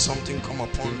 Let something come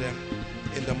upon them.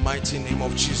 In the mighty name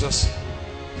of Jesus.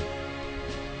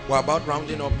 We're about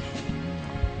rounding up.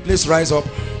 Please rise up.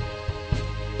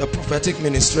 The prophetic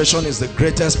ministration is the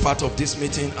greatest part of this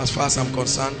meeting as far as I'm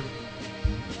concerned.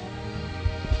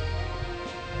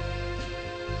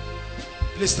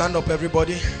 Please stand up,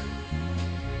 everybody.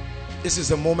 This is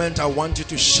the moment I want you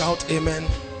to shout amen.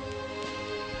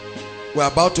 We're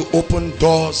about to open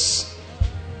doors,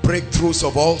 breakthroughs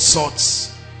of all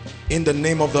sorts in the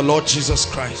name of the Lord Jesus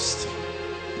Christ.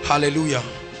 Hallelujah.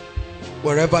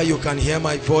 Wherever you can hear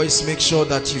my voice, make sure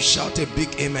that you shout a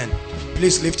big amen.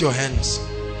 Please lift your hands.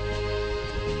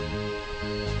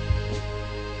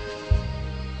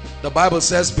 The Bible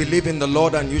says, believe in the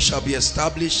Lord and you shall be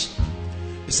established.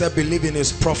 He said, believe in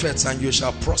his prophets and you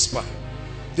shall prosper.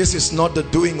 This is not the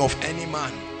doing of any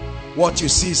man. What you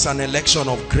see is an election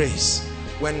of grace.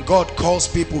 When God calls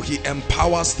people, he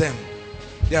empowers them.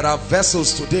 There are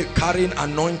vessels today carrying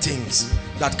anointings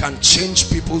that can change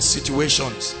people's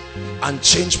situations and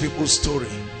change people's story.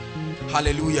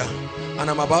 Hallelujah. And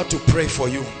I'm about to pray for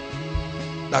you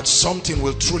that something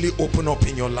will truly open up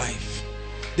in your life.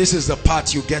 This is the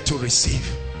part you get to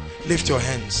receive. Lift your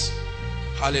hands.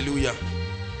 Hallelujah.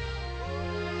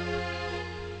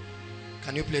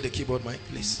 Can you play the keyboard, Mike,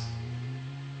 please?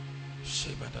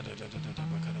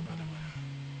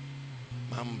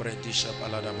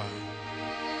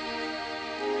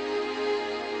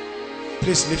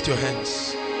 Please lift your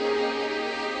hands.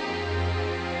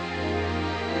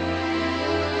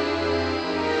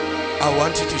 I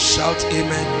want you to shout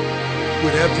amen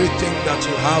with everything that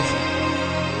you have.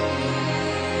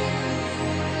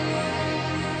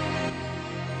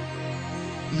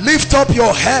 Lift up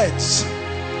your heads,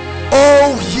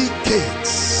 O ye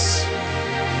gates,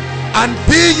 and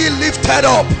be ye lifted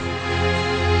up,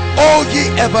 O ye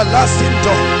everlasting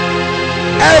door.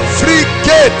 Every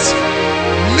gate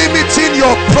limiting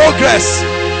your progress,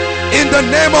 in the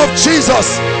name of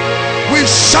Jesus, we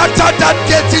shatter that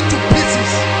gate into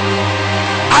pieces.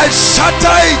 I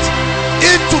shatter it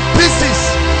into pieces.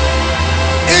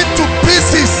 Into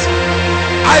pieces.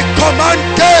 I command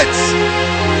gates,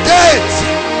 gates,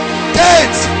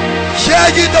 gates, hear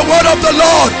ye the word of the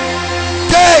Lord.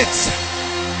 Gates,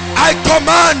 I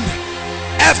command,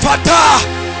 Ephata,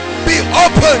 be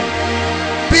open,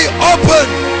 be open,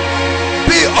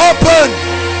 be open,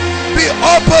 be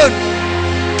open.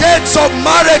 Gates of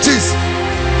marriages,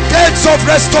 gates of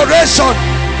restoration,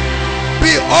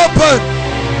 be open.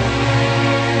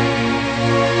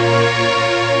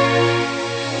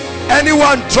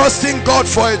 Anyone trusting God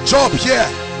for a job here,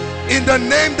 in the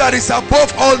name that is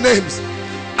above all names,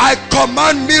 I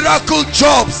command miracle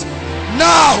jobs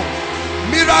now.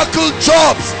 Miracle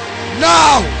jobs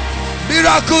now.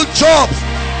 Miracle jobs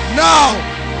now.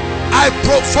 I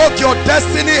provoke your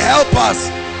destiny helpers.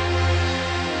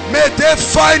 May they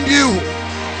find you.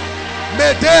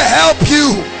 May they help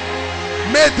you.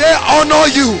 May they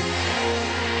honor you.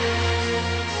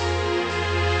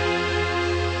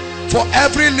 For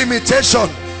every limitation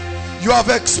you have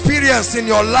experienced in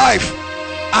your life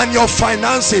and your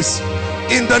finances,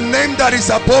 in the name that is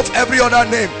above every other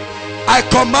name, I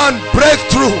command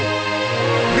breakthrough.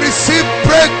 Receive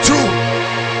breakthrough.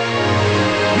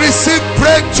 Receive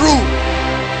breakthrough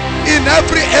in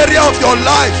every area of your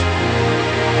life.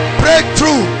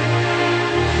 Breakthrough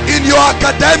in your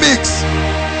academics.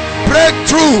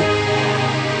 Breakthrough.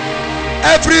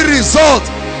 Every result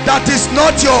that is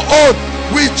not your own,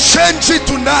 we change it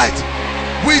tonight.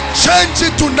 We change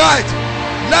it tonight.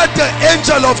 Let the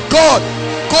angel of God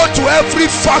go to every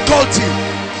faculty,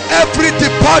 every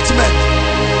department.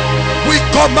 We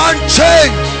command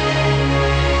change.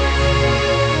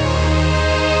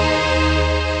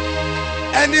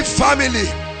 Any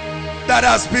family that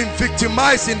has been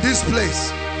victimized in this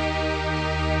place,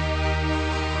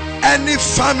 any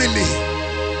family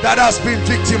that has been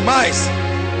victimized,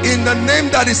 in the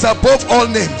name that is above all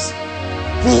names,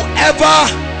 whoever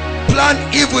plan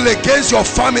evil against your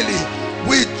family,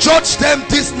 we judge them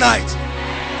this night.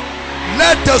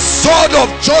 Let the sword of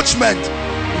judgment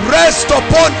rest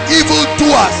upon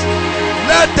evildoers.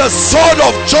 Let the sword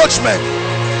of judgment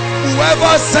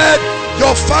Whoever said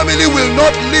your family will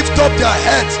not lift up their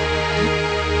heads,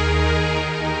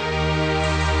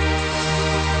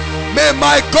 may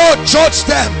my God judge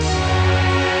them.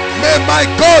 May my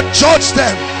God judge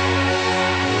them.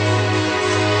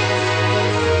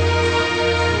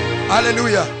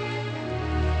 Hallelujah.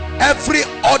 Every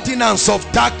ordinance of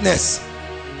darkness,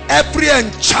 every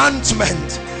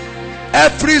enchantment,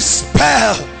 every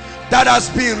spell that has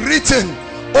been written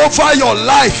over your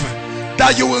life,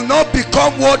 that you will not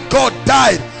become what God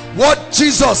died, what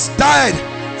Jesus died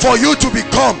for you to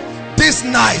become, this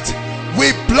night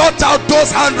we blot out those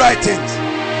handwritings.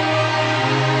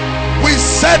 We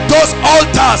set those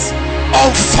altars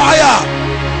on fire,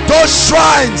 those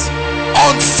shrines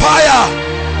on fire,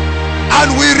 and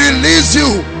we release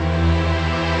you.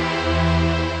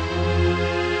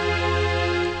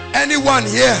 Anyone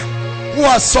here who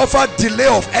has suffered delay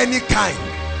of any kind,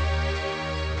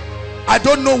 I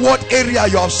don't know what area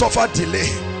you have suffered delay,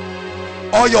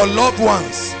 or your loved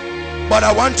ones, but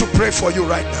I want to pray for you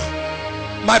right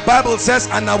now. My Bible says,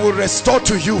 and I will restore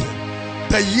to you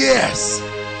the years.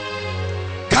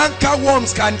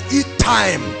 Cankerworms can eat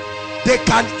time, they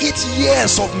can eat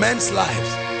years of men's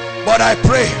lives. But I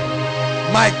pray,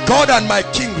 my God and my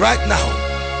King, right now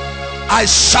I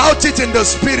shout it in the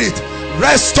spirit: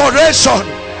 restoration,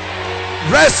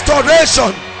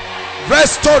 restoration,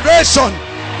 restoration.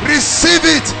 Receive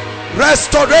it.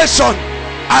 Restoration.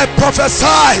 I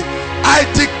prophesy, I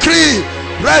decree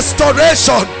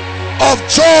restoration of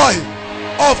joy,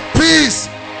 of peace,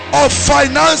 of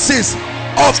finances,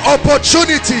 of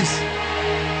opportunities.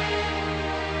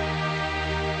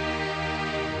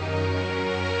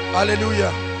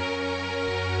 Hallelujah.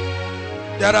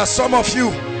 There are some of you,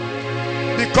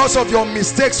 because of your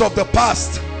mistakes of the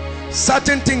past,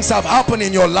 certain things have happened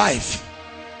in your life,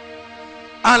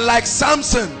 and like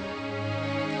Samson,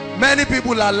 many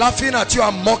people are laughing at you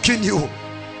and mocking you.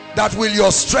 That will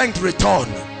your strength return.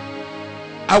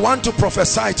 I want to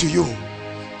prophesy to you,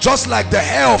 just like the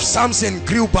hair of Samson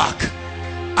grew back,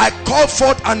 I call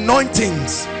forth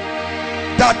anointings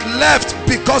that left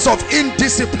because of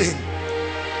indiscipline.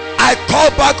 I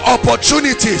call back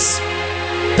opportunities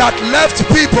that left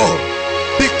people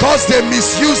because they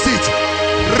misused it.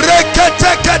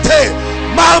 Reketekete,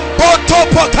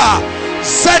 mambotopoka,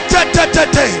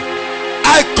 zetetetete.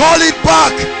 I call it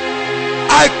back.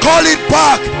 I call it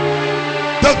back.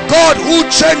 The God who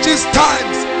changes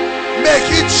times, may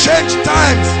he change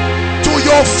times to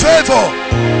your favor.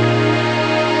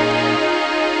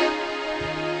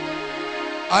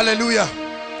 Hallelujah.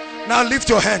 Now lift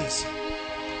your hands.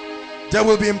 There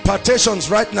will be impartations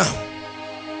right now.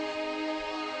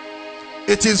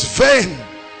 It is vain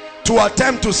to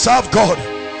attempt to serve God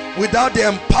without the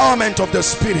empowerment of the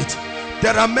Spirit.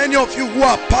 There are many of you who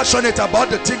are passionate about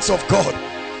the things of God.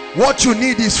 What you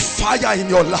need is fire in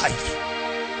your life.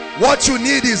 What you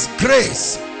need is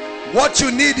grace. What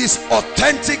you need is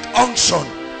authentic unction.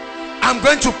 I'm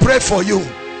going to pray for you.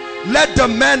 Let the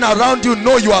men around you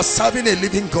know you are serving a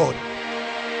living God.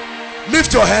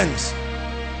 Lift your hands.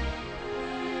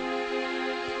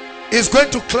 It's going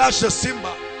to clash the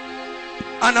cymbal,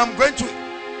 and I'm going to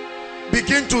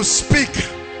begin to speak,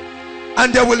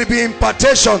 and there will be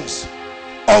impartations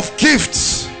of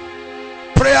gifts.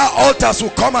 Prayer altars will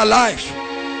come alive.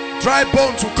 Dry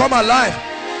bones will come alive.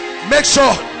 Make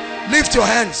sure, lift your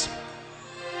hands.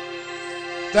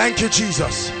 Thank you,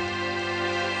 Jesus.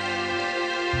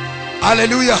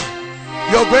 Hallelujah.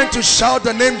 You're going to shout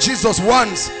the name Jesus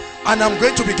once, and I'm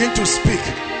going to begin to speak.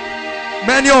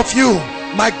 Many of you,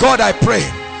 my God, I pray,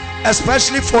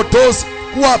 especially for those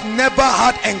who have never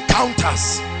had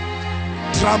encounters,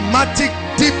 dramatic,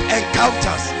 deep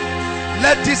encounters,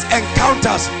 let these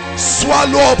encounters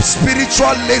swallow up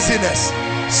spiritual laziness,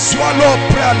 swallow up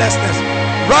prayerlessness.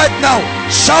 Right now,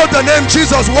 shout the name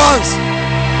Jesus once.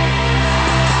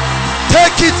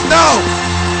 Take it now.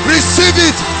 Receive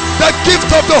it. The gift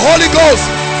of the Holy Ghost.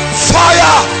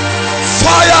 Fire,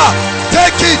 fire.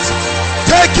 Take it,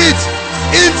 take it,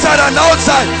 inside and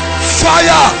outside.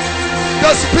 Fire.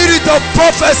 The spirit of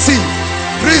prophecy,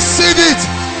 receive it.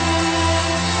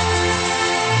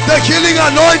 The healing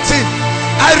anointing,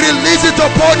 I release it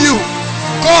upon you.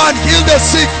 Go and heal the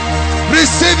sick.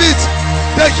 Receive it.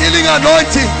 The healing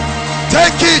anointing,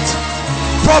 take it.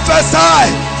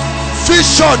 Prophesy.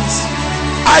 Visions,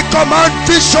 I command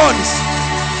visions.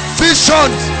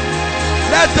 Visions.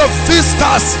 Let the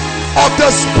vistas of the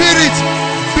Spirit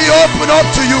be opened up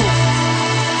to you.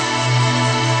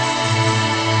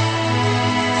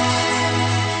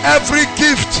 Every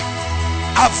gift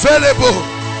available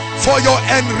for your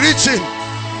enriching,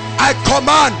 I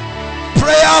command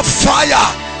prayer fire,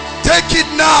 Take it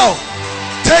now.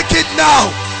 Take it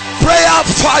now. Prayer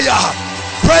fire.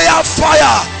 Prayer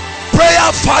fire.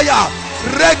 Prayer fire.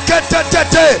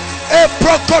 Reketete.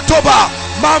 Eprokotoba.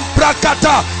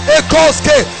 Mambrakata.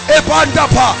 Ekoske.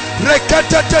 Ebandapa.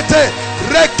 Reketete.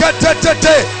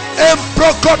 Reketete.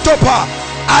 Emprokotoba.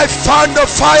 I found the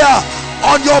fire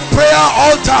on your prayer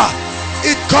altar.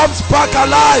 It comes back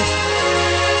alive.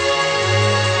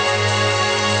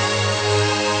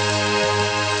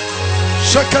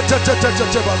 I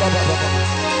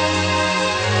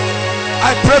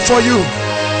pray for you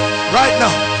right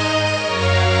now.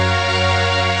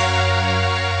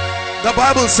 The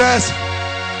Bible says,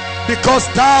 because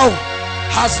thou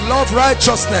hast loved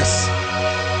righteousness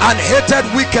and hated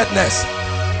wickedness,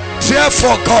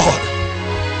 therefore God,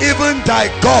 even thy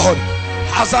God,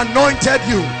 has anointed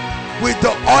you with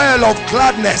the oil of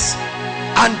gladness,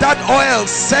 and that oil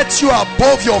sets you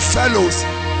above your fellows.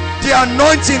 The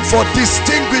anointing for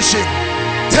distinguishing.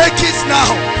 Take it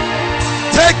now.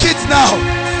 Take it now.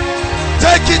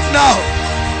 Take it now.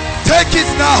 Take it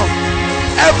now.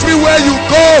 Everywhere you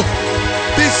go,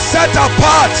 be set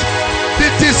apart, be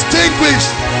distinguished.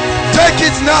 Take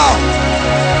it now.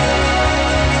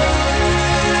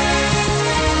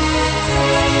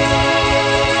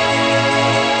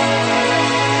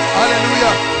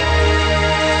 Hallelujah.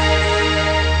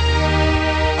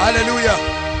 Hallelujah.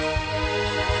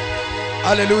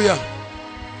 Hallelujah.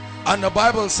 And the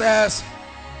Bible says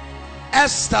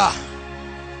Esther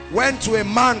went to a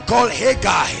man called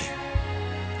Haggai,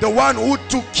 the one who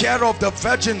took care of the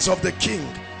virgins of the king,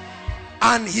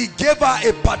 and he gave her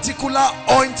a particular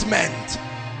ointment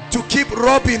to keep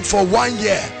rubbing for 1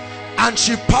 year, and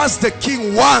she passed the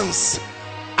king once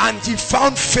and he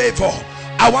found favor.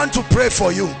 I want to pray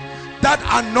for you, that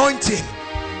anointing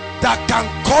that can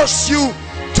cause you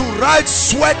to ride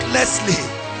sweatlessly,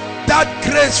 that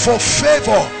grace for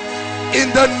favor in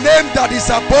the name that is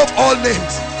above all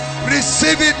names.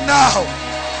 Receive it now.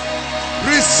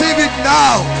 Receive it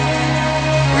now.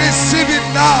 Receive it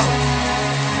now.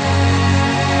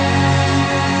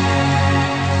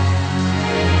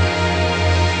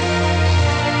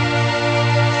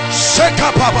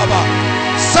 Sheka baba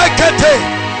sekete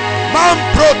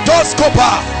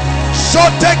mamprodoskopa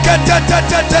shotekete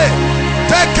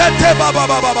tekete baba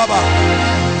baba.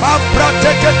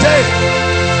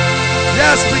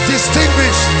 Yes, be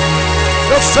distinguished.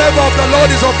 The favor of the Lord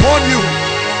is upon you.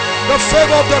 The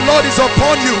favor of the Lord is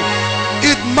upon you.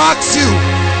 It marks you.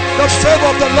 The favor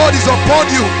of the Lord is upon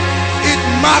you. It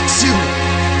marks you.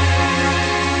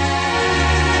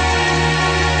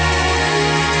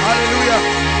 Hallelujah.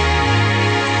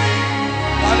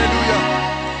 Hallelujah.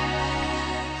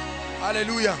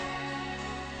 Hallelujah.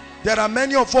 There are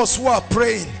many of us who are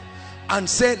praying and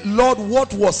say, Lord,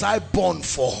 what was I born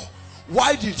for?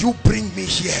 Why did you bring me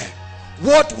here?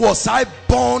 What was I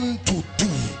born to do?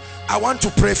 I want to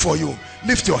pray for you.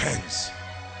 Lift your hands.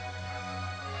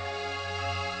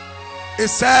 It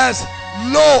says,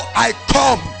 lo, I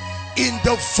come in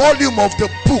the volume of the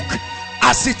book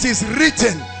as it is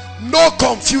written, no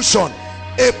confusion.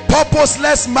 A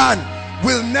purposeless man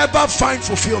will never find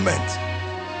fulfillment.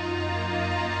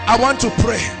 I want to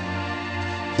pray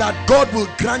that God will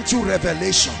grant you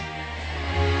revelation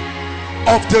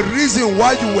of the reason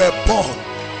why you were born.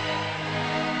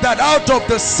 That out of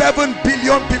the 7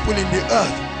 billion people in the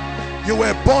earth, you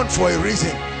were born for a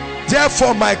reason.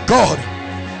 Therefore, my God,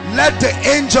 let the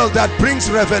angel that brings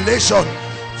revelation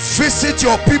visit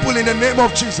your people in the name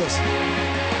of Jesus.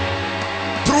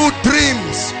 Through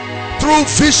dreams, through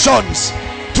visions,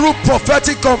 through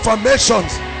prophetic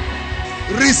confirmations,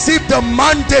 receive the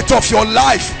mandate of your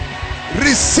life.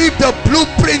 Receive the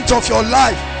blueprint of your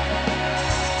life.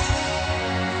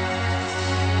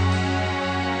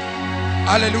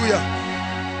 Hallelujah.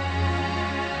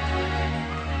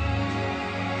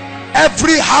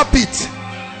 Every habit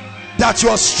that you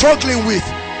are struggling with,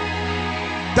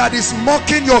 that is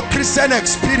mocking your Christian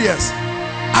experience,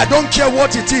 I don't care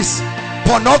what it is,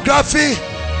 pornography,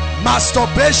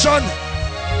 masturbation,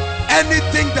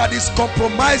 anything that is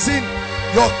compromising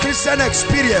your Christian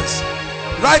experience,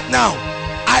 right now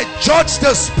I judge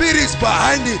the spirits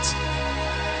behind it.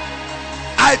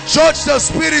 I judge the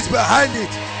spirits behind it,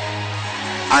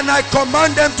 and I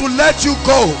command them to let you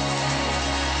go.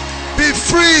 Be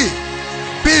free,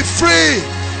 be free,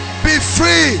 be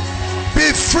free,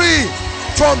 be free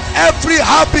from every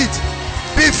habit.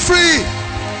 Be free.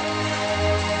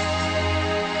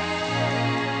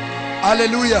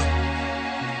 Hallelujah.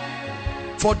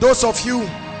 For those of you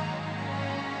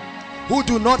who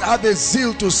do not have a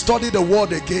zeal to study the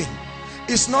word again,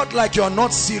 it's not like you are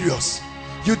not serious.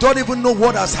 You don't even know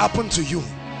what has happened to you.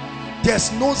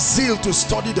 there's no zeal to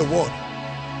study the word.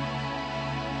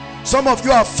 Some of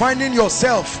you are finding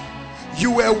yourself,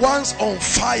 you were once on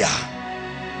fire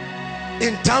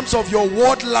in terms of your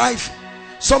word life.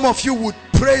 Some of you would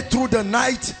pray through the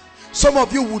night. Some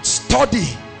of you would study.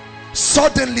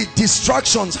 Suddenly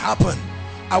distractions happen.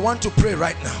 I want to pray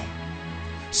right now.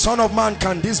 Son of man,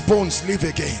 can these bones live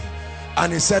again?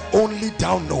 And he said, only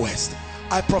thou knowest.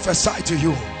 I prophesy to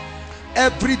you,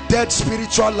 every dead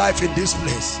spiritual life in this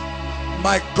place,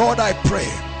 my God, I pray,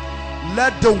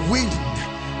 let the wind,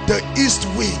 the east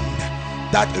wind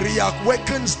that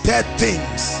reawakens dead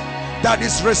things, that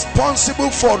is responsible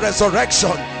for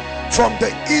resurrection from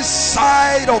the east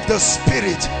side of the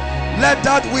spirit, let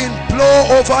that wind blow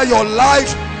over your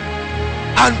life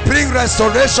and bring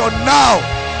restoration now.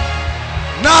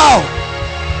 Now,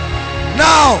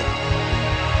 now,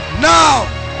 now.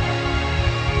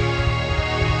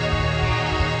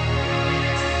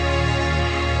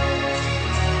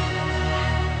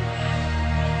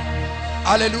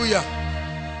 Hallelujah.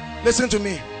 Listen to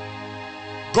me.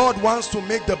 God wants to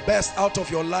make the best out of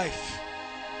your life,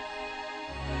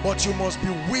 but you must be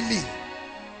willing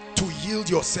to yield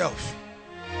yourself.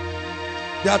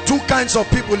 There are two kinds of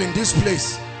people in this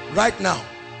place right now.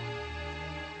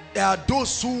 There are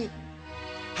those who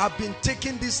have been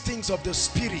taking these things of the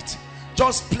spirit,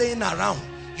 just playing around.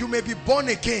 You may be born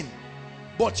again,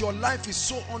 but your life is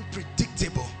so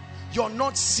unpredictable. You're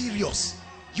not serious.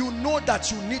 You know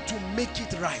that you need to make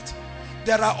it right.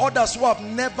 There are others who have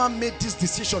never made this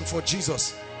decision for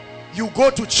Jesus. You go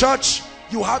to church,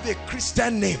 you have a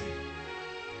Christian name.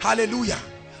 Hallelujah.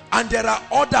 And there are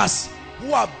others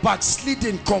who are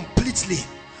backsliding completely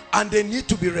and they need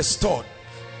to be restored.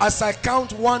 As I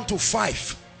count 1 to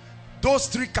 5, those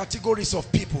three categories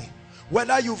of people,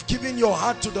 whether you've given your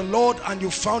heart to the Lord and you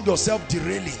found yourself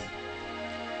derailing,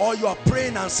 or you are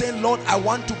praying and saying, Lord, I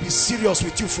want to be serious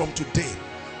with you from today,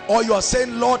 or you are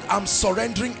saying, Lord, I'm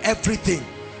surrendering everything.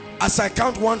 As I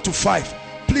count 1 to 5,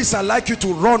 please, I'd like you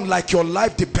to run like your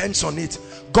life depends on it.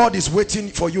 God is waiting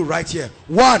for you right here.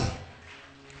 1,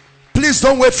 please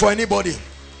don't wait for anybody.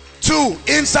 2,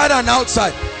 inside and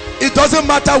outside, it doesn't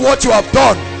matter what you have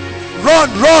done. Run,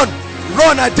 run,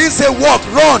 run. I didn't say walk.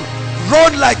 Run,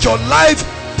 run like your life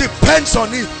depends on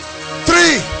it.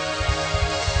 3,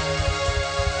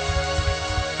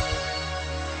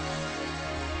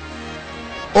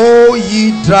 O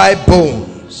ye dry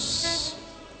bones,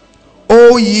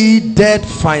 O ye dead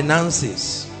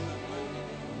finances,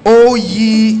 O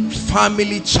ye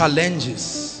family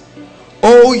challenges,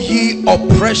 O ye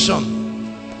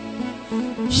oppression,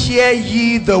 hear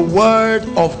ye the word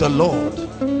of the Lord.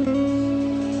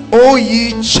 O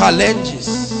ye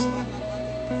challenges,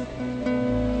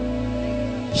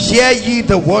 hear ye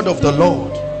the word of the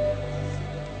Lord.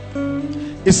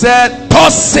 He said,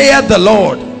 thus saith the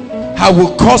Lord, I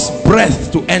will cause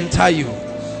breath to enter you,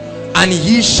 and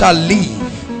ye shall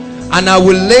live, and I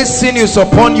will lay sinews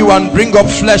upon you and bring up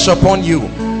flesh upon you,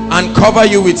 and cover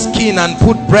you with skin and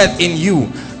put breath in you,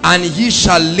 and ye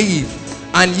shall live,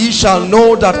 and ye shall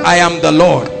know that I am the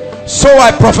Lord. So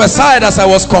I prophesied as I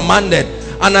was commanded,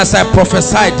 and as I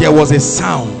prophesied, there was a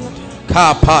sound.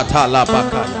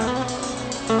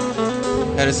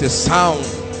 There is a sound.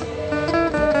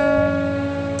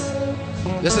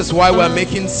 This is why we're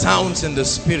making sounds in the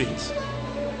spirit.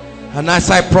 And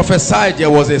as I prophesied, there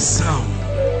was a sound.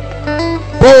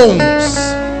 Bones,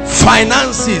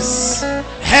 finances,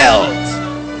 health.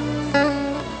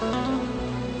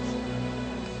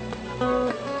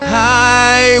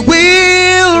 I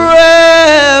will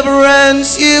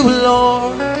reverence you,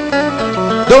 Lord.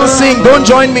 Don't sing, don't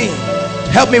join me.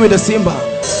 Help me with the cymbal.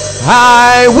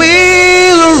 I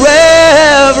will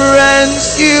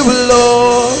reverence you,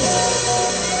 Lord.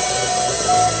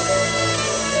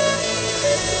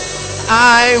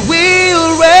 I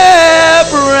will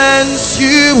reverence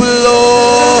you,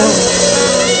 Lord.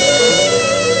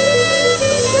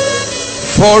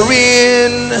 For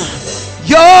in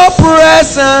your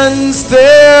presence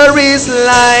there is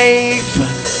life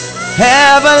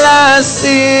everlasting.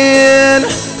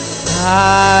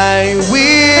 I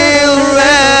will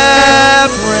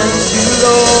reverence you,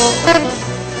 Lord.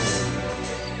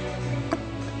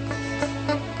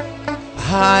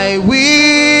 I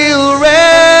will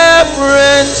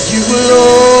reverence you,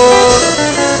 Lord.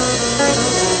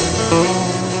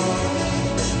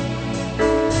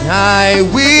 I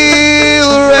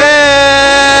will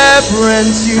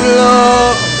reverence you,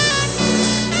 Lord.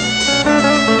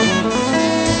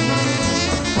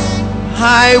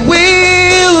 I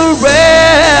will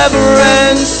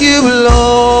reverence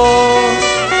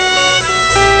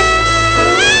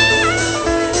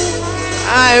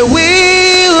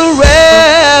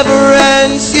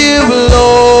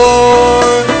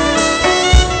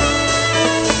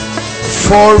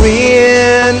For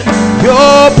in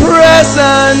your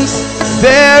presence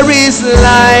there is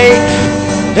life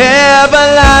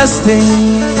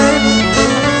everlasting.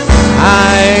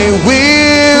 I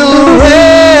will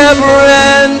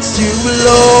reverence you,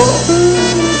 Lord.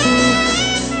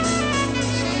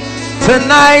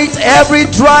 Tonight every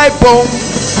dry bone,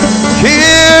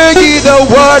 hear ye the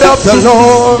word of the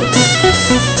Lord.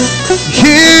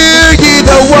 Hear ye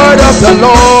the word of the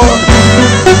Lord.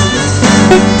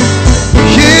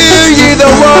 Hear ye the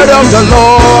word of the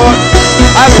Lord.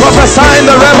 I prophesy in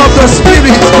the realm of the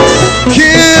Spirit.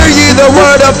 Hear ye the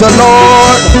word of the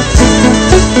Lord.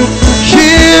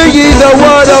 Hear ye the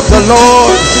word of the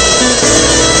Lord.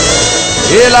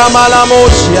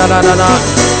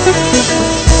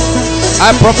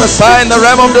 I prophesy in the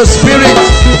realm of the Spirit.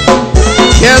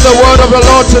 Hear the word of the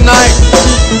Lord tonight.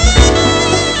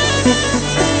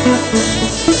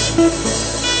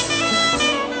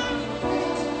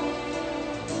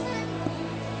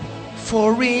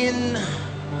 For in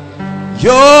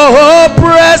your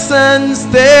presence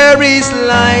there is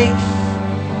life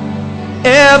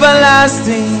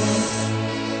everlasting.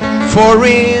 For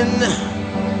in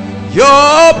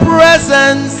your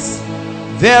presence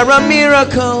there are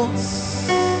miracles.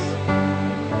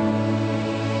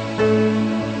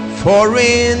 For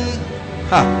in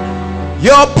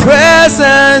your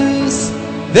presence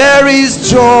there is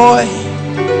joy,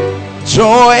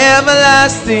 joy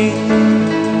everlasting.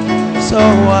 So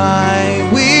I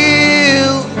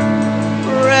will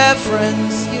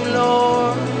reverence you,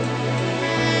 Lord.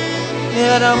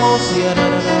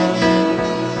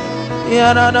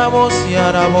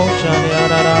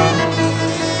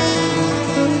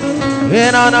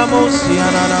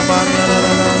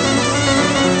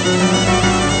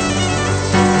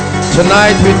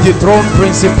 Tonight we dethrone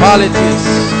principalities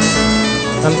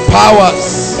and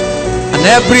powers and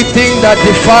everything that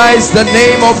defies the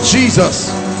name of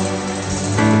Jesus.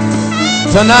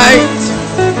 Tonight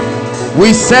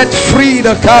we set free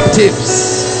the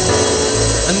captives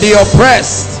and the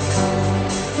oppressed.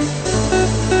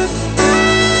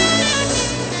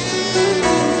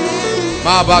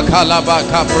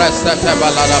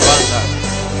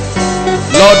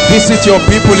 Lord, visit your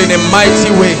people in a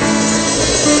mighty way.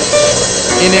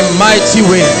 In a mighty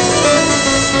way.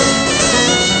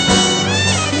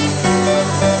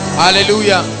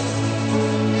 Hallelujah.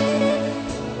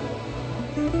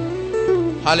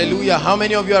 Hallelujah. How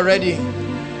many of you are ready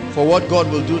for what God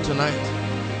will do tonight?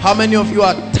 How many of you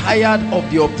are tired of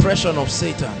the oppression of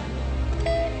Satan?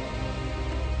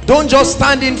 Don't just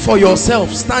stand in for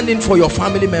yourself, stand in for your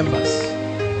family members.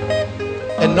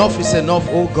 Enough is enough,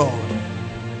 oh God.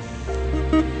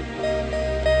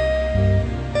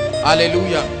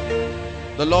 Hallelujah.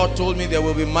 The Lord told me there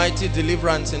will be mighty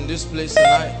deliverance in this place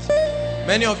tonight.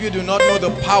 Many of you do not know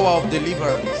the power of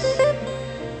deliverance.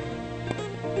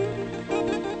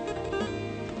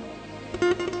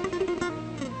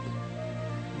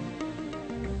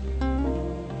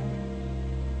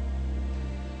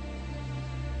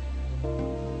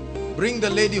 Bring the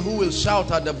lady who will shout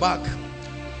at the back.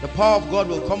 The power of God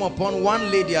will come upon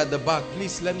one lady at the back.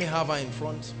 Please let me have her in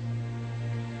front.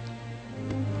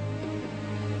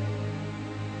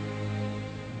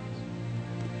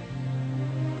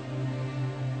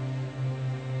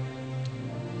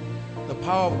 The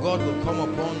power of God will come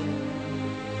upon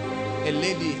a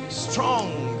lady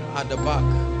strong at the back.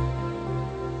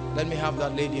 Let me have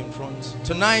that lady in front.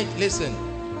 Tonight, listen,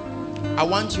 I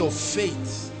want your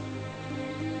faith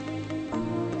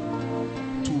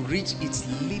to reach its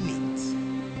limit,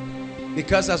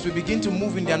 because as we begin to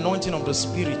move in the anointing of the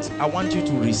Spirit, I want you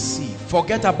to receive.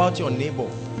 Forget about your neighbor.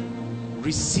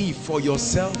 Receive for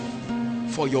yourself,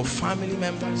 for your family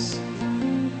members.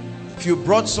 If you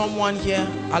brought someone here,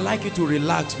 I'd like you to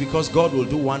relax, because God will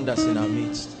do wonders in our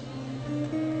midst.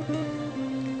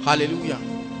 Hallelujah.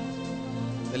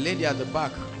 The lady at the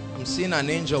back, I'm seeing an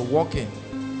angel walking.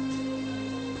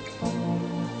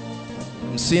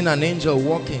 I'm seeing an angel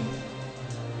walking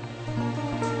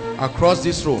across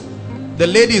this road. The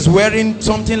lady is wearing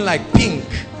something like pink.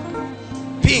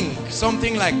 Pink,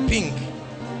 something like pink.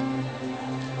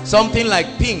 Something like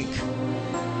pink.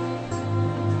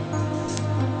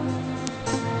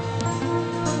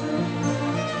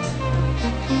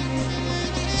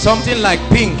 Something like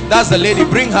pink. That's the lady.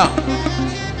 Bring her.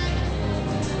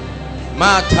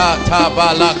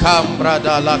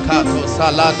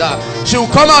 She will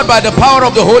come out by the power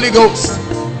of the Holy Ghost,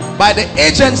 by the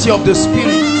agency of the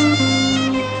Spirit.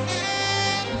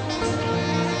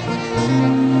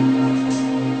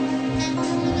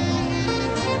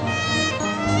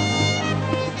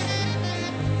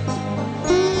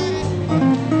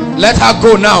 Let her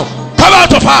go now. Come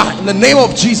out of her in the name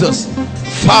of Jesus.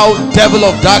 Foul devil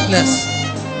of darkness,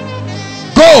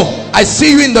 go. I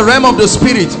see you in the realm of the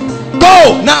spirit.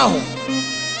 Go now.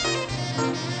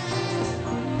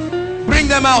 Bring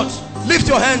them out. Lift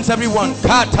your hands, everyone.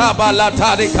 There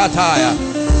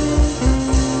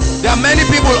are many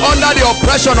people under the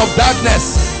oppression of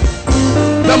darkness.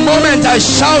 The moment I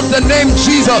shout the name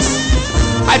Jesus,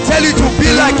 I tell you to be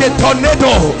like a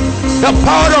tornado. The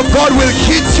power of God will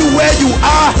hit you where you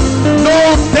are.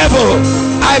 No devil,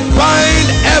 I bind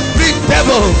every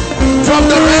devil from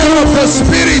the realm of the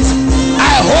spirit.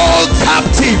 I hold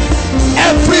captive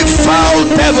every foul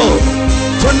devil.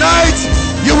 Tonight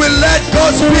you will let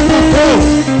God's people go.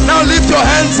 Now lift your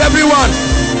hands, everyone.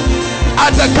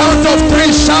 At the count of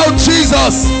 3, shout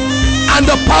Jesus, and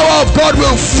the power of God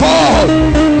will fall.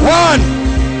 1,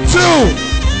 2,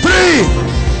 3.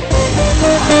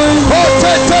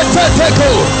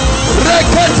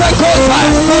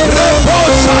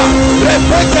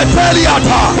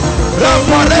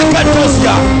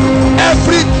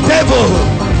 Every devil,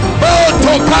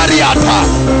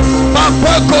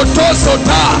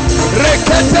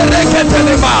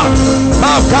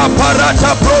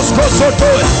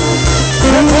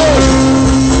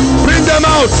 bring them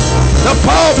out. The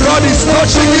power of God is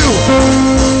touching you.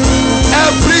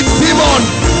 Every demon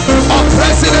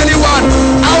oppressing anyone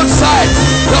outside,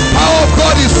 the power of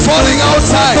God is falling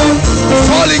outside.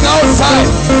 Falling outside.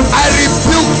 I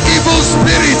rebuke evil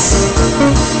spirits.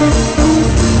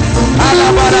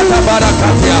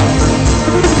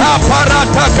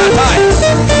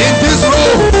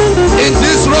 In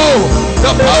this row,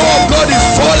 the power of God is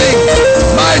falling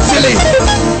mightily.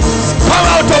 Come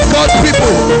out of God's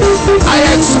people. I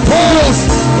expose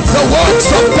the works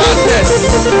of darkness.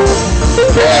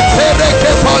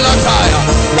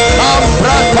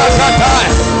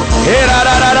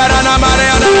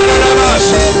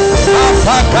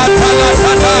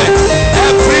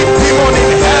 Every demon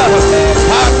in hell,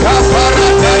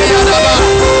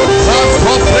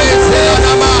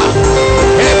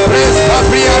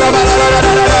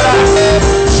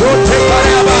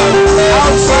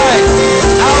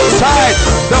 outside,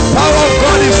 the power of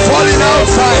God is falling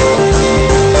outside.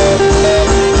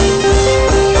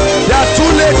 There are 2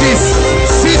 ladies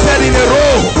seated in a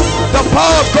row. The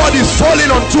power of God is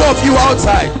falling on 2 of you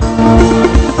outside.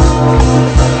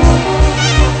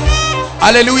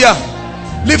 Hallelujah.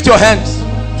 Lift your hands.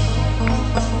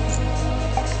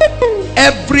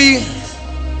 Every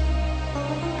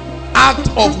act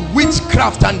of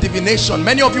witchcraft and divination,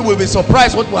 many of you will be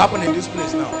surprised what will happen in this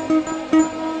place now,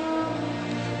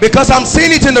 because I'm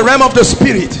seeing it in the realm of the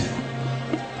spirit.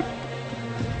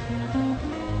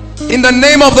 In the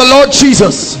name of the Lord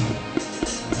Jesus,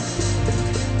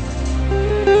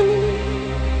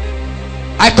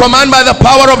 I command by the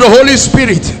power of the Holy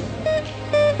Spirit,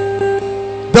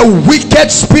 the wicked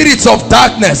spirits of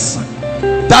darkness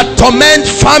that torment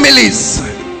families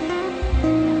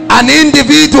and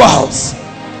individuals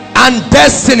and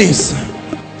destinies,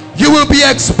 you will be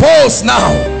exposed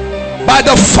now by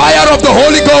the fire of the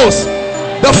Holy Ghost.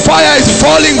 The fire is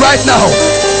falling right now.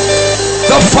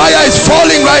 The fire is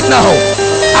falling right now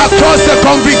across the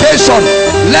congregation.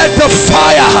 Let the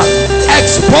fire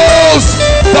expose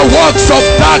the works of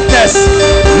darkness.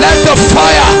 Let the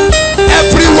fire,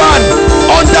 everyone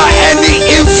under any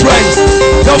influence,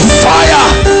 the fire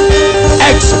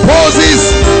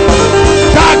exposes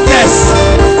darkness.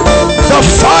 The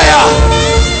fire.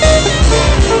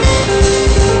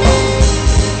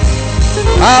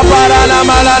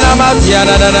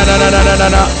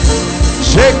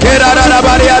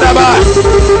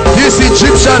 These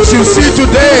Egyptians you see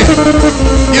today,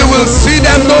 you will see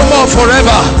them no more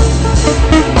forever.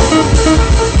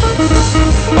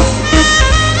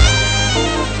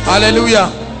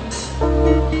 Hallelujah.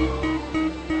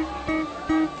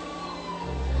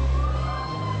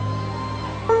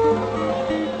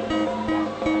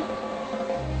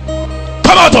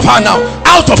 Come out of her now.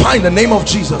 Out of her in the name of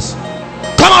Jesus.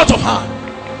 Come out of her.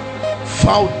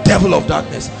 Foul devil of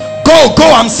darkness. Go,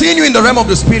 go. I'm seeing you in the realm of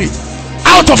the spirit.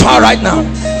 Out of her right now.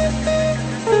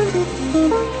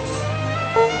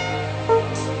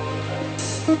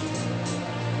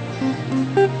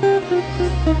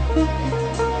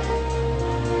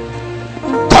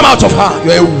 Come out of her.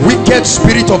 You're a wicked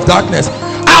spirit of darkness.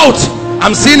 Out.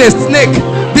 I'm seeing a snake.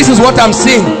 This is what I'm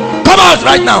seeing. Come out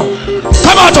right now.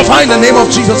 Come out of her in the name of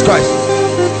Jesus Christ.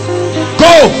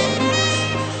 Go.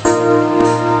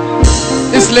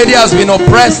 This lady has been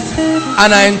oppressed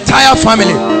and her entire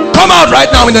family. Come out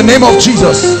right now in the name of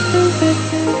Jesus.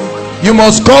 You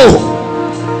must go.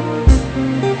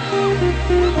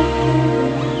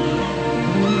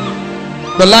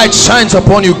 The light shines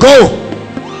upon you. Go.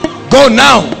 Go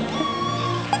now.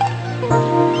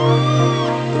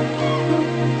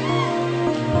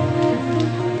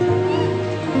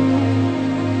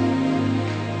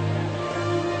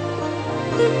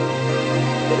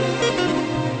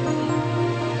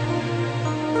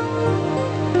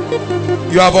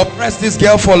 You have oppressed this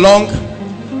girl for long.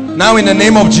 Now in the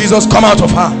name of Jesus, come out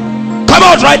of her. Come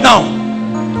out right now.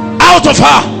 Out of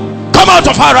her. Come out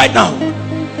of her right now.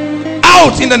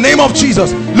 Out in the name of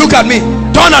Jesus. Look at me.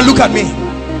 Turn and look at me.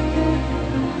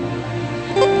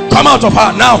 Come out of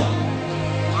her now.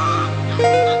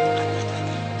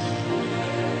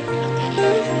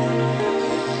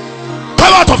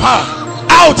 Come out of her.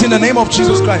 Out in the name of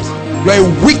Jesus Christ. You are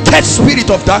a wicked spirit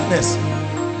of darkness.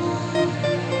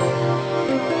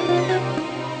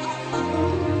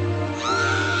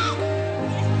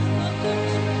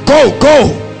 Go,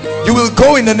 go. You will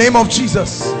go in the name of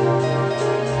Jesus.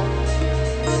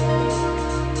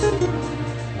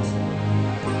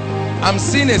 I'm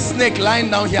seeing a snake lying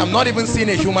down here. I'm not even seeing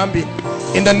a human being.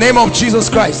 In the name of Jesus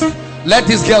Christ, let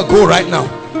this girl go right now.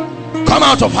 Come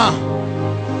out of her.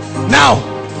 Now.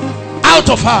 Out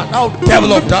of her. Now,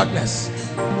 devil of darkness.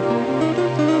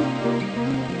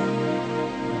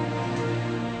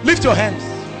 Lift your hands.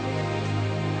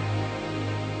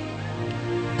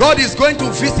 God is going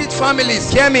to visit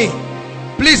families. Hear me.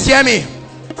 Please hear me.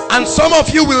 And some of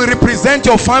you will represent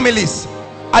your families.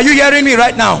 Are you hearing me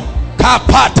right now?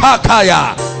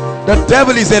 The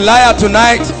devil is a liar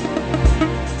tonight.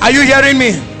 Are you hearing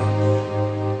me?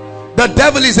 The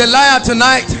devil is a liar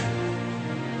tonight.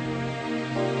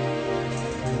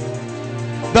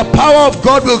 The power of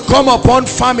God will come upon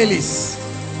families.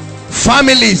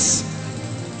 Families.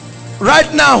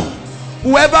 Right now,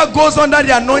 whoever goes under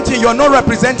the anointing, you're not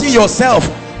representing yourself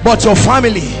but your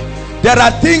family. There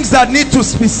are things that need to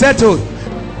be settled.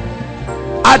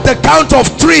 At the count of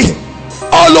 3,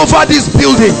 all over this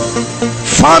building,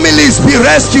 families be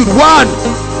rescued. 1,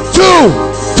 2,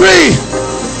 3.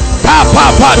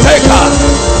 Kapapateka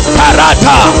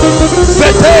karata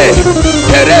sete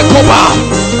kerekoba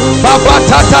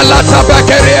babatata lata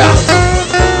bakeria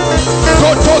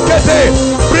kotokete.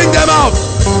 Bring them out.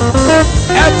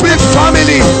 Every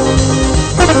family,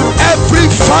 every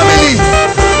family,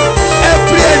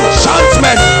 every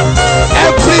enchantment,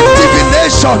 every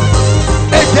divination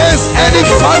against any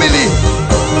family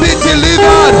be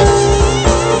delivered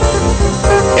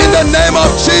in the name of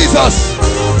Jesus.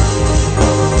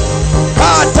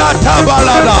 Pata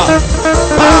balada,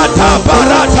 pata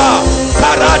barata,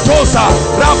 karatosa,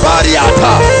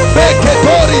 rabariata,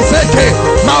 beketori zeke,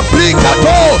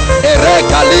 mabrikato,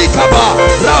 erekalikaba,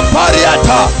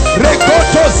 rabariata,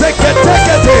 rekoto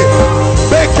zeketekete,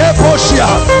 bekeposhia.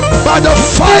 By the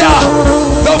fire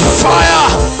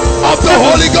of the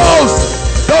Holy Ghost,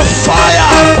 the fire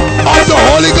of the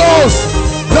Holy Ghost,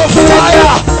 the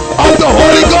fire of the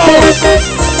Holy Ghost.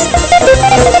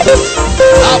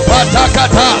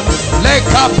 Apatakata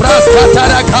leka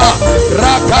praskataraka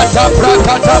rakata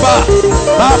prakataba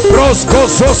aprosko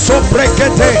soso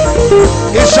brekete.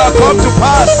 It shall come to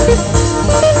pass,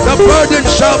 the burden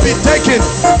shall be taken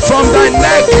from thy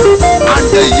neck, and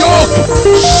the yoke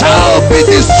shall be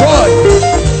destroyed.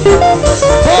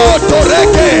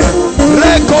 Kotoreke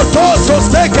rekoto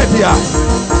sosteketia.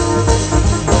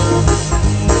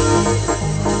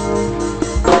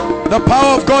 The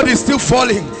power of God is still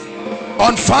falling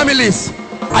on families.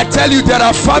 I tell you, there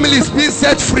are families being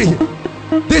set free.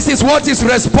 This is what is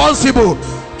responsible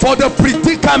for the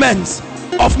predicaments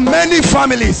of many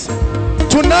families.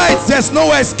 Tonight there's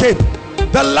no escape.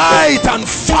 The light and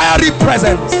fiery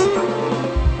presence.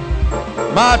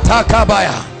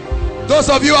 Matakabaya. Those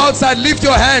of you outside, lift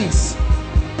your hands.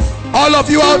 All of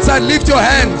you outside, lift your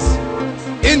hands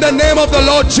in the name of the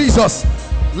Lord Jesus.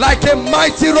 Like a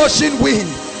mighty rushing wind,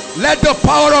 let the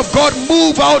power of God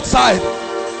move outside.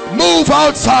 Move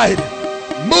outside.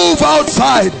 Move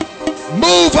outside.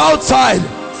 Move outside.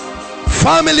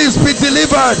 Families be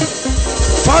delivered.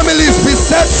 Families be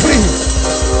set free.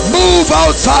 Move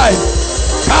outside.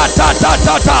 Kata ta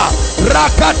ta ta.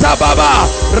 Rakata baba.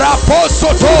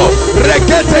 Raposoto.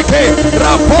 Reketeke.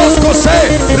 Raposkose.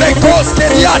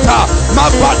 Rekoskeriata.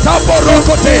 Mapata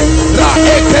borokote. Ra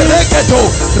ekereketo.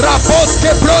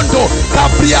 Raposke brondo.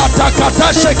 Kapriata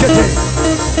kata shekete.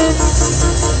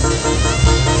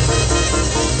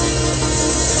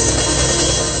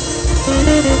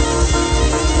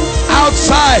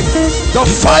 Outside, the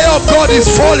fire of God is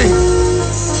falling.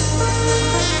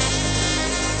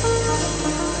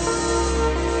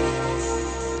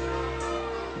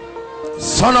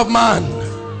 Son of man,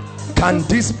 can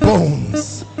these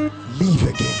bones live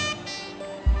again?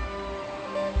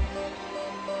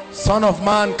 Son of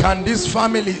man, can these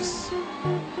families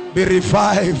be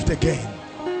revived again?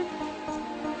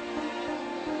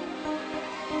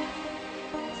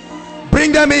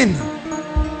 Bring them in.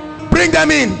 Bring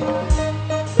them in.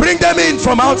 Bring them in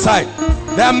from outside.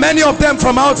 There are many of them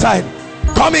from outside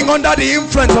coming under the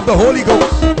influence of the Holy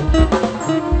Ghost.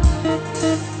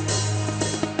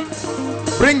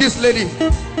 Bring this lady.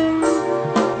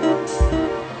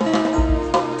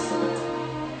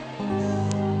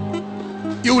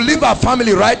 You leave our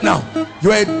family right now.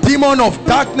 You are a demon of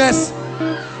darkness.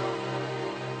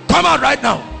 Come out right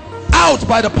now. Out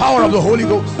by the power of the Holy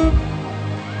Ghost.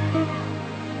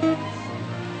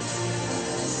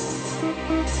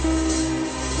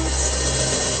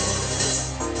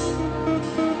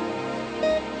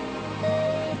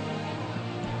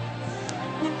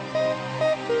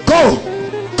 Go.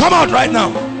 Come out right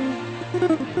now.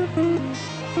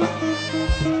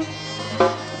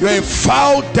 You're a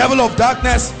foul devil of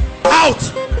darkness.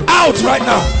 Out. Out right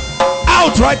now.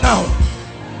 Out right now.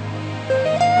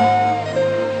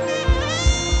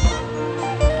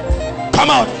 Come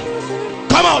out.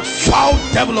 Come out, foul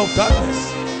devil of darkness.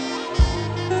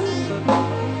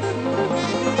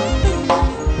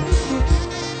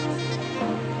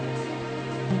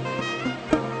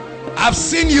 I've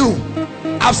seen you.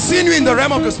 I've seen you in the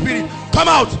realm of the spirit. Come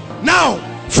out now.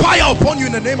 Fire upon you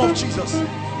in the name of Jesus.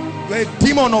 You're a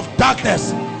demon of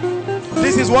darkness.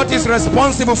 This is what is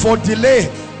responsible for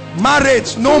delay.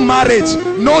 Marriage, no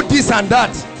this and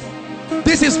that.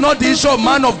 This is not the issue of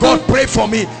man of God, pray for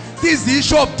me. This is the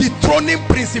issue of dethroning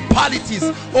principalities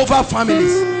over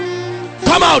families.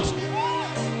 Come out.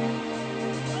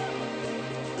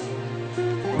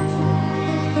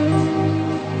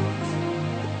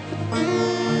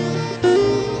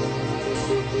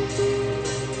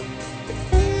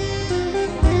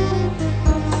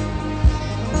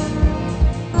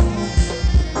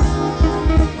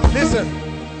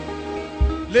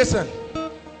 Listen,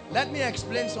 let me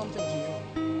explain something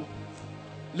to you.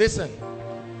 Listen,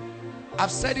 I've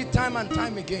said it time and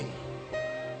time again.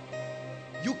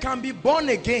 You can be born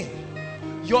again.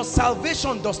 Your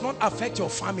salvation does not affect your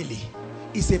family.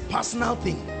 It's a personal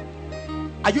thing.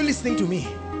 Are you listening to me?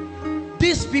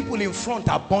 These people in front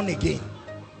are born again.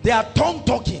 They are tongue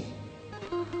talking.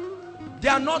 They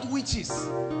are not witches.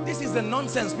 This is the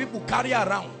nonsense people carry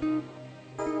around.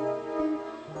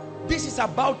 This is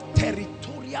about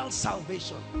territorial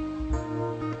salvation.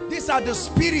 These are the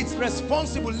spirits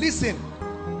responsible, listen,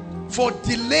 for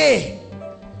delay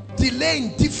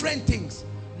in different things.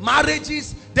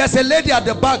 Marriages. There's a lady at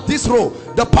the back, this row.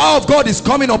 The power of God is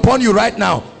coming upon you right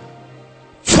now.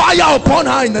 Fire upon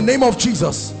her in the name of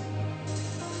Jesus.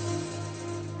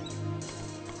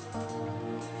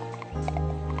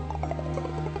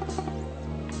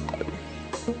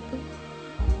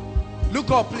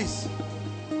 Look up, please.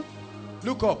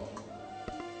 Look up.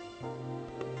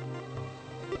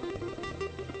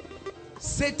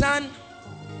 Satan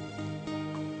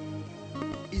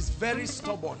is very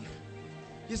stubborn.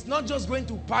 He's not just going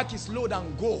to pack his load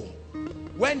and go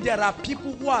when there are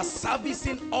people who are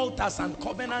servicing altars and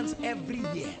covenants every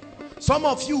year. Some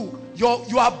of you, you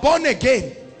are born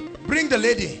again. Bring the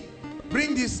lady.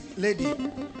 Bring this lady.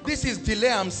 This is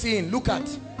delay I'm seeing. Look at.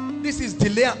 This is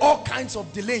delay. All kinds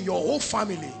of delay in your whole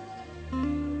family.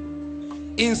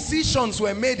 Incisions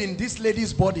were made in this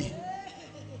lady's body.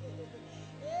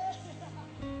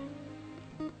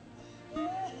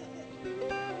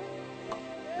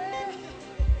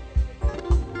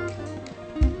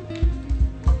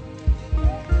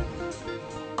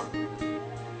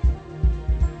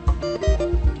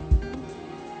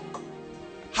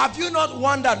 Have you not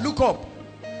wondered? Look up.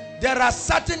 There are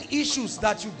certain issues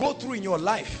that you go through in your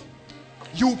life.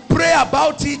 You pray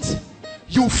about it.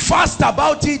 You fast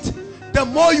about it. The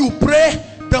more you pray,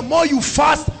 the more you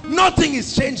fast, nothing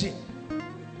is changing.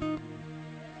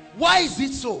 Why is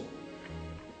it so?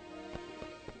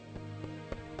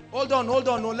 Hold on, hold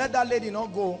on. No, let that lady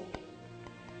not go.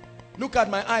 Look at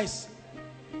my eyes.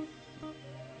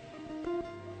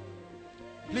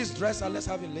 Please dress her. Let's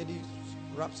have a lady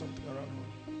wrap something around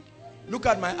her. Look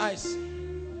at my eyes.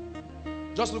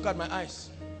 Just look at my eyes.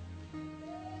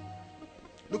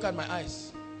 Look at my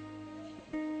eyes.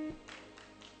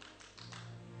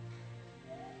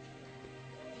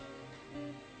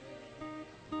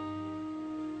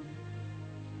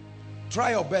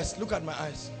 Try your best. Look at my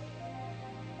eyes.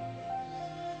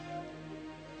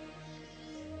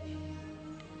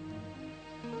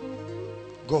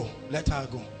 Go. Let her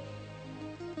go.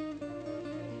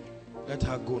 Let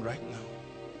her go right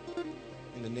now.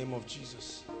 In the name of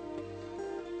Jesus.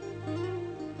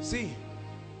 See.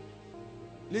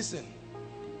 Listen.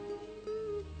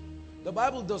 The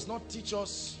Bible does not teach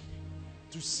us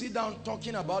to sit down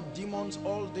talking about demons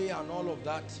all day and all of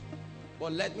that.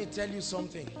 But let me tell you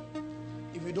something.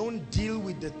 If you don't deal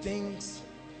with the things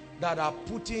that are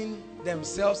putting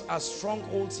themselves as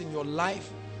strongholds in your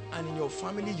life and in your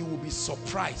family, you will be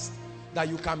surprised that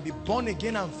you can be born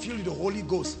again and filled with the Holy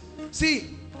Ghost.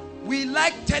 See, we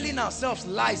like telling ourselves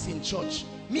lies in church.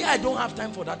 Me, I don't have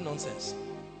time for that nonsense.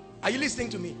 Are you listening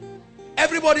to me?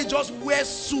 Everybody just wears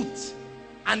suits,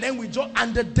 and then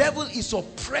and the devil is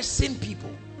oppressing people.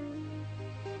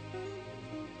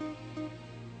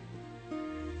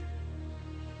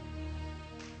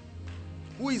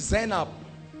 Who is Zainab?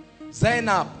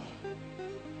 Zainab.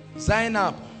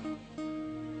 Zainab.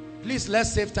 Please,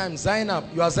 let's save time. Zainab.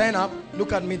 You are Zainab.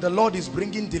 Look at me. The Lord is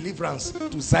bringing deliverance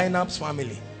to Zainab's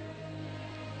family.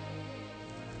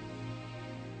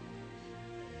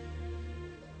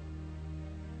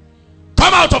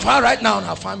 Come out of her right now and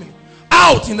her family.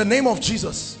 Out in the name of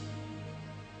Jesus.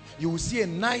 You will see a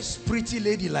nice, pretty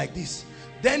lady like this.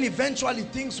 Then eventually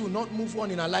things will not move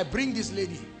on in her life. Bring this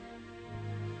lady.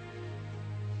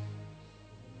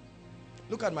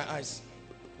 Look at my eyes.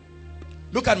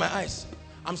 Look at my eyes.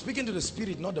 I'm speaking to the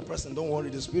spirit, not the person. Don't worry,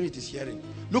 the spirit is hearing.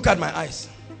 Look at my eyes.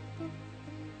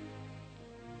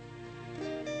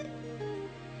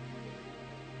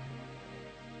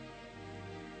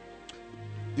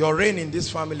 Your reign in this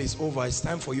family is over. It's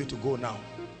time for you to go now.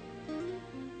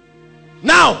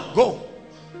 Now, go.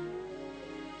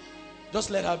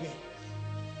 Just let her be.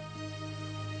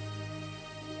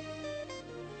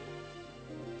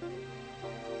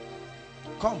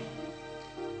 Come.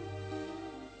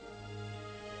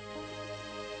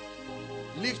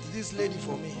 Lift this lady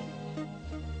for me.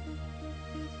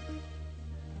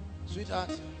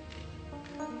 Sweetheart.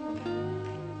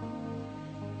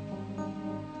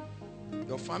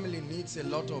 Your family needs a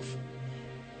lot of...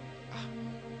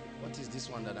 what is this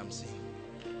one that I'm seeing?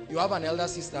 You have an elder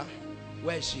sister.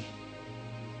 Where is she?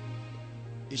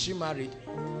 Is she married?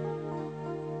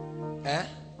 Eh?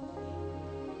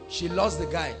 She lost the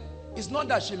guy. It's not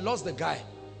that she lost the guy,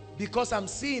 because I'm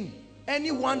seeing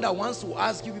anyone that wants to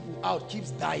ask you people out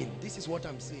keeps dying. This is what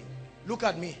I'm seeing. Look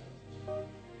at me.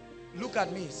 Look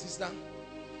at me, sister.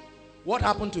 What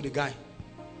happened to the guy?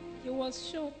 He was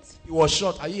shot. He was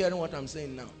shot. Are you hearing what I'm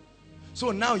saying now?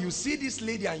 So now you see this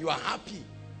lady and you are happy.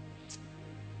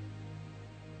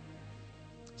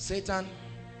 Satan,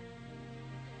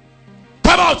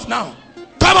 come out now.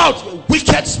 Come out, you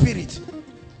wicked spirit.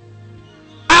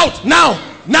 Out now.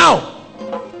 Now.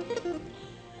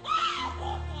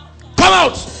 Come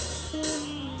out.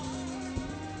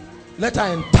 Let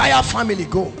our entire family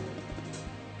go.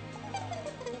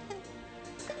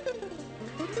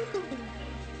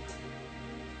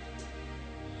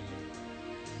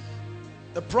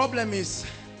 The problem is,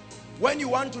 when you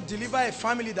want to deliver a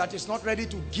family that is not ready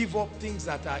to give up things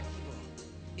that are evil,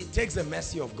 it takes the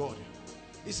mercy of God.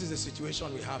 This is the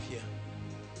situation we have here.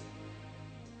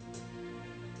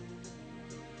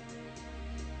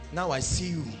 Now I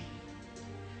see you.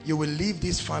 You will leave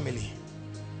this family.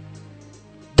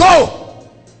 Go!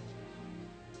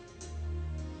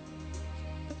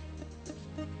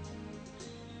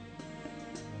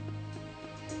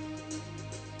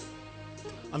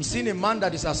 I'm seeing a man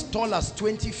that is as tall as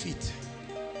 20 feet.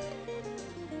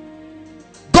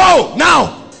 Go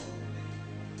now!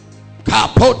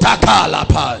 Kapota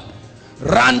kalapa.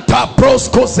 Ranta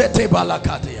prosko sete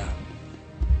balakatea.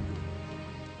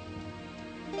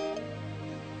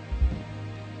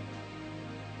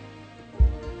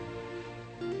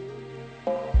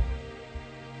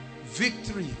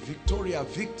 Victory, Victoria,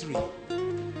 victory,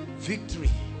 victory.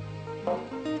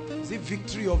 Is it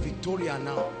Victory or Victoria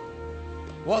now?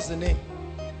 What's the name?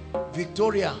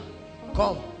 Victoria,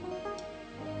 come.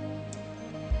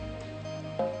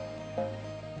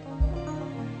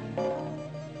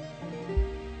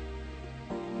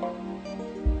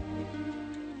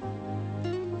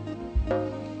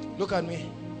 Look at me.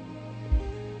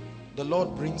 The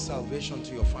Lord brings salvation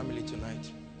to your family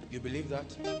tonight. You believe that?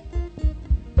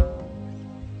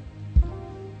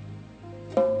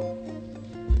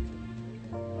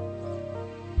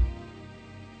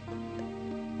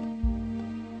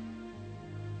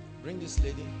 Bring this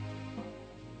lady.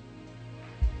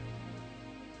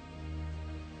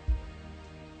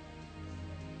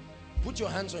 Put your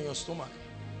hands on your stomach.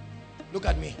 Look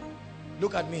at me.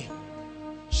 Look at me.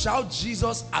 Shout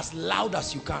Jesus as loud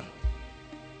as you can.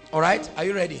 All right? Are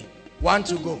you ready? 1,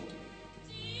 2, go.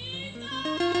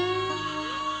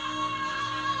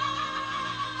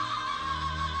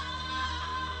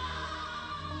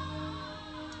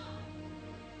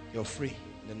 You're free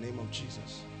in the name of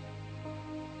Jesus.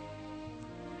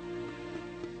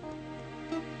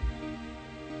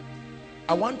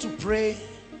 I want to pray.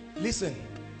 Listen,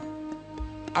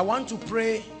 I want to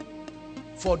pray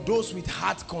for those with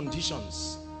heart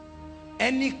conditions.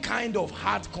 Any kind of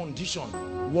heart condition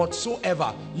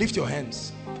whatsoever, lift your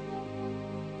hands.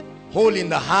 Hole in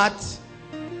the heart,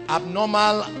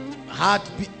 abnormal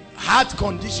heart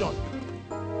condition.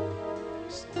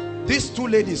 These two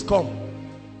ladies, come.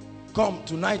 Come,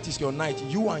 tonight is your night,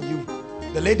 you and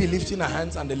you. The lady lifting her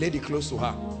hands and the lady close to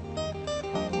her.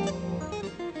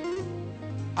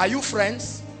 Are you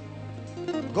friends?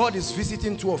 God is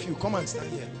visiting two of you. Come and stand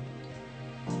here.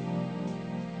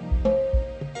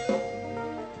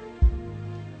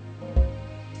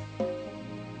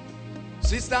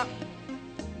 Sister,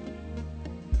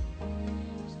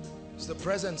 it's the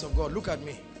presence of God. Look at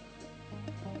me.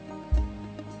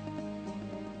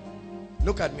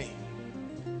 Look at me.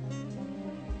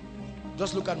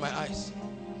 Just look at my eyes.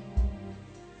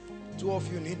 Two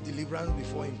of you need deliverance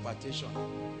before impartation.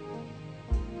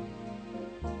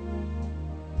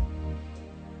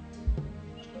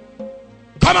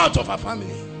 Come out of our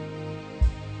family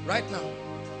right now.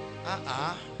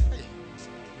 Hey,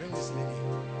 bring this lady.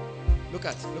 Look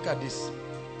at this.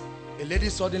 A lady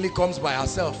suddenly comes by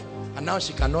herself and now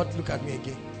she cannot look at me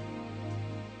again.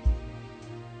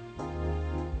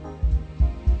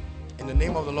 In the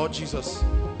name of the Lord Jesus,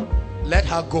 let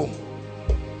her go.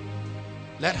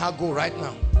 Let her go right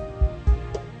now.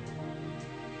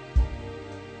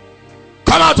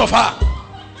 Come out of her.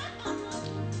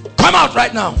 Come out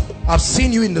right now. I've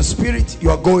seen you in the spirit.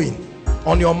 You are going.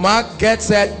 On your mark, get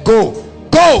set, go.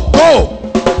 Go, go.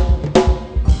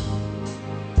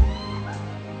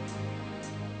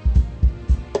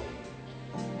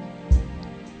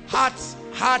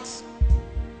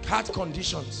 Heart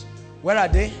conditions. Where are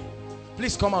they?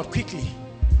 Please come out quickly.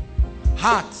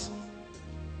 Heart.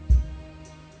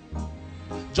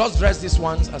 Just dress these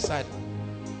ones aside.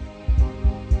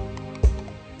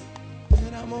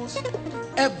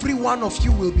 Every one of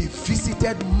you will be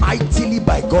visited mightily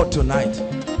by God tonight.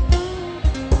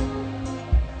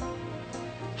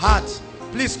 Heart,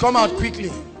 please come out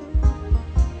quickly.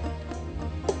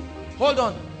 Hold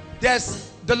on.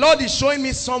 The Lord is showing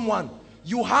me someone.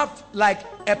 You have like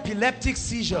epileptic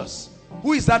seizures.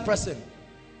 Who is that person?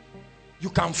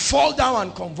 You can fall down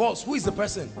and convulse. Who is the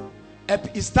person?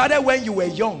 It started when you were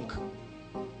young.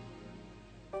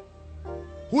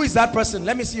 Who is that person?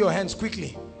 Let me see your hands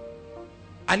quickly.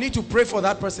 I need to pray for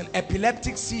that person.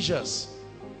 Epileptic seizures.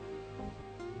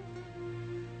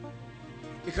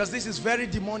 Because this is very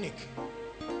demonic.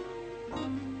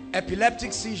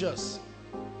 Epileptic seizures.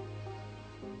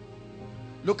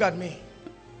 Look at me.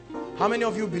 How many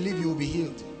of you believe you will be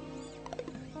healed?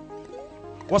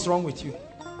 What's wrong with you?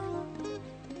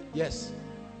 Yes.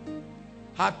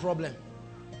 Heart problem.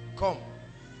 Come.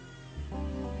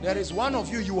 There is one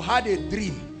of you, you had a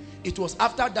dream. It was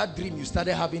after that dream you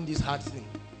started having this heart thing.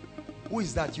 Who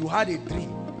is that? You had a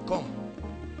dream. Come.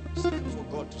 Stand for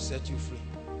God to set you free.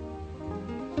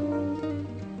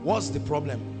 What's the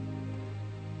problem?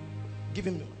 Give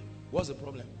him. What's the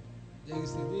problem? There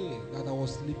is a day that I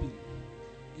was sleeping.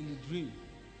 In the dream,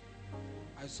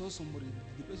 I saw somebody.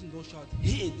 The person don't shout,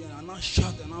 hey, then I now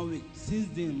shout and I wake. Since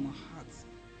then, my heart,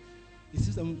 it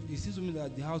seems to me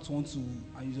that the heart wants to,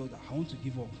 I want to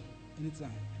give up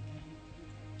anytime.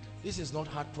 This is not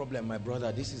heart problem, my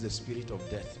brother. This is the spirit of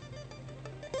death.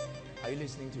 Are you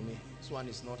listening to me? This one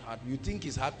is not heart. You think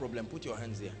it's heart problem? Put your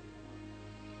hands there.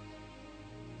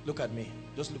 Look at me.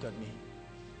 Just look at me.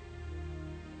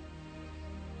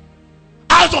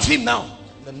 Out of him now.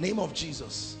 In the name of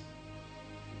Jesus.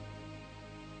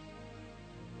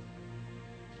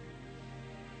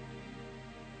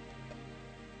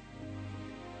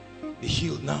 Be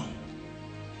healed now.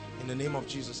 In the name of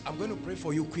Jesus. I'm going to pray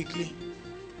for you quickly.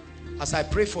 As I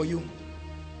pray for you,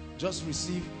 just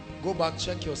receive. Go back,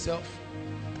 check yourself.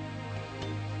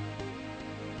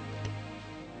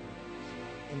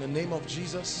 In the name of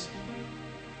Jesus.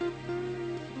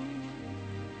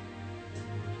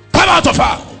 Come out of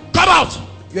her. Come out.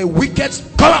 You're a wicked.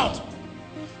 Come out.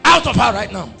 Out of her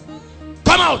right now.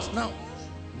 Come out now.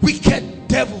 Wicked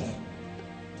devil.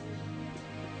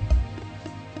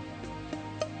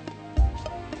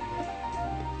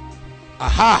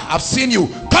 Aha, I've seen you.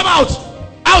 Come out.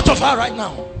 Out of her right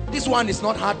now. This one is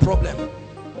not heart problem.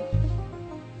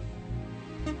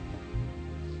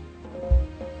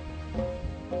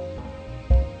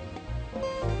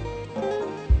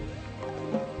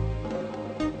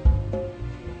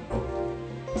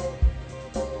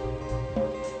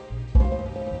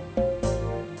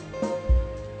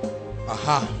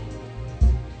 Aha.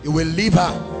 You will leave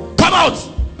her. Come out.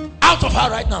 Out of her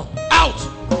right now. Out.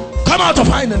 Come out of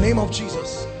her in the name of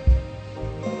Jesus.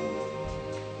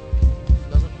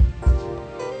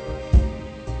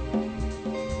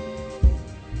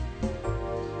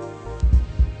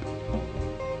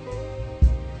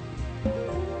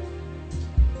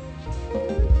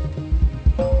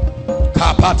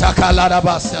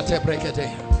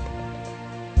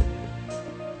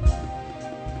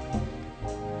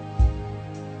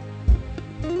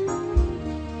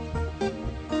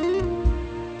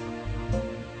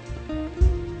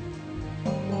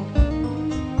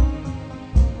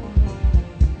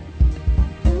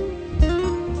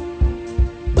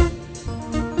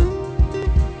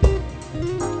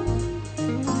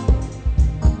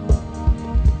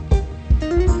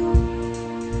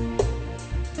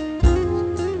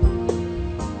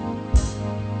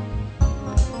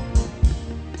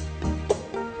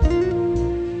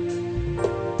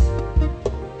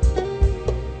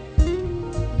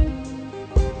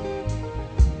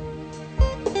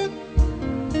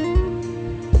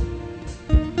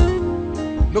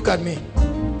 Look at me.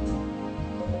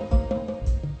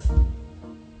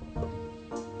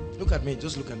 Look at me.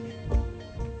 Just look at me.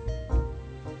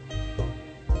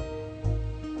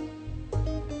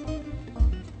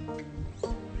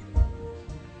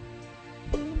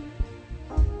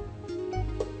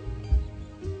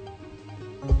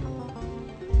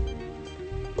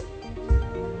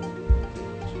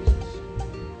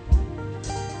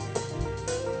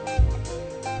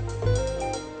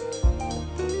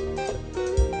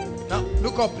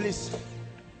 Look up, please.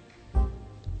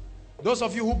 Those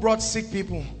of you who brought sick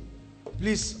people,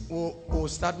 please, we'll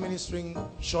start ministering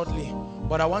shortly.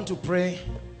 But I want to pray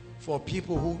for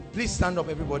people who, please stand up,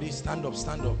 everybody. Stand up,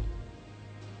 stand up.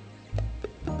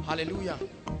 Hallelujah.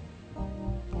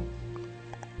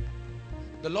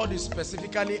 The Lord is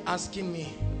specifically asking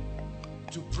me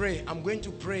to pray. I'm going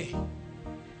to pray.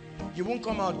 You won't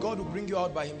come out. God will bring you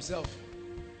out by himself.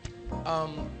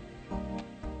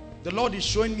 The Lord is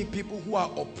showing me people who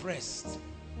are oppressed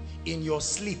in your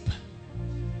sleep.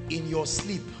 In your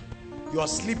sleep. You are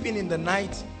sleeping in the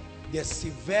night. There's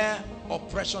severe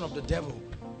oppression of the devil.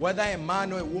 Whether a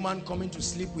man or a woman coming to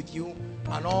sleep with you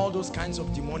and all those kinds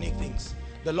of demonic things.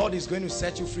 The Lord is going to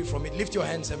set you free from it. Lift your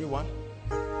hands, everyone.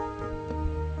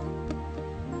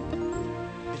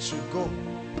 It should go.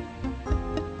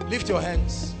 Lift your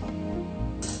hands.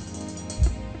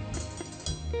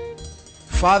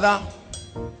 Father,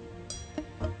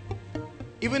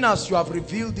 even as you have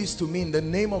revealed this to me in the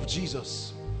name of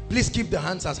Jesus, please keep the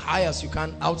hands as high as you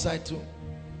can outside too.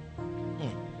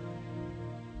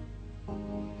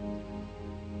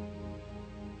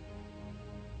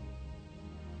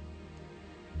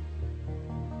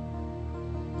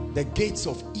 The gates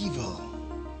of evil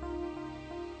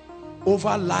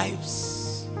over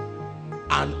lives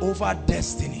and over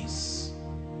destinies,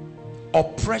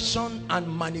 oppression and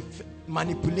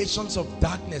manipulations of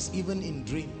darkness, even in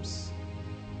dreams.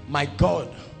 My God,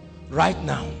 right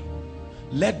now,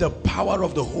 let the power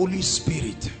of the Holy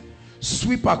Spirit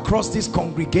sweep across this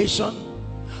congregation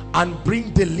and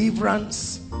bring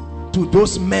deliverance to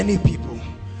those many people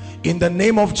in the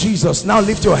name of Jesus. Now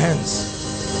lift your hands.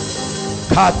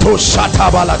 Now,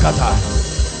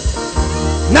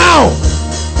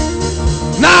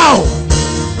 now,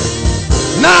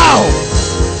 now,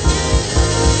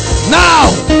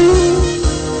 now,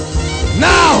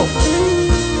 now.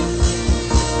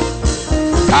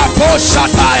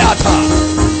 Shatayata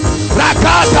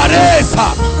Rakata Resa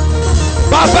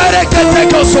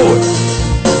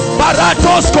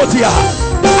Baratoskotia.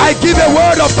 I give a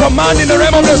word of command in the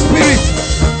realm of the spirit.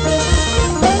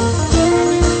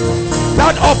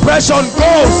 That oppression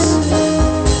goes.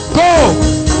 Go,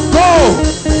 go,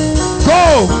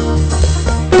 go,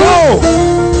 go.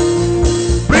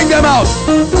 Bring them out.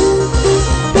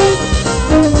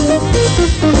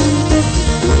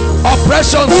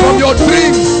 Oppressions from your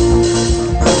dreams,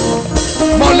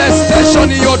 molestation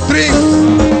in your dreams.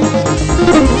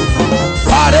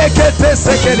 Parekete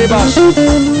sekelibash.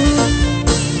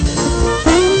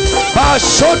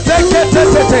 Bashote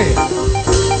ketetete.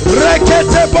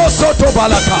 Rekete bosoto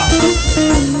balaka.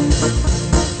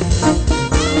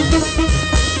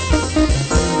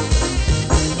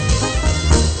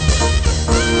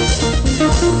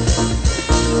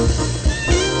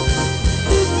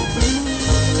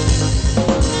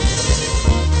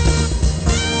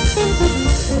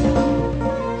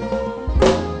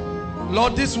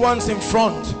 Lord, these ones in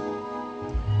front,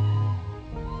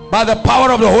 by the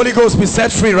power of the Holy Ghost, be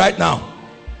set free right now.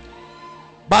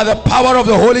 By the power of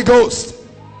the Holy Ghost,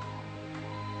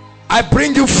 I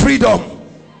bring you freedom.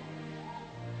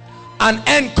 An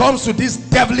end comes to this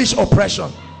devilish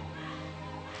oppression.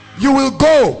 You will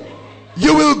go.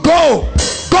 You will go.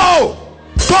 Go.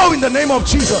 Go in the name of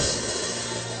Jesus.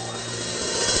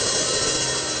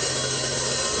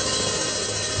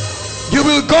 You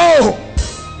will go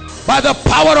by the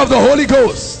power of the Holy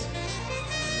Ghost.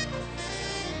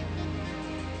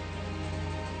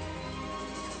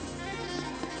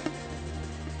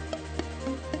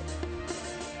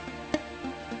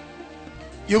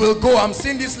 You will go. I'm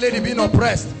seeing this lady being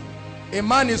oppressed. A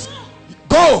man is,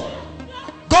 go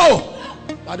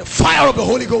by the fire of the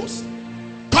Holy Ghost.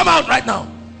 Come out right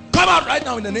now. Come out right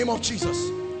now in the name of Jesus.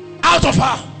 Out of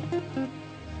her.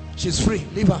 She's free.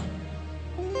 Leave her.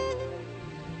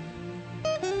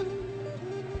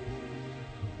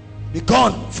 Be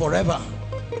gone forever.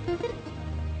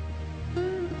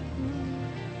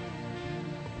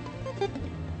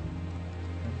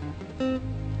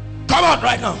 Come out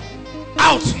right now.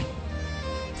 Out.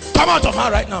 Come out of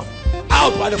her right now.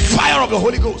 Out by the fire of the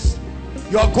Holy Ghost.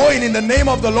 You are going in the name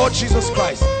of the Lord Jesus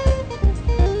Christ.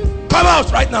 Come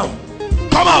out right now.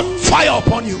 Come out. Fire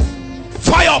upon you.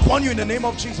 Fire upon you in the name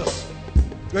of Jesus.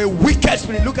 You're a wicked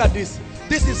spirit. Look at this.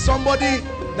 This is somebody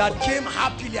that came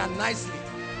happily and nicely.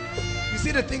 You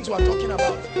see the things we are talking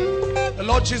about. The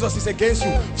Lord Jesus is against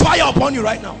you. Fire upon you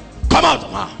right now. Come out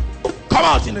of her. Come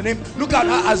out in the name. Look at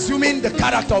her assuming the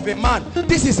character of a man.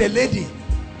 This is a lady.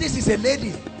 This is a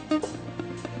lady.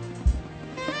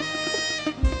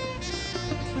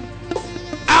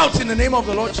 Out in the name of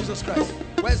the Lord Jesus Christ.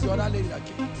 Where's the other lady that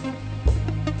came?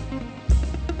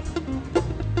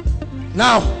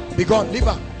 Now, be gone. Leave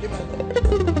her. Leave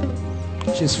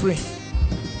her. She's free.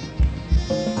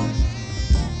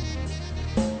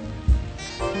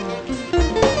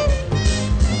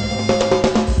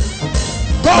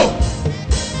 Go.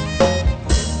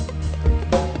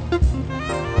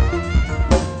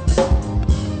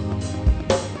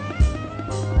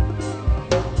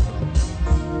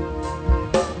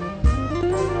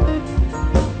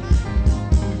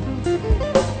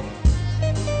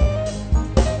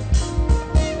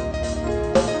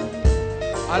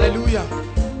 Hallelujah.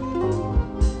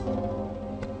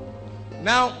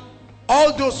 Now,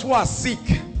 all those who are sick,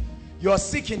 you are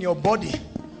sick in your body,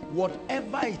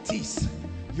 whatever it is,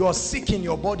 you are sick in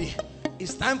your body,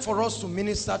 it's time for us to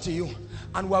minister to you.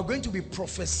 And we are going to be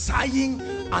prophesying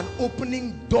and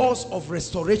opening doors of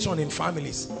restoration in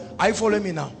families. Are you following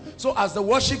me now? So as the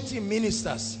worship team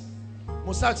ministers,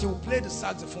 Musati will play the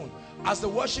saxophone. As the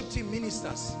worship team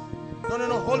ministers,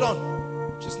 no, hold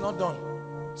on. She's not done.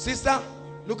 Sister,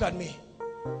 look at me.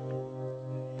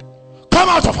 Come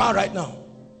out of her right now.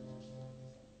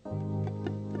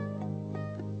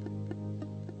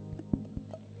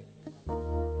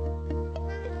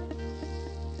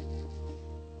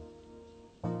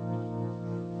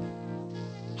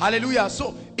 Hallelujah.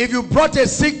 So if you brought a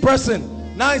sick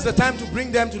person, now is the time to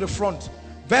bring them to the front.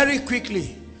 Very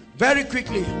quickly,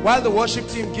 while the worship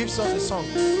team gives us a song.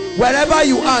 Wherever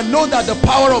you are, know that the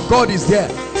power of God is there.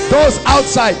 Those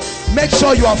outside, make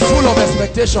sure you are full of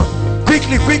expectation.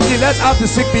 Quickly, let's have the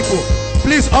sick people.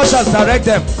 Please, ushers, direct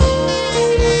them.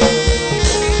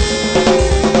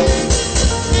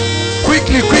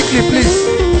 Quickly,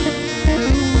 please.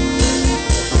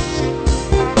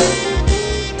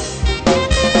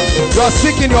 You are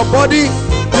sick in your body.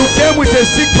 You came with a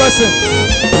sick person,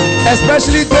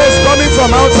 especially those coming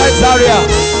from outside Zaria.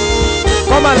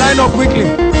 Come and line up quickly.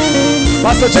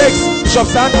 Pastor Jakes, Bishop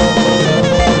Stan.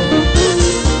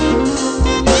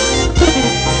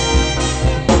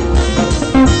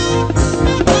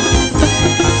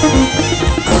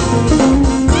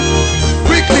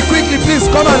 Quickly, please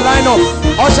come and line up.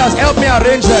 Ushers, help me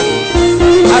arrange them.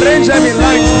 Arrange them in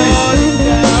lines, please.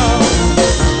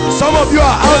 Some of you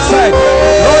are outside,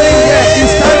 rolling here.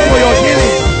 It's time for your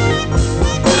healing.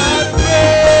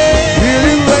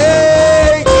 Healing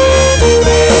way.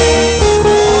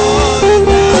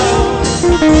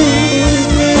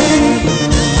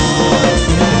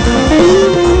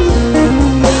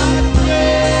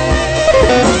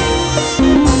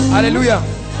 Hallelujah.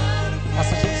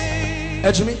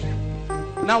 Edge me.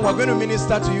 Now we're going to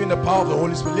minister to you in the power of the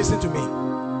Holy Spirit. Listen to me.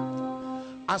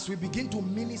 As we begin to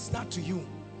minister to you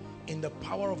in the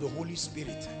power of the Holy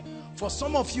Spirit, for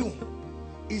some of you,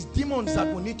 it's demons that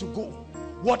will need to go.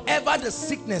 Whatever the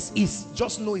sickness is,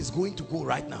 just know it's going to go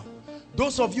right now.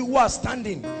 Those of you who are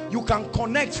standing, you can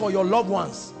connect for your loved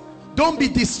ones. Don't be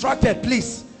distracted,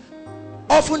 please.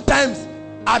 Oftentimes,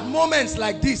 at moments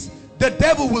like this, the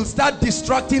devil will start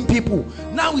distracting people.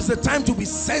 Now is the time to be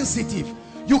sensitive.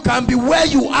 You can be where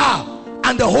you are,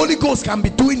 and the Holy Ghost can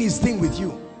be doing his thing with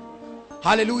you.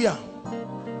 Hallelujah.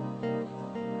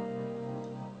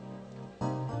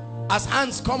 As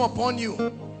hands come upon you,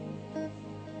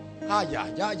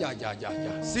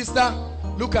 sister,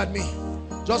 look at me.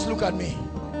 Just look at me.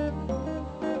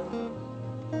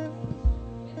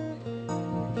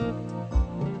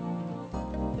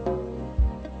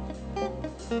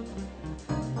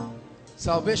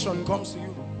 Salvation comes to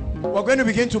you. We're going to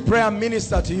begin to pray and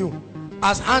minister to you.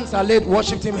 As hands are laid,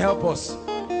 worship team, help us.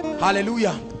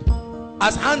 Hallelujah.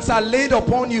 As hands are laid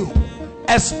upon you,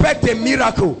 expect a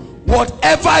miracle.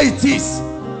 Whatever it is,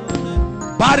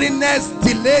 barrenness,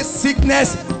 delay,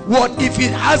 sickness, what if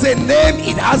it has a name,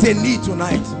 it has a need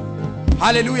tonight.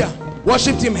 Hallelujah.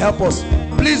 Worship team, help us.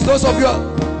 Please, those of you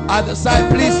at the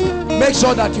side, please make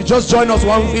sure that you just join us.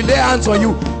 When we lay hands on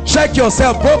you, check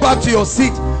yourself, go back to your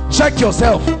seat, check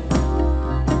yourself.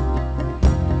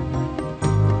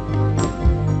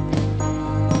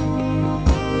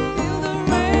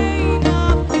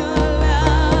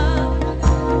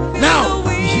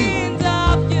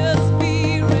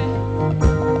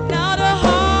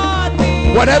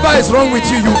 Whatever is wrong with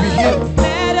you, you'll be healed.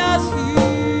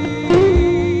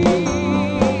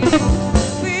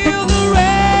 Feel the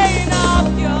rain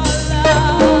of your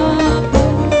love.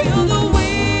 Feel the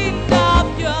wind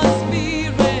of your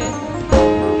spirit.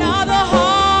 Now the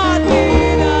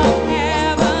heartbeat of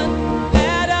heaven.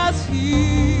 Let us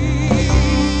hear.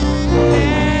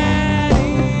 Let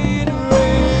it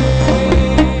rain.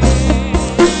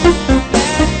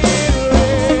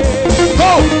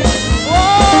 Go!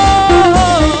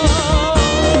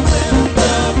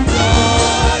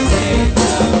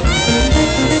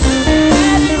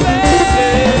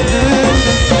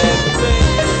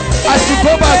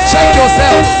 Go back, check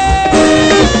yourself.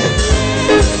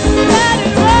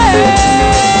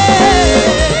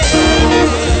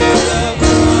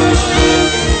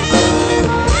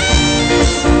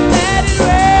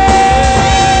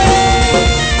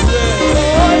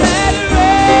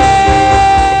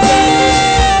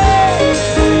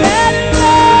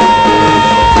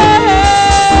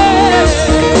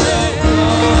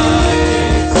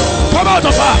 Come out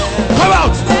of her. Come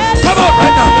out. Come out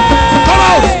right now. Come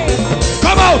out.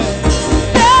 Come out.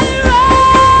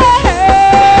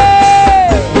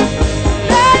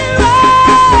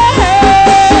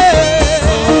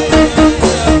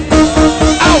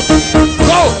 Out.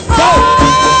 Go. Go.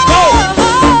 Go.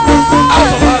 Out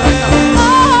of her right now.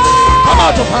 Come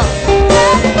out of her.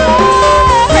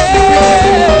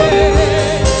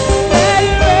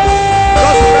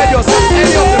 Just spread yourself.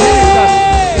 Any of the ministers.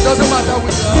 It doesn't matter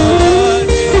which one.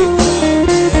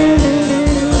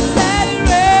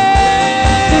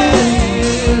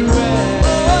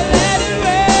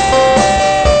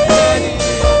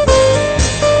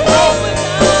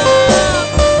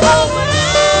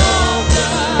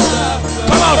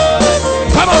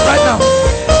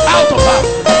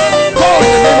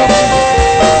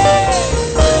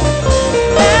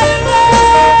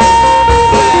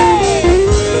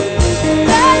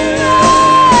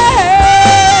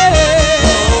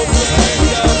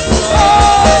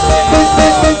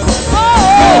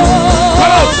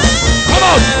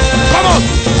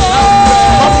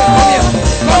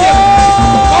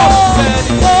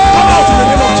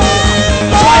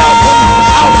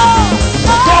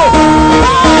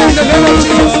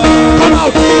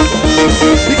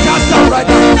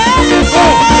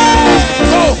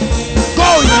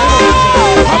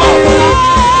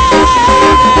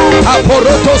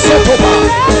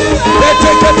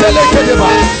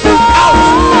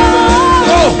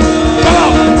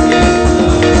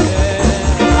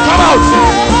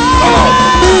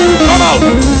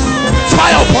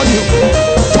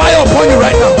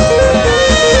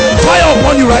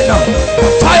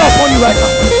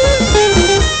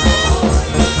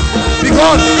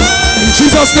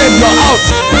 Jesus' name, you're out.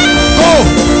 Go.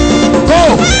 Go.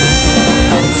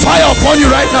 Fire upon you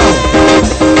right now.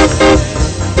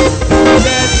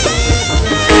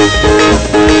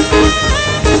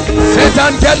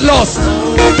 Satan, get lost.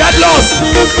 Get lost.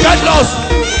 Get lost.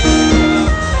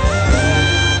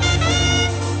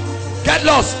 Get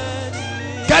lost.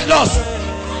 Get lost.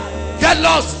 Get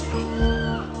lost.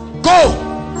 Go.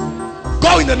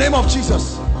 Go in the name of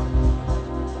Jesus.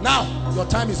 Now, your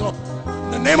time is up.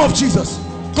 In the name of Jesus,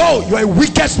 go. You're a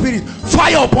wicked spirit.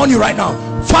 Fire upon you right now.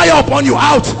 Fire upon you.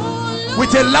 Out.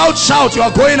 With a loud shout, you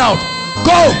are going out.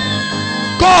 Go.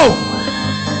 Go.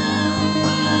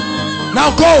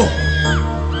 Now go.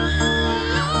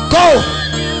 Go.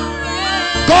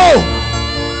 Go.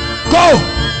 Go.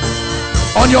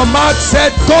 On your mark,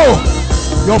 set, go.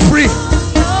 You're free.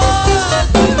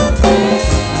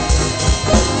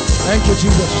 Thank you,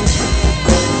 Jesus.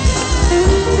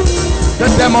 The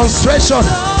demonstration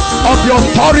of the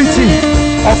authority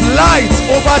of light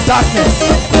over darkness.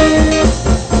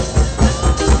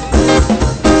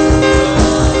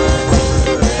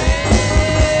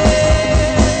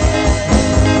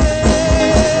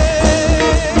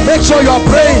 Make sure you are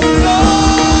praying.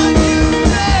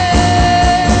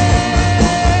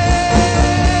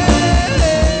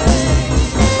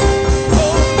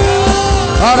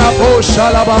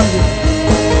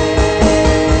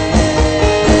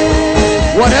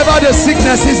 Whatever the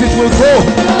sickness is, it will go.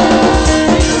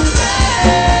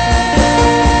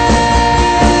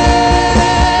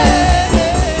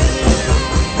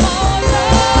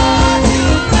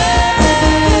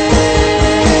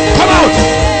 Come out!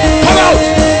 Come out!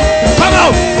 Come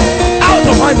out! Out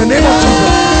of her in the name of Jesus.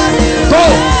 Go!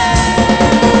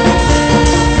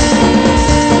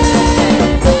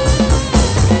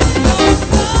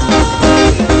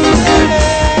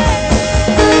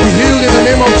 Be healed in the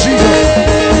name of Jesus.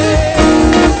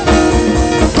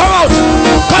 Come out!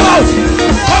 Come out!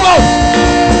 Come out!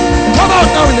 Come out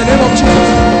now in the name of Jesus.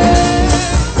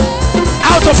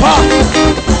 Out of her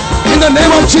in the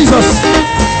name of Jesus.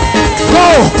 Go!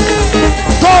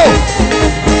 Go!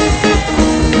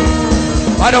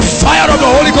 By the fire of the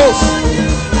Holy Ghost.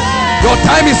 Your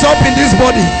time is up in this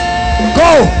body.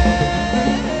 Go!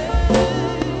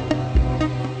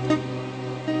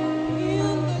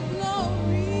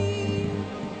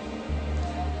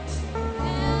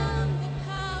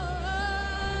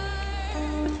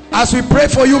 As we pray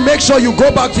for you, make sure you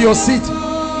go back to your seat,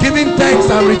 giving thanks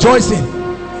and rejoicing.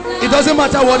 It doesn't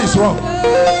matter what is wrong.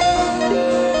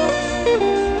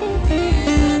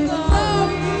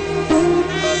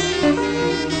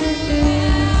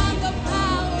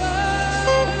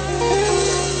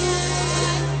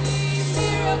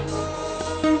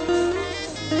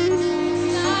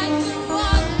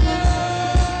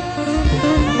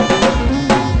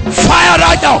 Fire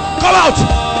right now. Come out.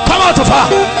 Come out of her.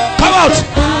 Come out.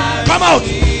 Come out.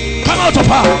 Come out of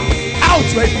her. Out,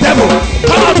 the devil.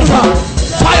 Come out of her.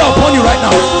 Fire upon you right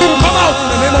now. Come out in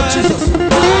the name of Jesus.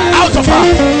 Out of her.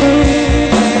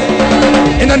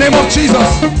 In the name of Jesus.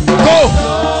 Go.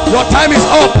 Your time is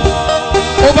up.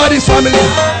 Over this family.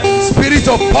 Spirit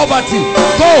of poverty.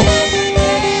 Go.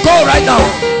 Go right now.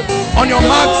 On your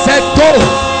mark, set. Go.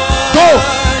 Go.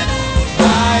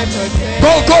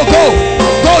 Go, go, go.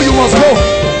 Go, you must go.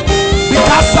 Be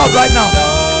cast out right now.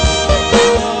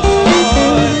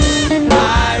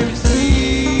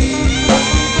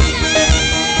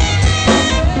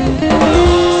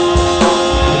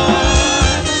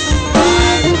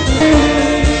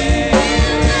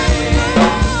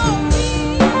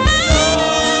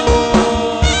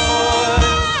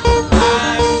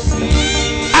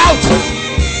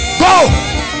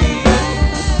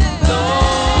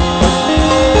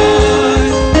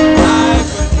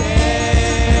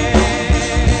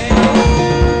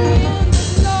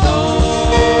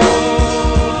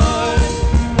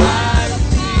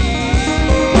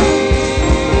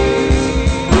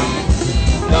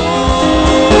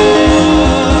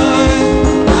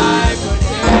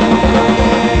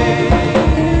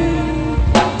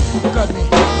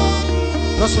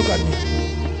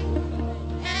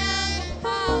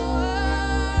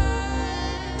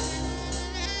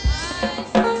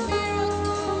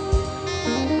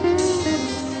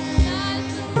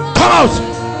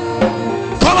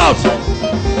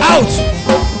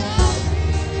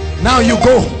 Now you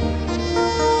go.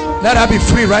 Let her be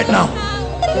free right now.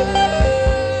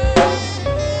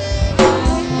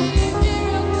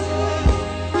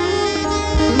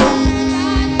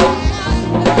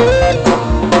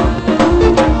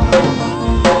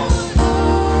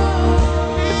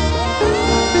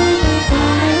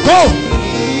 Go.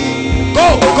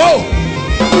 Go. Go.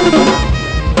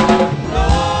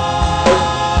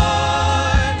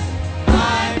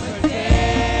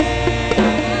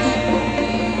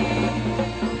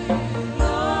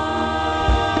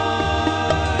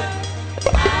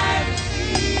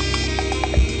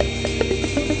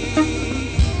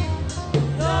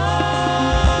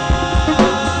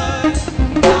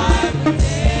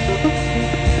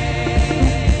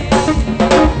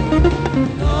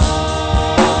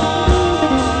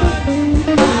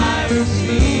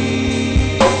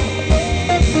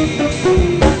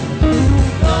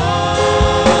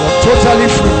 Totally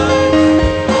free.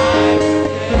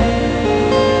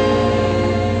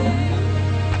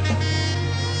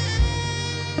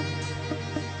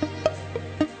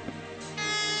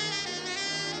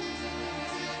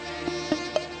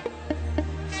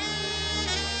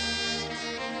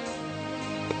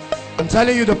 I'm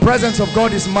telling you, the presence of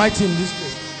God is mighty in this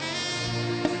place.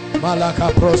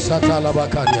 Malaka prosata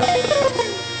labakadia.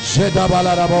 Sheda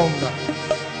balarabonga.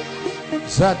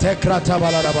 Zatekrata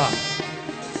balaraba.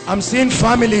 I'm seeing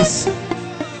families,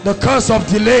 the curse of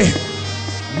delay,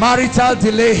 marital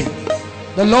delay.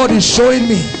 The Lord is showing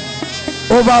me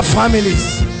over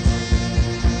families.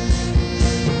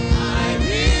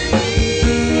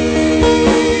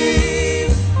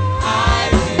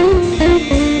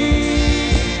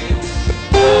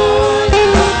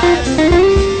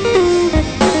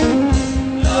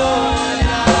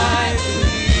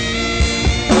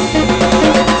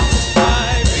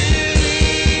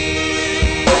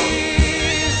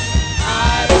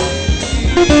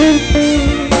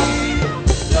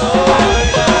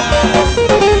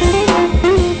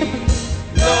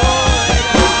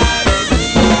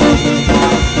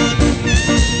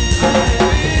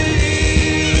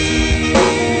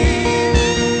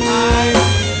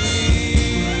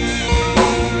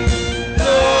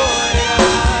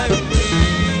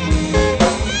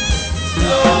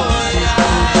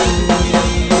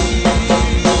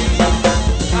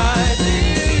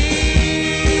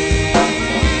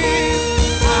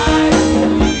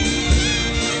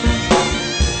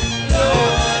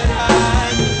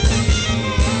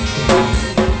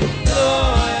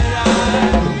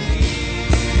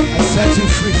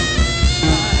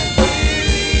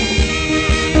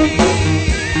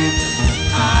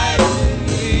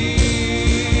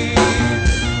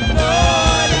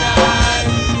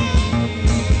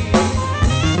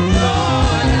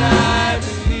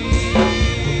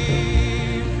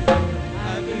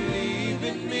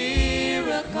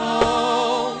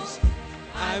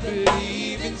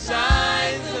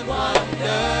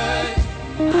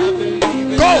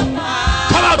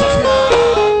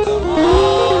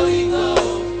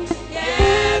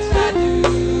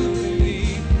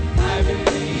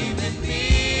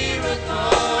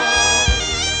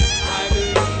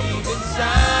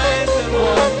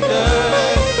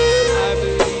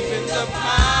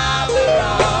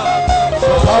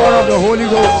 The Holy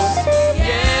Ghost.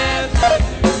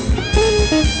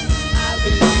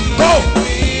 Go,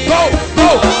 go, go,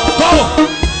 go.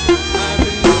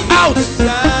 Out.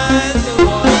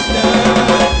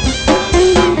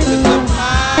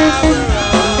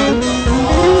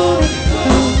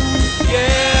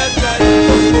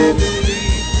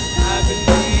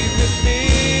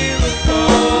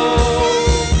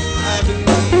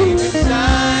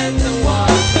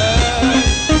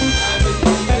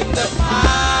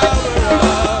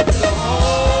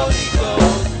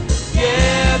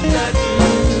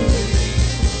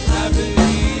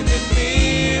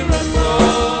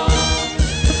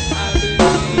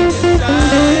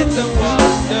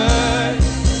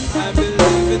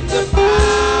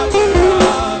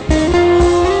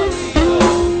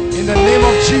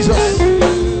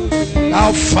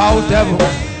 Foul devil,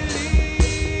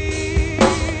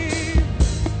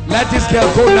 let this girl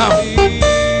go now.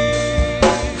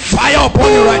 Fire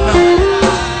upon you right now.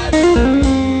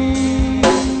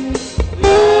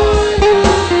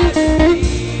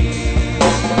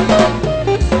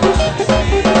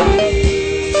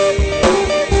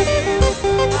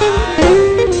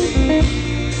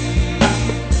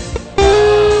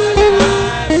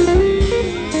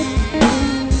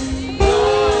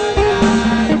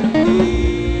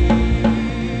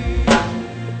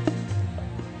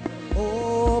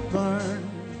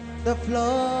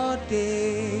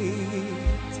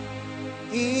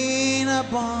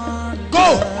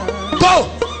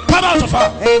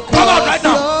 Come out right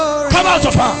now. Come out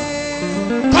of her.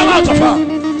 Come out of her.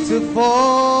 To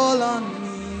fall on me.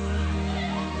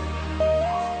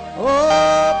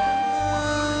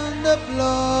 Open the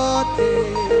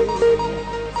floodgates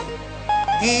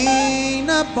in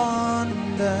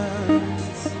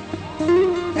abundance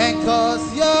and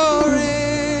cause your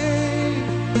rain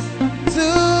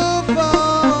to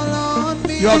fall on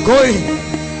me. You are going.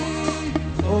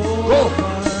 Go.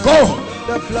 Go.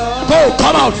 Go.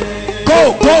 Come out.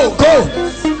 Go, go, go.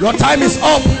 Your time is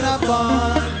up.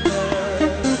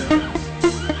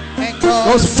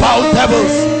 Those foul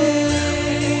devils.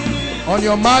 On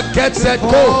your mark, get set, go.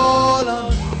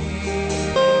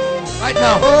 Right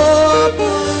now,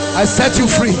 I set you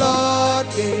free.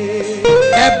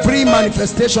 Every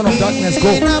manifestation of darkness, go.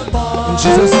 In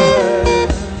Jesus' name.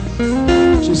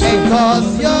 She's free.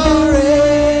 Because you're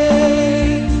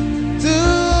ready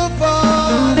to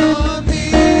fall on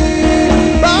me.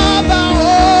 Baba,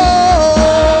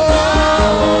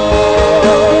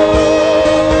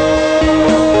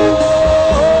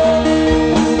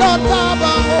 Lord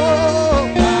Baba,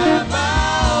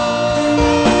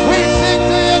 we sing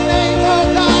to your name, oh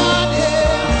God,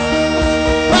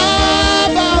 yeah.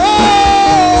 Baba,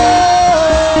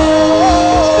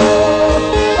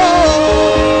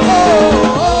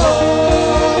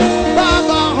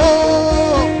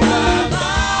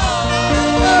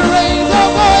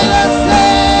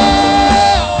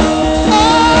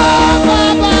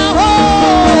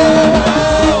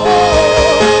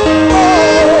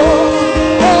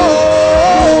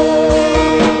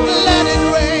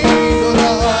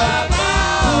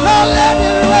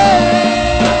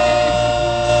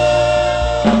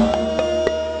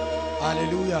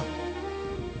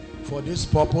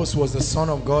 purpose was the Son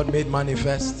of God made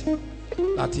manifest,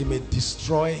 that he may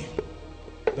destroy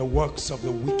the works of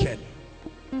the wicked.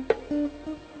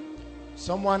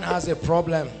 Someone has a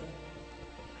problem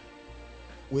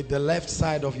with the left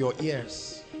side of your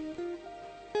ears.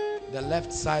 The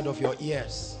left side of your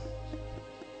ears.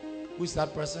 Who is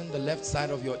that person? The left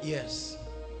side of your ears.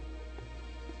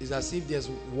 It's as if there's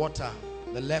water.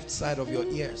 The left side of your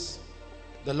ears.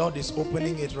 The Lord is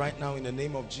opening it right now in the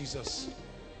name of Jesus.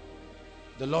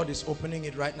 The Lord is opening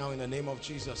it right now in the name of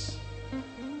Jesus.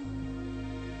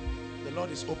 The Lord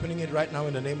is opening it right now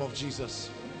in the name of Jesus.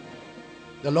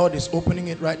 The Lord is opening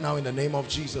it right now in the name of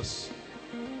Jesus.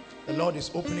 The Lord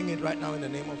is opening it right now in the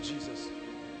name of Jesus.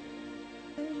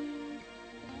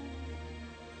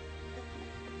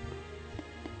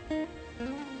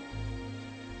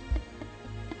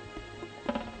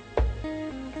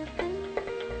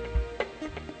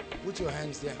 Put your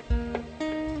hands there.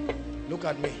 Look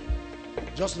at me.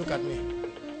 Just look at me.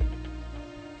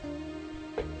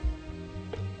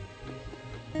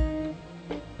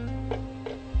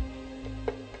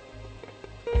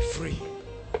 Be free.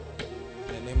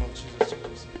 In the name of Jesus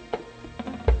Christ.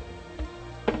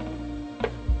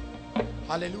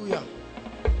 Hallelujah.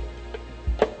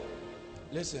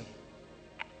 Listen.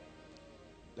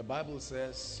 The Bible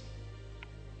says,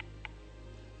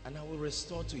 and I will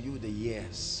restore to you the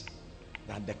years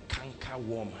that the canker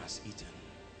worm has eaten.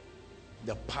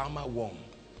 The palmer worm.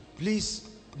 Please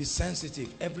be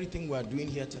sensitive. Everything we are doing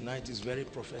here tonight is very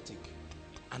prophetic.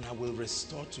 And I will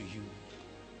restore to you.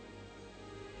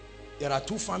 There are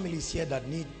two families here that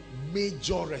need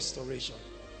major restoration.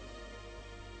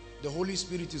 The Holy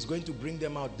Spirit is going to bring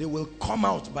them out. They will come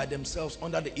out by themselves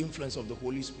under the influence of the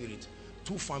Holy Spirit.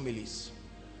 Two families.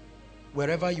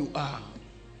 Wherever you are,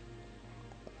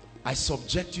 I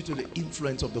subject you to the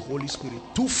influence of the Holy Spirit.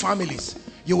 Two families.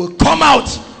 You will come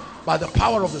out by the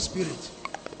power of the Spirit.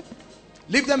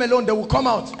 Leave them alone. They will come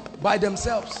out by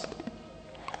themselves.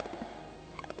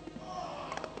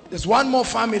 There's one more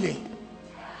family.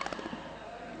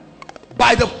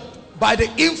 By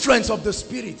the influence of the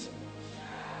Spirit.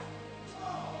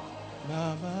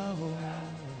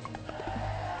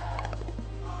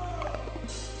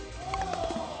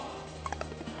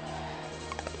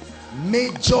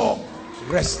 Major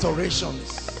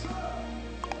restorations.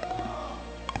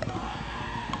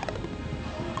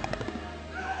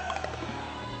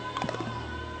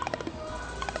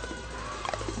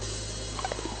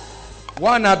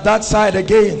 One at that side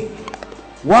again.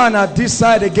 One at this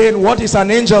side again. What is an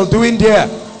angel doing there?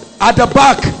 At the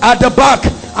back. At the back.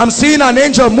 I'm seeing an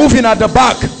angel moving at the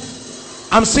back.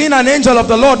 I'm seeing an angel of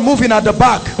the Lord moving at the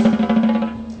back.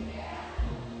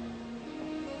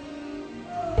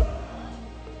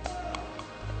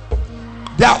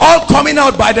 They are all coming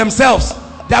out by themselves.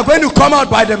 They are going to come out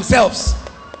by themselves.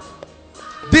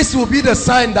 This will be the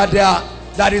sign that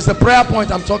that is the prayer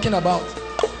point I'm talking about.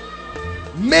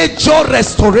 Major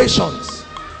restorations.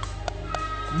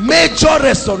 Major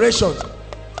restorations.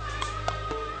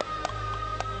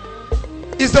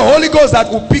 It's the Holy Ghost that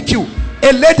will pick you.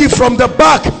 A lady from the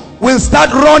back will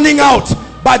start running out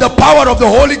by the power of the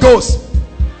Holy Ghost.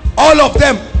 All of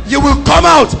them, you will come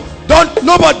out. Don't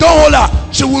hold her.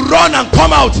 She will run and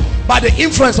come out by the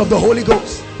influence of the Holy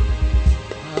Ghost.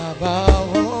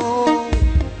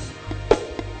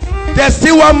 There's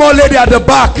still one more lady at the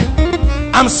back.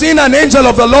 I'm seeing an angel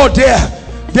of the Lord there.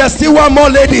 There's still one more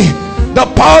lady. The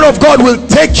power of God will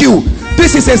take you.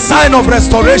 This is a sign of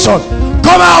restoration.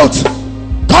 Come out.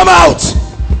 Come out.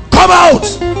 Come out.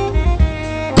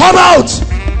 Come out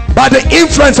by the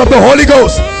influence of the Holy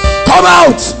Ghost. Come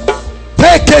out.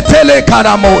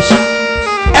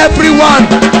 Everyone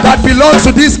that belongs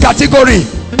to this category,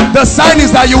 the sign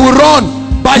is that you will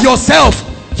run by yourself.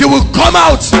 You will come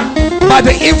out by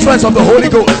the influence of the Holy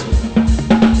Ghost.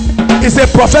 It's a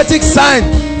prophetic sign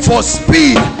for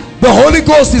speed. The Holy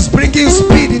Ghost is bringing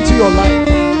speed into your life.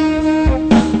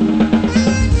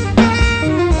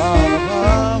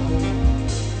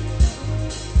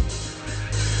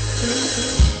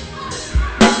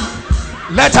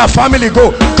 Let our family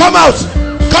go. Come out.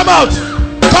 Come out.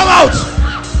 Come out.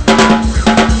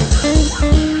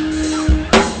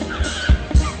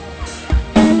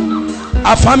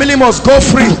 Our family must go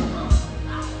free.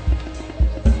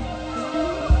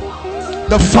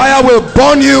 The fire will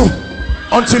burn you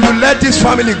until you let this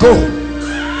family go.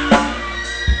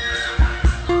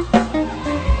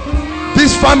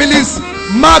 These families,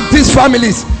 mark these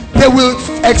families, they will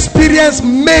experience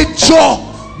major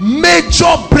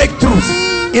breakthroughs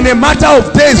in a matter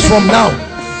of days from now.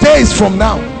 Days from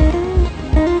now.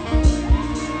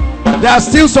 There are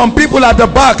still some people at the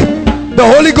back. The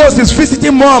Holy Ghost is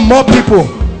visiting more and more people.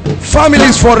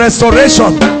 Families for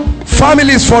restoration.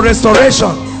 Families for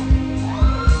restoration.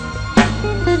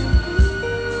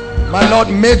 My Lord,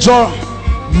 major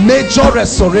Major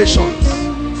restorations.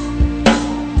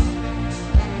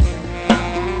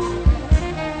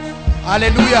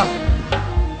 Hallelujah.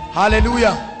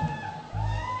 Hallelujah.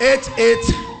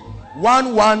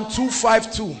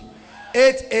 8811-252.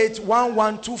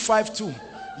 8811-252.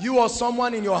 You or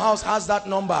someone in your house has that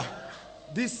number.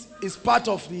 This is part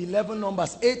of the 11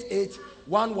 numbers.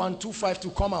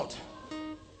 8811-252. Come out.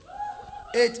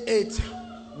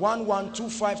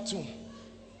 8811-252.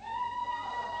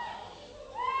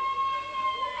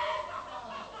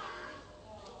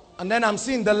 And then I'm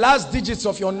seeing the last digits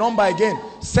of your number again.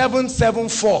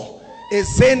 774. A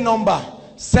Z number.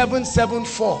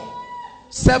 774.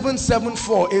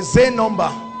 774. A Z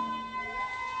number.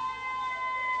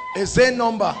 A Z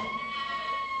number.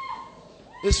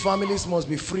 These families must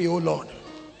be free, oh Lord.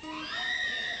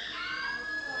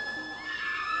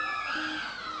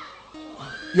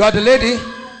 You are the lady.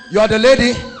 You are the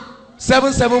lady.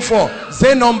 774.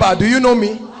 Z number. Do you know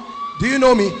me? Do you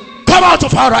know me? Come out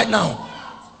of her right now.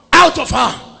 Out of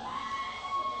her.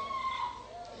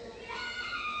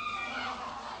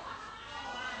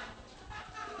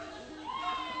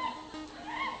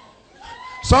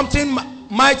 Something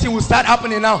mighty will start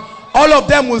happening now. All of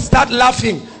them will start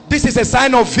laughing. This is a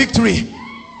sign of victory.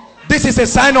 This is a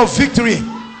sign of victory.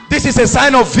 This is a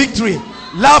sign of victory.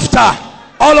 Laughter.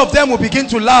 All of them will begin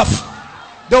to laugh.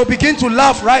 They will begin to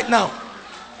laugh right now.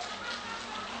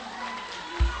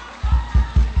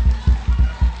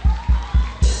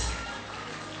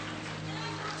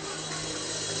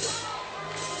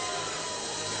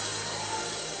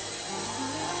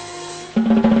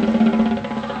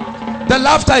 The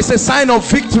laughter is a sign of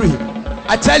victory.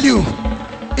 I tell you,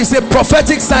 it's a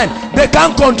prophetic sign. They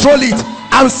can't control it.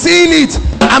 I'm seeing it.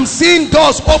 I'm seeing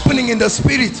doors opening in the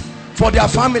spirit for their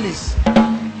families.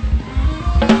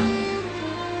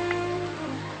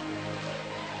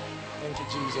 Thank you,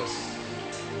 Jesus.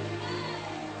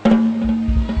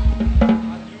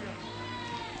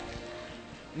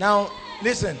 Now,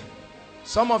 listen.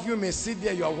 Some of you may sit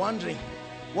there, you are wondering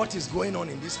what is going on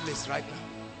in this place right now.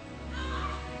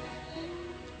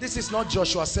 This is not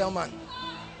Joshua Selman.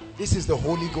 This is the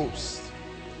Holy Ghost.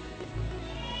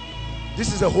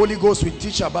 This is the Holy Ghost we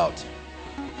teach about.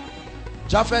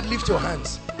 Japheth, lift your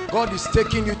hands. God is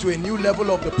taking you to a new level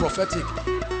of the prophetic.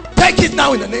 Take it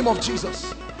now in the name of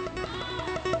Jesus.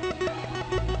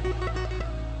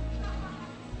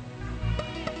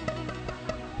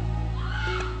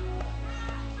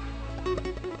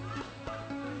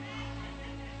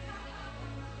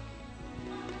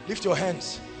 Lift your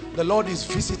hands. The Lord is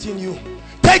visiting you.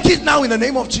 Take it now in the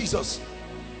name of Jesus.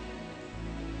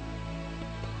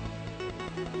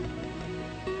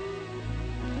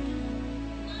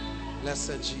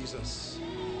 Blessed Jesus.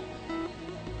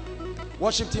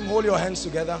 Worship team, hold your hands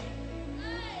together.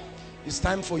 It's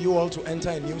time for you all to enter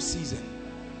a new season.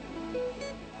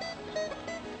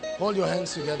 Hold your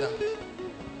hands together.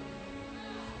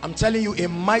 I'm telling you, a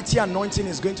mighty anointing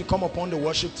is going to come upon the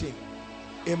worship team.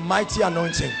 A mighty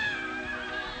anointing.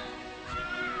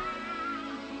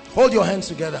 Hold your hands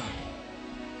together.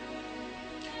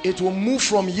 It will move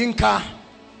from Yinka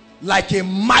like a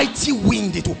mighty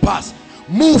wind. It will pass.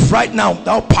 Move right now,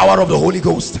 thou power of the Holy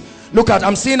Ghost. Look at,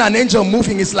 I'm seeing an angel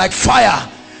moving. It's like fire.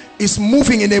 It's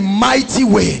moving in a mighty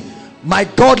way. My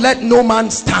God, let no man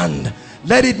stand.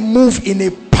 Let it move in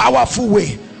a powerful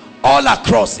way all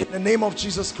across in the name of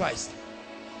Jesus Christ.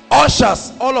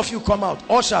 Ushers, all of you come out.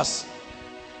 Ushers.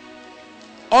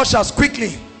 Ushers,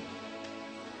 quickly.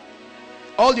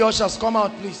 All the ushers, come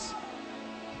out, please.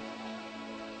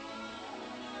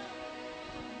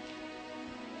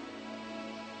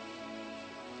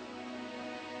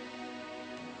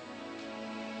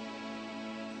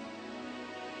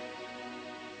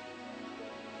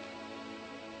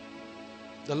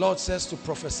 The Lord says to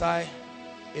prophesy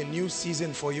a new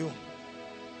season for you.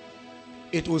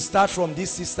 It will start from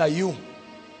this sister, you.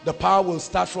 The power will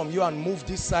start from you and move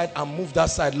this side and move that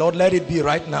side. Lord, let it be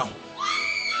right now.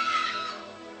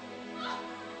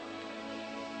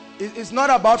 It's not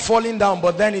about falling down,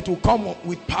 but then it will come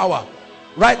with power.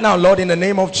 Right now, Lord, in the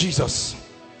name of Jesus.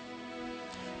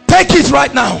 Take it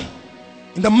right now.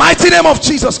 In the mighty name of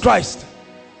Jesus Christ.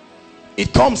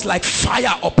 It comes like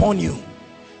fire upon you.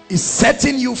 It's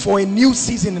setting you for a new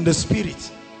season in the spirit.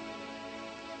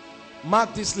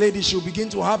 Mark this lady. She'll begin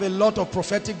to have a lot of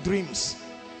prophetic dreams.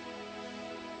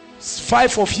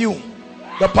 5 of you.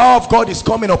 The power of God is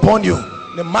coming upon you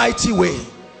in a mighty way.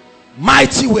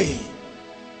 Mighty way.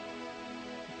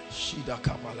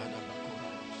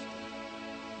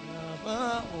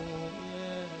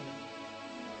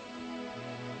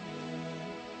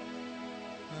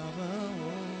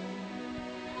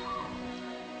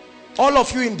 All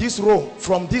of you in this row,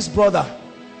 from this brother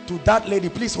to that lady,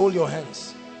 please hold your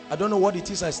hands. I don't know what it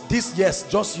is as this. Yes,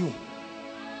 just you.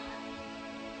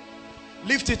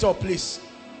 Lift it up, please.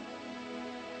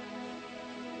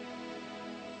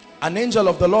 An angel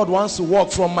of the Lord wants to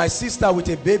walk from my sister with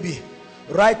a baby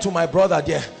right to my brother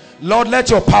there. Lord, let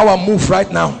your power move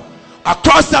right now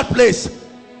across that place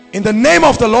in the name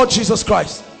of the Lord Jesus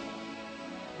Christ.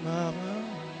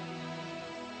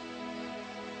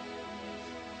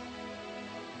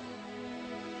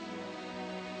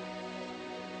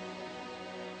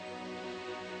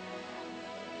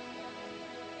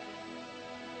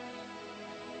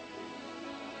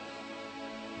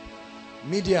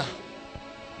 Media,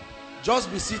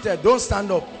 just be seated. Don't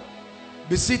stand up.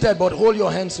 Be seated, but hold your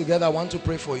hands together. I want to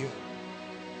pray for you.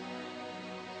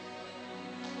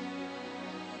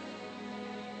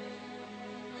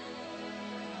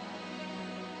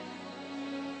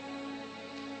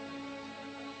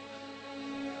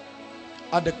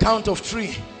 At the count of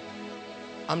 3,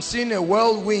 I'm seeing a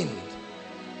whirlwind.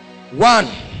 1,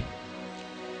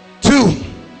 2,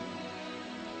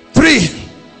 3.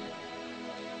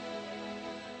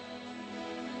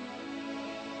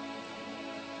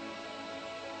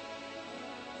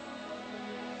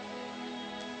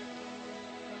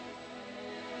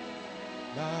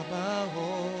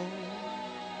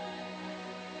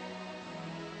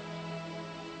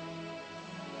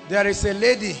 There is a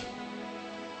lady,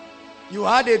 you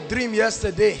had a dream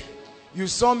yesterday, you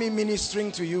saw me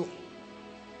ministering to you.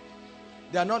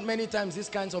 There are not many times these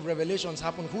kinds of revelations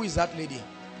happen. Who is that lady?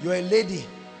 You're a lady,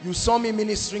 you saw me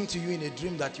ministering to you in a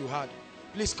dream that you had.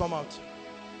 Please come out.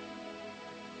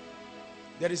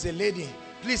 There is a lady,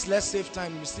 please let's save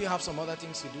time, we still have some other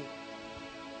things to do.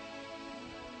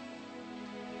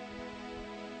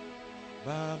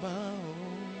 Baba, oh.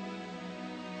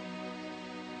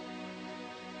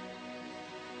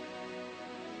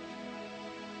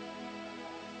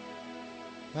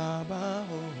 Baba,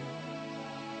 oh.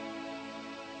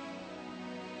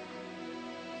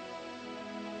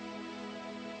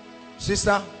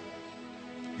 Sister,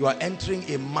 you are entering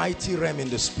a mighty realm in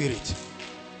the spirit.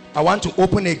 I want to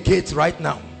open a gate right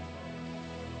now.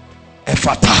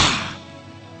 Ephata,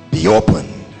 be opened.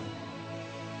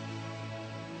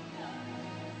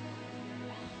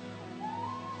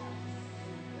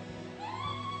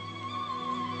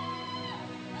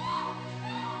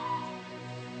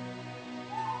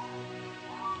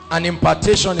 An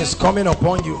impartation is coming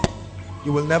upon you.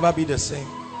 You will never be the same.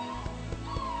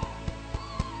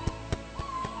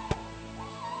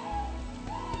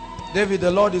 David,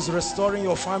 the Lord is restoring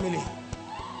your family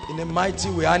in a mighty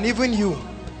way. And even you,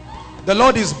 the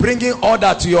Lord is bringing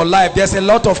order to your life. There's a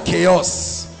lot of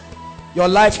chaos. Your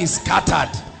life is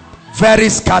scattered, very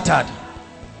scattered.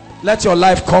 Let your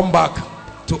life come back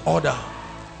to order.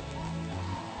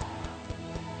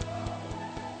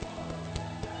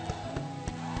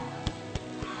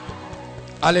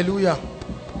 Hallelujah.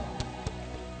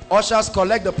 Ushers,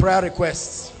 collect the prayer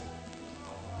requests.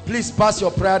 Please pass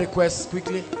your prayer requests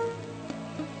quickly.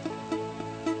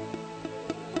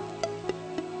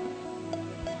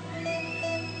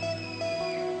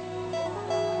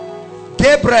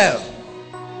 Gabriel,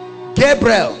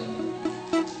 Gabriel,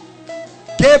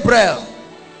 Gabriel.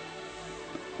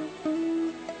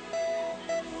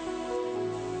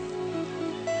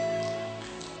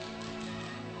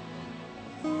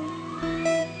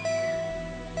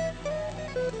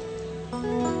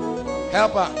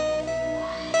 Help her.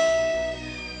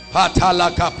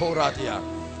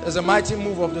 There's a mighty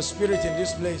move of the Spirit in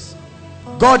this place.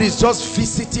 God is just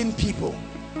visiting people.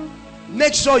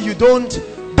 Make sure you don't,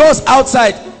 those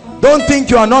outside, don't think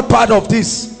you are not part of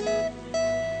this.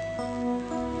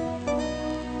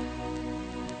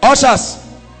 Ushers,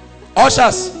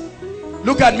 ushers,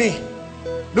 look at me.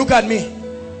 Look at me.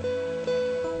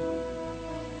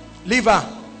 Leave her.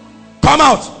 Come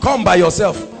out. Come by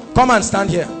yourself. Come and stand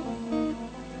here.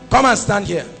 Come and stand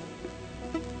here.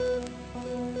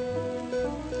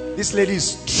 This lady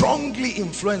is strongly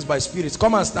influenced by spirits.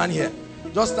 Come and stand here.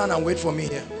 Just stand and wait for me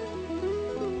here.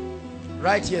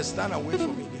 Right here, stand and wait for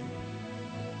me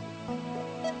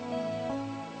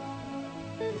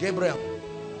there. Gabriel,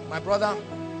 my brother,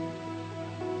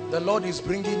 the Lord is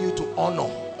bringing you to honor.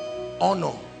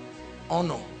 Honor.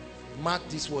 Honor. Mark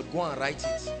this word. Go and write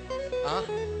it.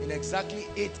 In exactly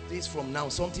 8 days from now,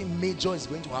 something major is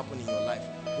going to happen in your life.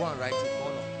 Go and write it.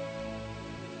 Honor.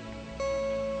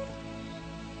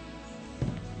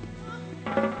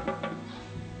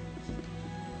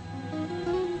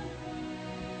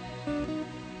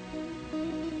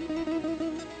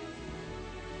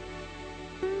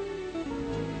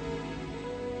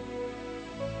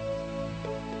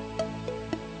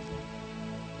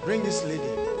 Bring this lady.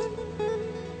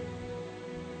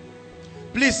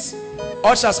 Please,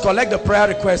 ushers, collect the prayer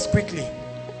request quickly,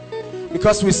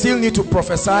 because we still need to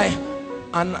prophesy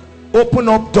and open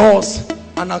up doors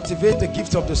and activate the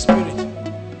gift of the Spirit.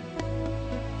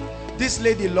 This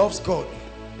lady loves God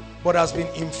but has been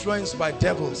influenced by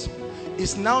devils.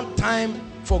 It's now time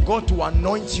for God to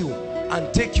anoint you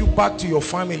and take you back to your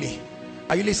family.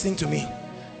 Are you listening to me?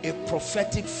 A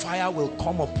prophetic fire will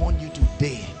come upon you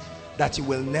today that you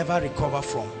will never recover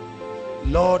from.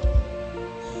 Lord,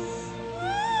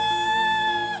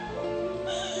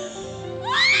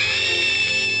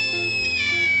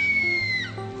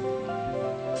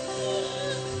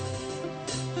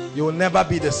 you will never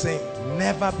be the same.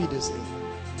 Never be the same.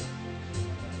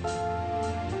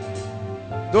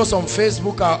 Those on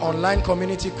Facebook, our online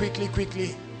community, quickly.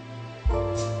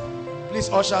 Please,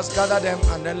 ushers, gather them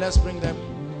and then let's bring them.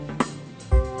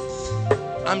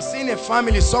 I'm seeing a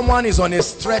family. Someone is on a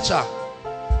stretcher.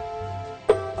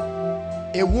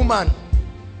 A woman,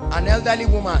 an elderly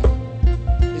woman.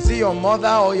 Is it your mother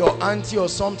or your auntie or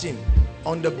something?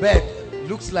 On the bed.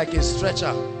 Looks like a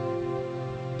stretcher.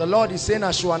 The Lord is saying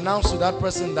I should announce to that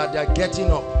person that they are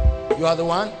getting up. You are the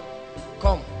one?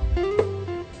 Come.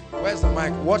 Where's the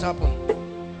mic? What happened?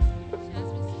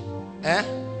 She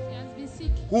has been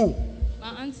sick. Who?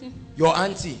 My auntie. Your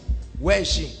auntie. Where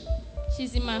is she?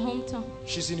 She's in my hometown.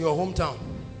 She's in your hometown.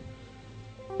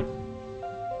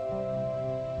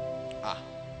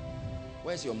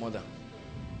 Where's your mother?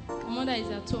 My mother is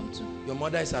at home too. Your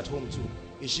mother is at home too.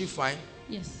 Is she fine?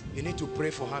 Yes. You need to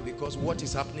pray for her, because what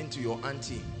is happening to your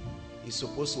auntie is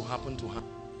supposed to happen to her.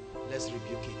 Let's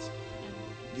rebuke it.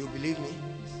 Do you believe me?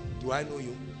 Do I know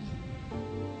you?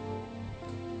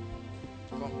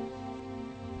 Come.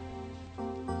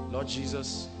 Lord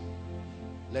Jesus,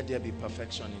 let there be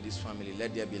perfection in this family.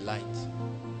 Let there be light.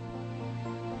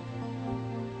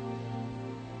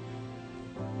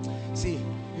 See,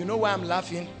 you know why I'm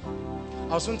laughing?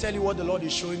 I'll soon tell you what the Lord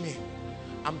is showing me.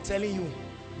 I'm telling you,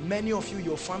 many of you,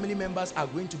 your family members are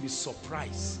going to be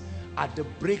surprised at the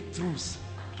breakthroughs.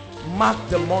 Mark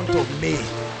the month of May.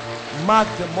 Mark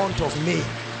the month of May.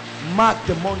 Mark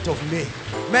the month of May.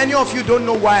 Many of you don't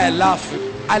know why I laugh.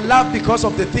 I laugh because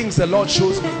of the things the Lord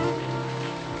shows me.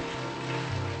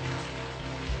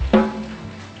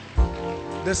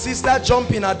 The sister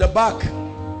jumping at the back,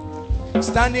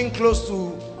 standing close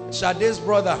to Shade's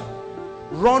brother.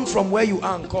 Run from where you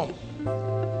are and come.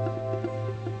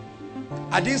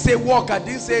 I didn't say walk, I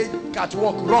didn't say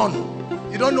catwalk.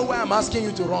 Run. You don't know why I'm asking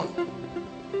you to run.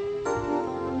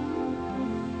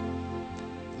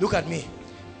 Look at me.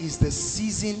 It's the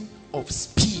season of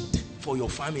speed for your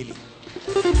family.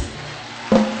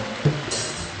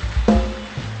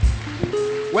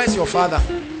 Where's your father?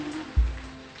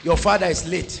 Your father is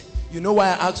late. You know why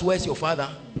I asked where's your father?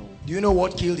 Do you know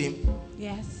what killed him?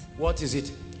 Yes. What is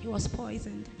it? He was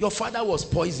poisoned. Your father was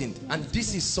poisoned, and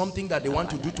this is something that they want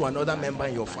to do to another member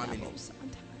in your family.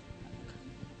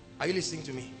 Are you listening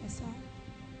to me? Yes, sir.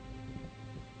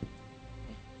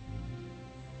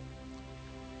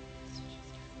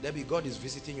 Debbie, God is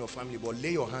visiting your family, but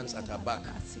lay your hands at her back.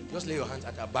 Just lay your hands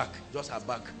at her back. Just her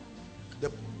back.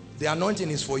 The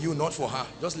anointing is for you, not for her.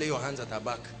 Just lay your hands at her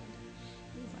back.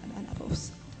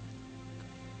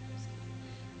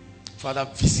 Father,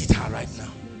 visit her right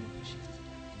now.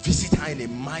 Visit her in a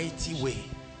mighty way.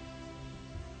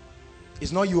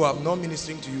 It's not you, I'm not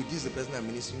ministering to you. This is the person I'm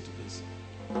ministering to. This.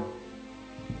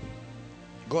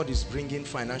 God is bringing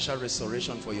financial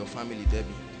restoration for your family, Debbie.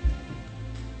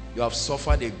 You have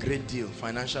suffered a great deal,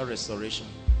 financial restoration.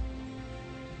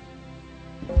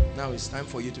 Now it's time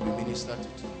for you to be ministered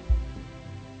to.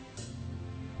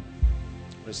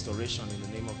 Restoration in the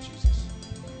name of Jesus.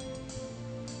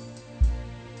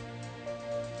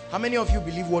 How many of you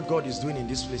believe what God is doing in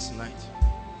this place tonight?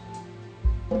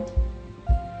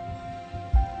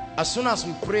 As soon as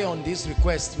we pray on this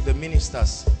request with the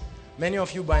ministers, many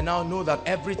of you by now know that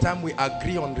every time we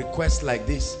agree on requests like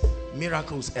this,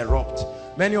 miracles erupt.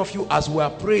 Many of you, as we are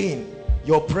praying,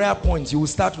 your prayer points, you will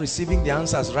start receiving the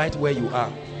answers right where you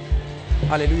are.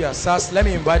 Hallelujah. Sirs, let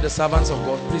me invite the servants of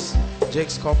God. Please,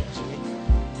 Jake's come to me.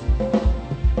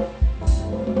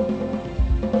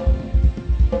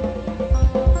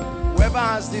 Whoever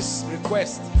has this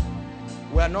request,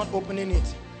 we are not opening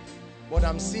it, but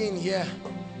I'm seeing here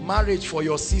marriage for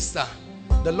your sister.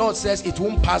 The Lord says it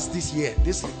won't pass this year,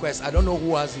 this request. I don't know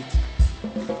who has it.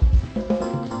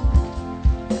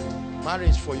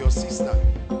 Marriage for your sister.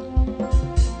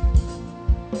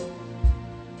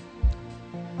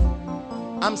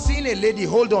 I'm seeing a lady.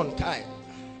 Hold on, Kai.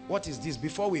 What is this?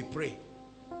 Before we pray,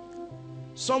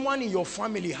 someone in your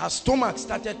family has stomach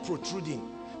started protruding.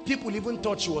 people even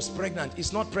thought she was pregnant.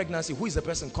 It's not pregnancy. Who is the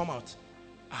person? Come out.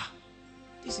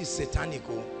 This is satanic.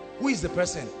 Who is the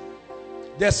person?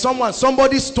 There's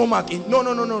somebody's stomach in. No.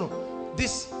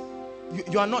 This,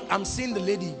 you are not. I'm seeing the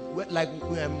lady like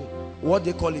what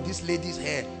they call it, this lady's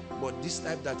hair, but this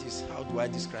type that is, how do I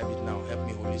describe it now? Help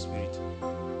me, Holy Spirit.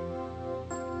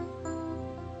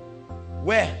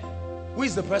 Where? Who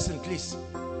is the person, please?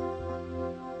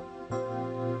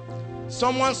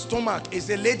 Someone's stomach is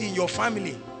a lady in your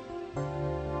family.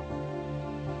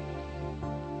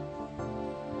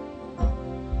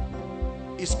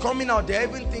 It's coming out. They're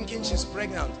even thinking she's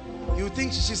pregnant. You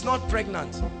think she's not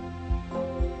pregnant.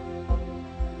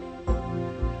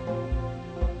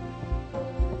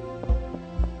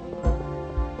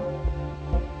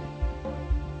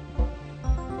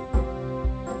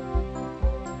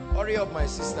 Hurry up, my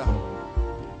sister.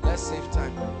 Let's save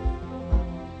time.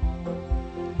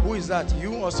 Who is that?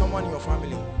 You or someone in your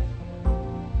family?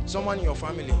 Someone in your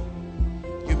family.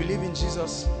 You believe in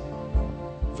Jesus?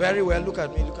 Very well. Look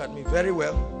at me. Very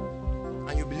well.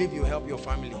 And you believe you help your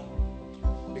family.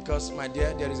 Because, my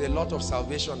dear, there is a lot of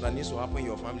salvation that needs to happen in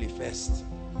your family first.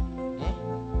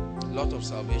 A lot of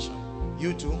salvation.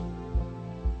 You too.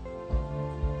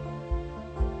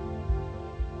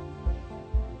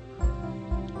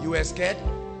 You were scared?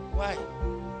 Why?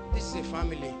 This is a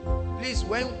family. Please,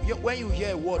 when you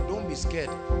hear a word, don't be scared.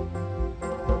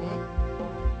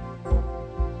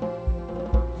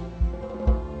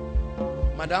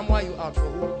 Madam, why are you out? For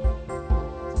who?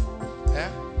 Eh?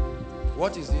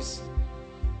 What is this?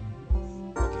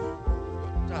 Okay.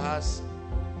 That has.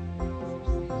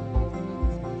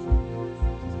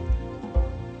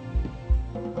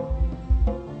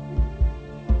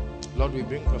 Lord, we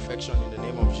bring perfection in the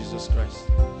name of Jesus Christ.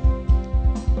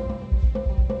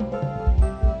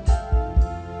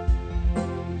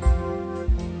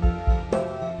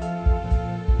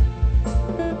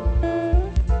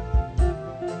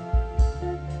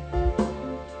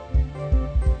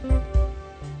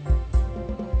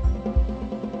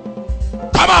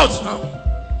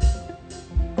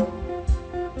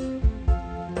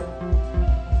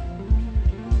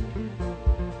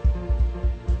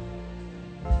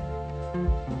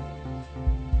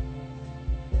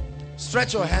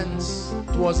 Stretch your hands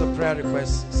towards a prayer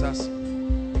request, sirs.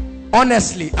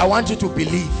 Honestly, I want you to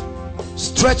believe.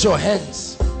 Stretch your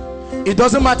hands. It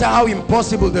doesn't matter how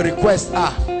impossible the requests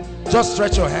are. Just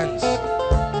stretch your hands.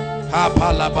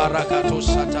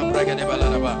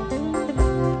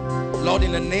 Lord,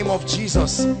 in the name of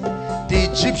Jesus, the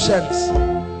Egyptians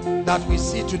that we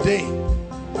see today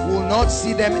will not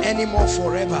see them anymore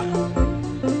forever.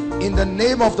 In the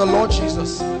name of the Lord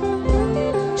Jesus.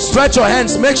 Stretch your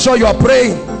hands. Make sure you are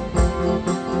praying.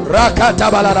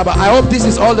 I hope this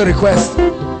is all the request.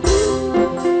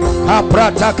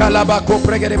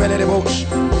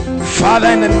 Father,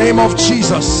 in the name of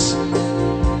Jesus,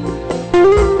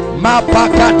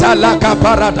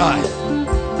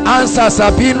 answers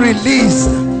are being released.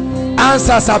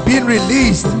 Answers are being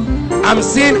released. I'm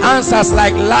seeing answers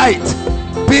like light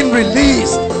being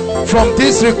released from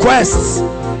these requests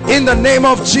in the name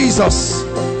of Jesus.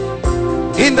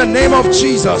 In the name of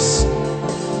Jesus.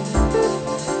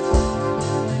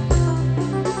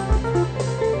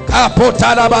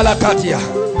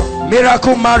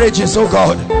 Miracle marriages, oh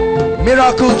God.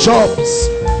 Miracle jobs.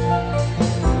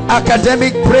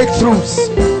 Academic breakthroughs.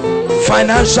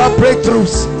 Financial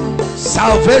breakthroughs.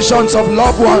 Salvations of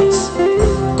loved ones.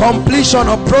 Completion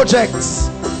of projects.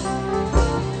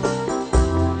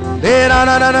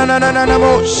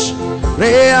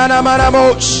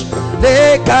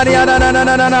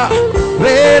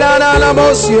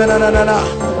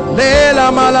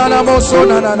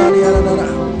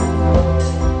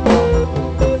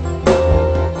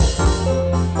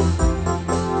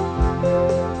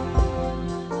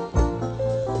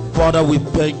 Father, we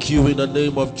thank you in the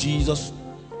name of Jesus.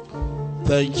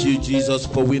 Thank you, Jesus,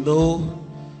 for we know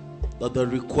that the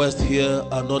requests here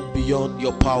are not beyond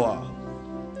your power.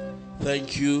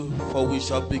 Thank you, for we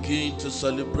shall begin to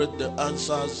celebrate the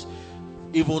answers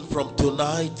even from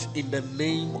tonight in the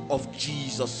name of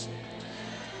Jesus.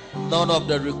 None of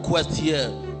the requests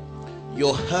here,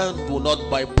 your hand will not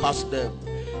bypass them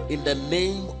in the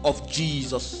name of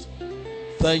Jesus.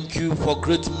 Thank you for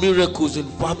great miracles in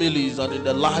families and in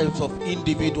the lives of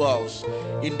individuals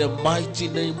in the mighty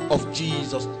name of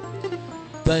Jesus.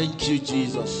 Thank you,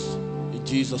 Jesus. In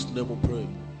Jesus' name we pray.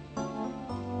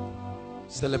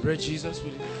 Celebrate Jesus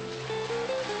with you.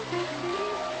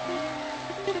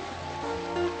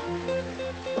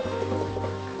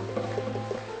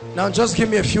 Now just give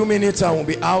me a few minutes and we'll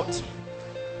be out.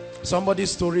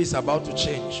 Somebody's story is about to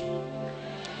change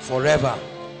forever.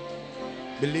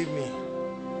 Believe me.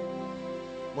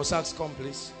 Mosaks, come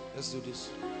please. Let's do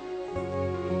this.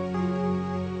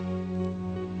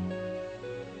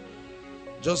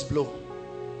 Just blow.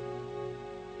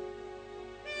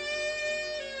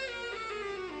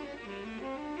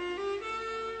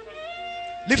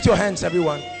 Lift your hands,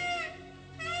 everyone.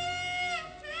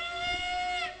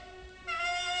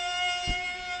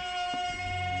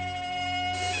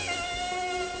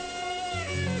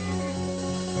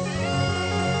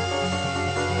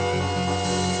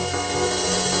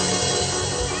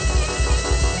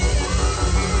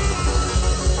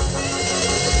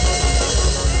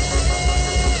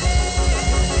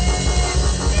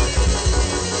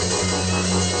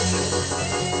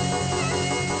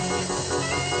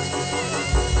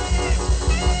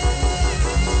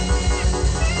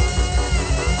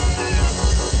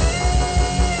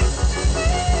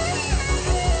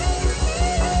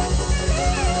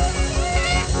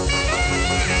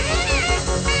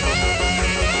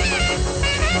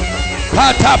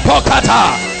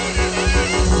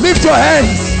 Lift your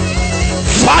hands.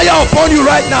 Fire upon you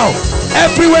right now.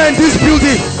 Everywhere in this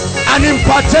building. An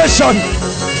impartation.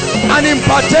 An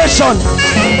impartation.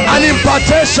 An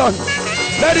impartation.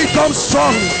 Let it come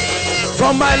strong.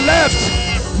 From my left,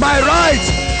 my right,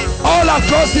 all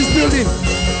across this building.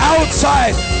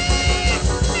 Outside.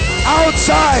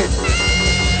 Outside.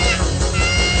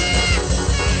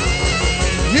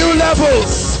 New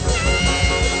levels.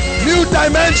 New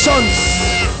dimensions.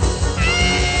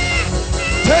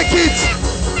 Take it,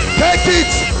 take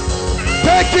it,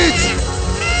 take it,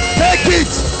 take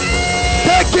it,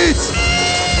 take it,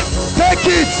 take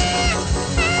it.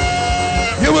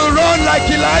 You will run like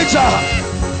Elijah.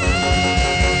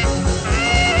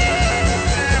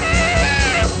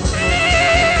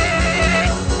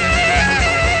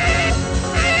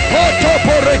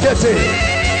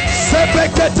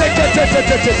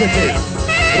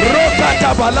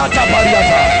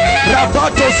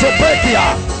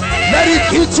 Let it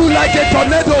hit you like a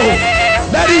tornado.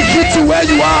 Let it hit you where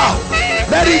you are.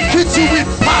 Let it hit you with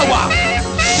power.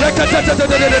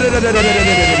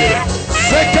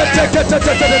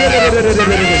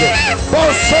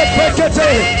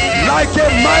 Like a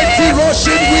mighty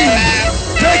rushing wind.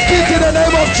 Take it in the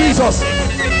name of Jesus.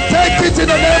 Take it in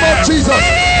the name of Jesus.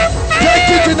 Take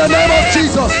it in the name of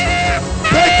Jesus.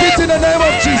 Take it in the name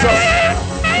of Jesus.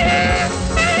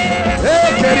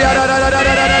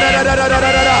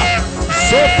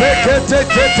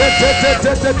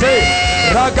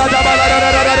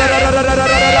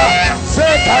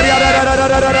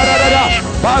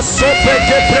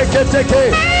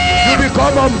 You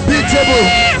become unbeatable.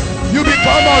 You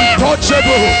become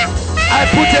untouchable. I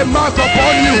put a mark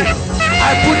upon you.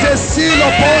 I put a seal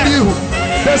upon you.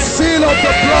 The seal of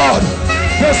the blood.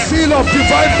 The seal of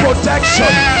divine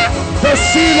protection. The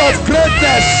seal of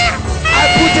greatness. I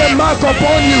put a mark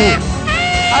upon you.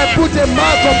 I put a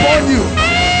mark upon you.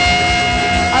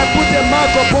 I put a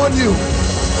mark upon you.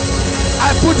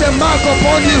 I put a mark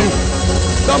upon you.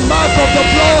 The mark of the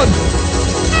blood.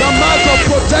 The mark of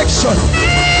protection.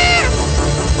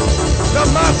 The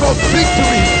mark of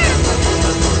victory.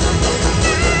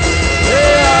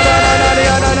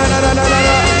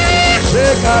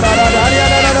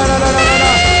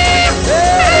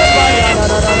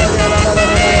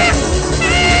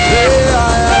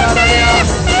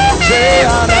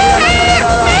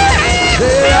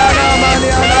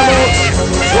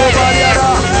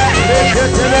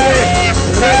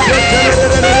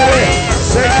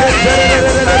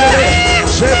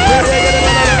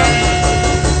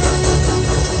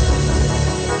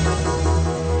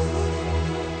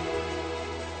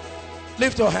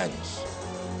 Lift your hands.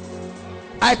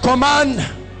 I command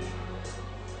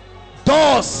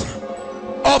doors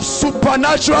of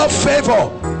supernatural favor.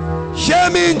 Hear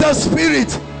me in the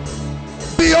spirit.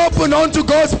 Be open unto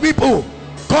God's people.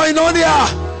 Koinonia,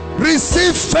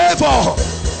 receive favor.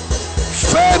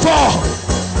 Favor.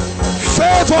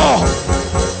 Favor.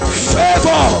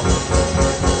 Favor.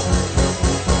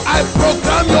 I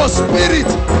program your spirit.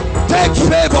 Take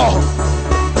favor.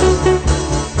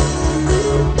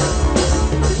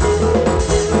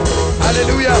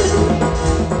 Hallelujah.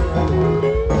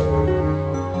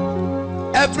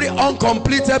 Every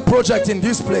uncompleted project in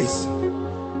this place,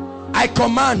 I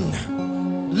command,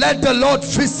 let the Lord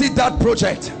visit that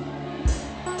project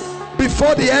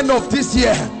before the end of this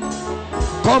year.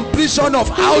 Completion of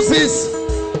houses,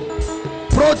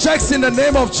 projects in the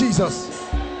name of Jesus.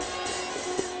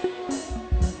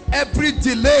 Every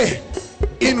delay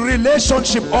in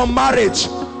relationship or marriage,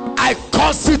 I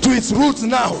curse it to its roots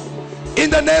now in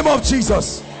the name of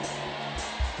Jesus.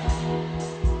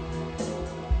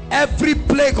 Every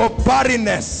plague of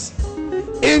barrenness,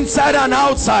 inside and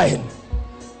outside.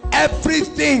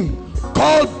 Everything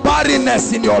called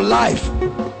barrenness in your life,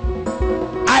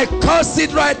 I curse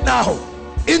it right now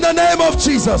in the name of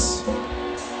Jesus.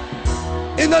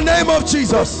 In the name of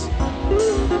Jesus.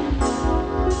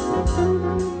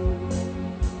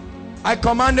 I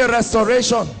command a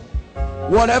restoration.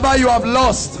 Whatever you have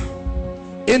lost,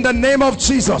 in the name of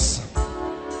Jesus,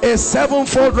 a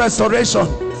sevenfold restoration.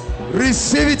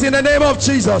 Receive it in the name of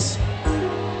Jesus.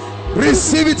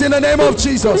 Receive it in the name of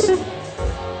Jesus.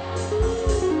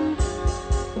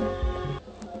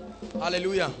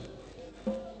 Hallelujah.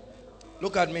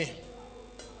 Look at me.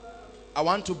 I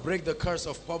want to break the curse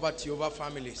of poverty over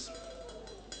families.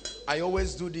 I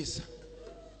always do this.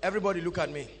 Everybody look at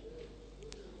me.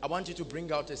 I want you to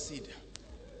bring out a seed.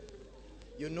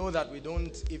 You know that we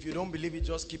don't, if you don't believe it,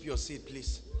 just keep your seed,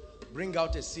 please. Bring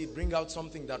out a seed. Bring out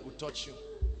something that will touch you.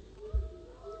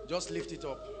 Just lift it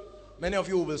up. Many of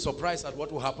you will be surprised at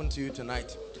what will happen to you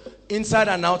tonight. Inside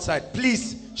and outside.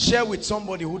 Please share with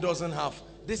somebody who doesn't have.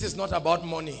 This is not about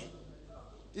money.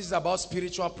 This is about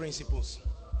spiritual principles.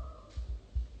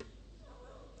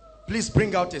 Please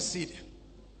bring out a seed.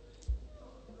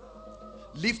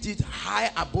 Lift it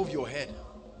high above your head.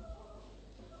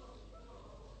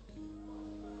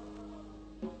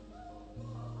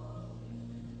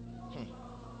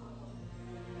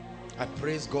 I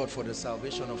praise God for the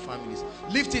salvation of families.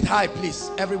 Lift it high, please,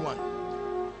 everyone.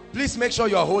 Please make sure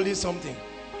you are holding something.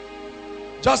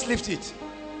 Just lift it.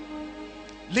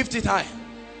 Lift it high.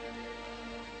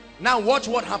 Now watch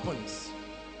what happens.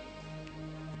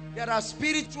 There are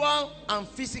spiritual and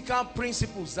physical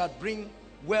principles that bring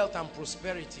wealth and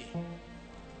prosperity.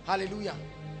 Hallelujah.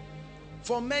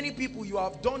 For many people, you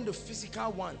have done the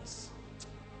physical ones,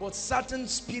 but certain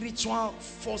spiritual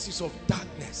forces of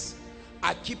darkness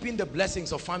are keeping the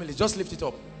blessings of families. Just lift it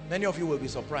up. Many of you will be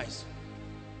surprised.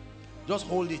 Just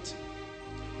hold it,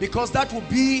 because that will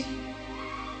be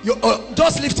your,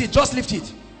 just lift it. Just lift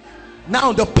it.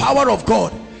 Now the power of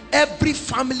God. Every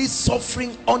family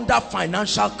suffering under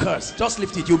financial curse, just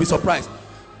lift it. You'll be surprised.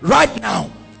 Right now,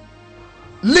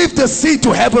 lift the seed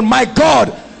to heaven. My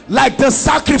God, like the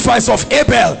sacrifice of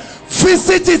Abel,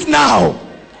 visit it now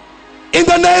in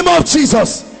the name of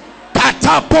Jesus.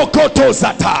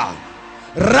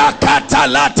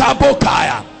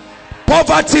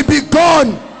 Poverty be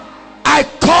gone. I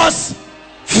curse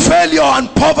failure and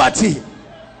poverty.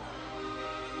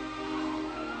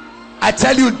 I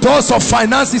tell you, doors of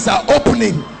finances are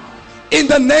opening in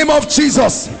the name of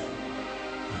Jesus.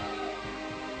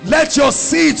 Let your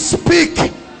seed speak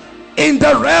in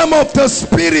the realm of the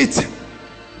spirit.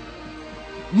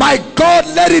 My God,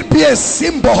 let it be a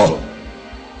symbol.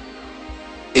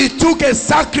 It took a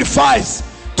sacrifice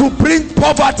to bring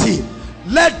poverty.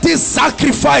 Let this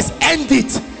sacrifice end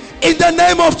it in the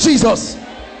name of Jesus.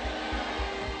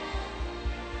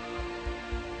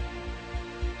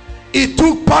 It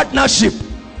took partnership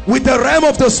with the realm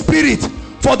of the spirit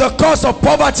for the cause of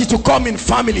poverty to come in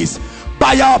families.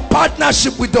 By our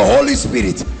partnership with the Holy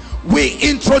Spirit, we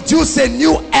introduce a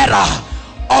new era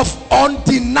of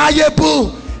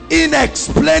undeniable,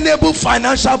 inexplainable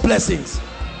financial blessings.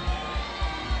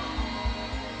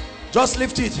 Just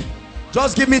lift it.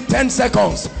 Just give me 10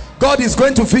 seconds. God is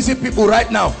going to visit people right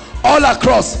now, all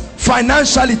across,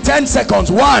 financially. 10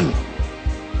 seconds. 1,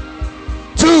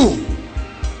 2,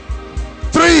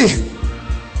 3,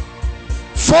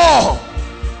 4,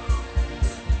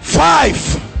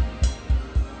 5,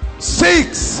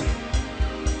 6,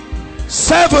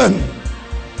 7,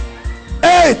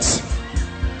 8,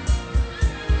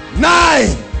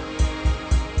 9.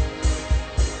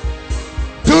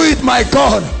 Do it, my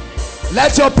God.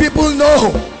 Let your people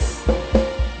know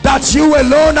that you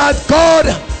alone are God,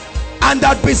 and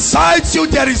that besides you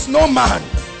there is no man.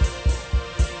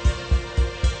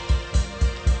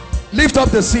 Lift up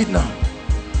the seed now.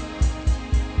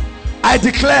 I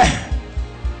declare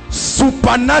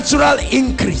supernatural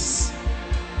increase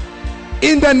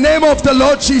in the name of the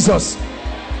Lord Jesus.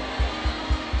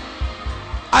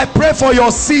 I pray for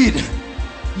your seed.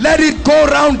 Let it go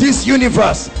around this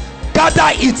universe,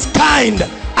 gather its kind,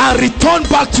 and return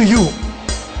back to you.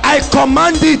 I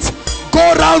command it,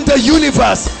 go around the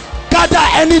universe, gather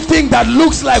anything that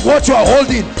looks like what you are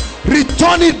holding,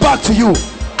 return it back to you.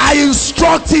 I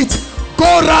instruct it,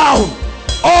 go round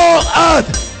all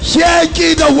earth, hear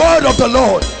ye the word of the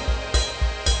Lord.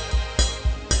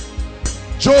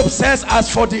 Job says,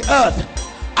 as for the earth,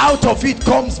 out of it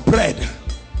comes bread.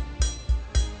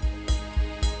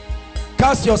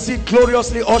 Cast your seed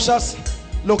gloriously, ushers.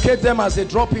 Locate them as they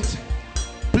drop it.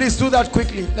 Please do that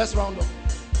quickly. Let's round up.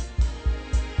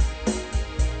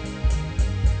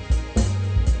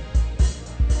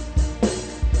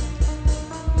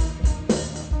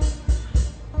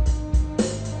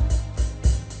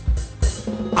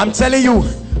 I'm telling you,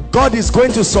 God is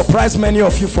going to surprise many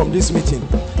of you from this meeting.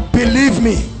 Believe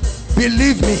me,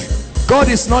 believe me. God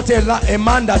is not a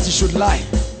man that he should lie.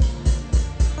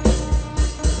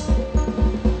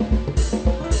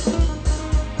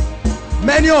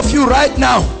 Many of you right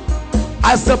now,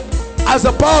 as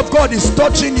the power of God is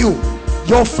touching you,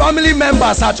 your family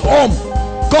members at home,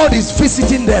 God is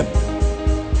visiting them.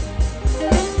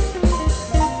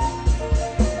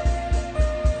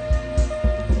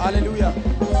 Hallelujah.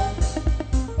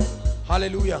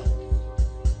 Hallelujah.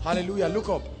 Hallelujah. Look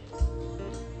up.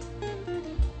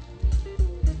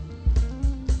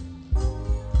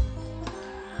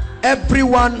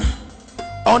 Everyone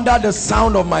under the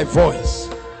sound of my voice,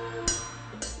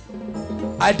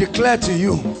 I declare to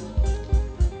you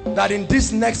that in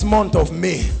this next month of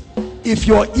May, if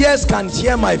your ears can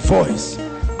hear my voice,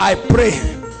 I pray,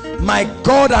 my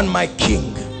God and my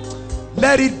King,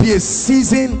 let it be a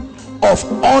season of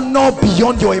honor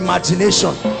beyond your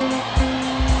imagination.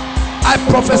 I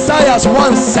prophesy as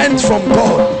one sent from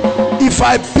God. If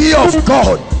I be of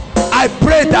God, I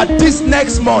pray that this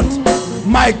next month,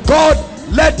 my God,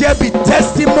 let there be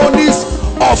testimonies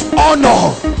of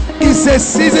honor. It's a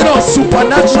season of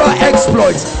supernatural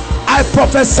exploits. I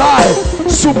prophesy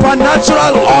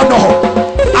supernatural honor.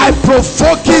 I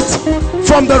provoke it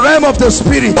from the realm of the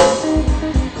spirit.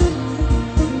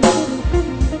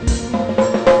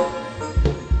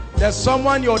 There's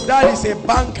someone, your dad is a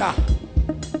banker.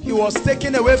 He was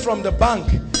taken away from the bank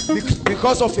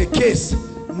because of a case.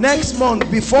 Next month,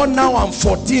 before now I'm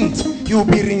 14th, he will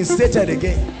be reinstated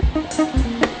again.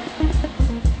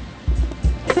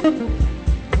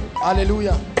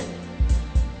 Hallelujah.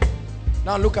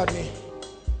 Now look at me.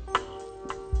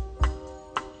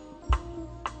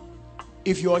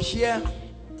 If you're here,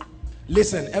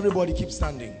 listen, everybody keep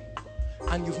standing,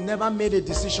 and you've never made a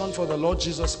decision for the Lord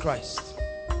Jesus Christ,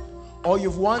 or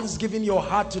you've once given your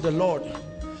heart to the Lord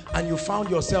and you found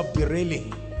yourself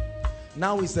derailing,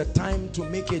 now is the time to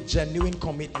make a genuine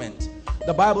commitment.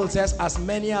 The Bible says, as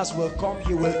many as will come,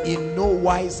 he will in no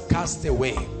wise cast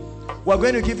away. We're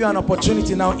going to give you an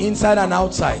opportunity now, inside and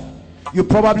outside. You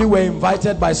probably were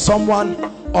invited by someone,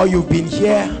 or you've been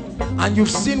here and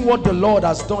you've seen what the Lord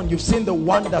has done. You've seen the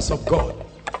wonders of God,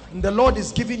 and the Lord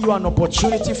is giving you an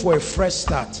opportunity for a fresh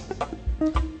start.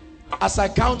 As I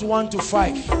count 1 to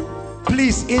 5,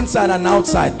 please, inside and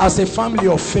outside, as a family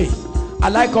of faith, I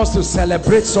like us to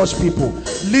celebrate such people.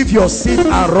 Leave your seat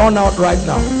and run out right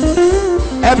now.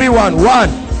 Everyone, 1.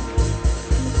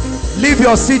 Leave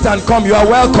your seat and come. You are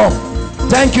welcome.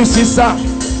 Thank you, sister.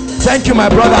 Thank you, my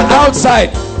brother.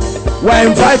 Outside, we're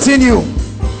inviting you.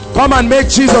 Come and make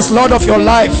Jesus Lord of your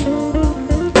life.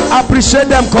 Appreciate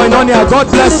them, Koinonia. God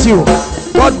bless you.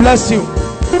 God bless you.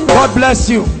 God bless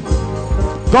you.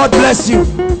 God bless you.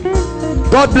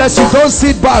 God bless you. Don't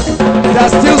sit back. There are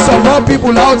still some more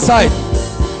people outside.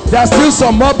 There are still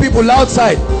some more people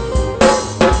outside.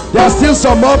 There are still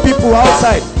some more people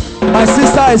outside. My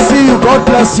sister, I see you. God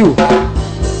bless you.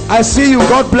 I see you.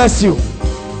 God bless you.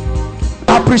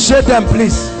 Appreciate them,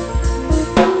 please.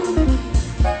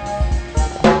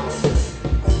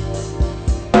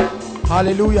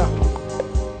 Hallelujah.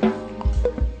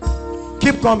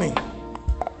 Keep coming.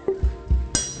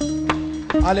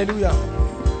 Hallelujah.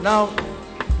 Now,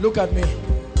 look at me.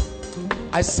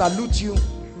 I salute you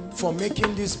for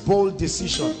making this bold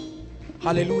decision.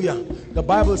 Hallelujah. The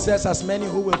Bible says, as many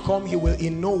who will come, he will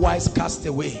in no wise cast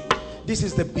away. This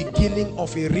is the beginning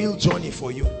of a real journey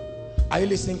for you. Are you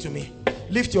listening to me?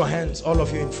 Lift your hands, all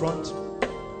of you in front.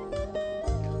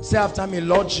 Say after me,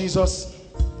 Lord Jesus.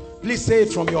 Please say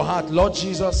it from your heart. Lord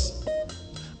Jesus,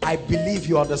 I believe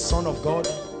you are the Son of God.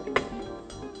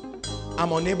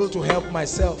 I'm unable to help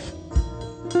myself.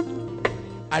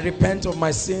 I repent of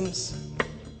my sins.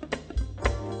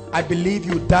 I believe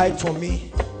you died for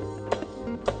me.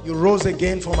 You rose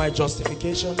again for my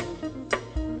justification.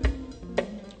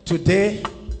 Today,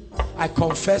 I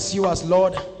confess you as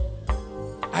Lord.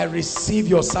 I receive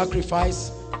your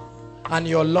sacrifice and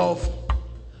your love.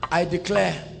 I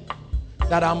declare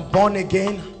that I'm born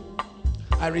again.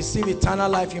 I receive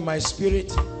eternal life in my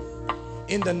spirit.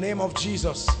 In the name of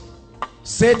Jesus.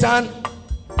 Satan,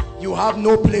 you have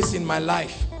no place in my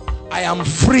life. I am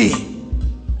free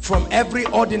from every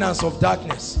ordinance of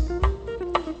darkness.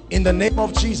 In the name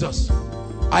of Jesus,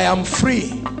 I am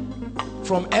free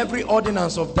from every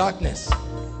ordinance of darkness.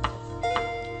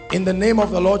 In the name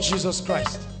of the Lord Jesus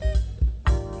Christ.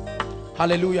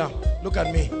 Hallelujah. Look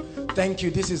at me. Thank you.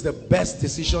 This is the best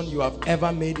decision you have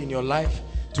ever made in your life,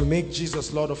 to make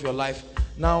Jesus Lord of your life.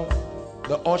 Now,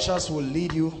 the ushers will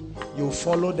lead you. You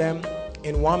follow them.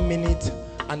 In 1 minute,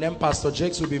 and then Pastor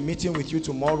Jakes will be meeting with you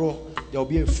tomorrow. There will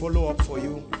be a follow-up for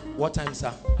you. What time, sir?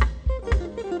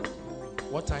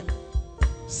 What time?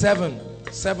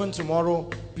 7 tomorrow.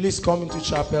 Please come into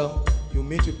chapel. You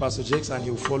meet with Pastor Jakes and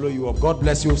he'll follow you up. God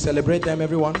bless you. Celebrate them,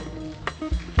 everyone.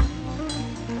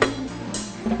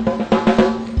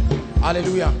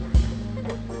 Hallelujah.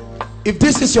 If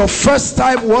this is your first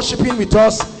time worshiping with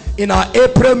us in our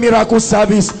April miracle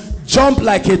service, jump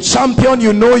like a champion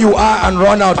you know you are and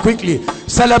run out quickly.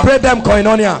 Celebrate them,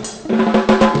 Koinonia.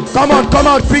 Come on, come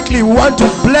out quickly. We want to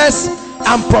bless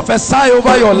and prophesy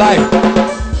over your life.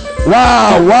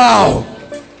 Wow, wow.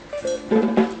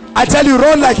 I tell you,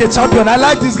 run like a champion. I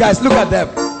like these guys. Look at them.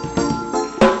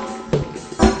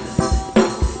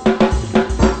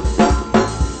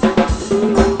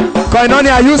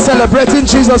 Koinonia, are you celebrating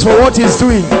Jesus for what he's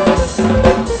doing?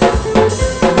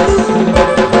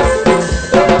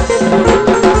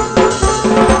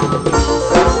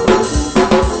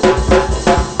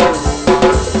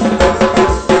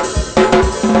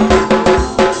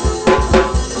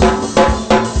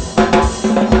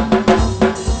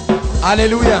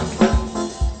 Hallelujah.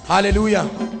 Hallelujah.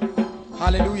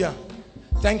 Hallelujah.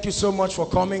 Thank you so much for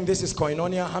coming. This is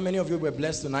Koinonia. How many of you were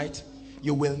blessed tonight?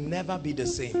 You will never be the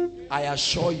same. I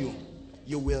assure you,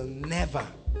 you will never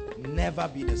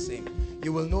be the same.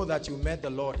 You will know that you met the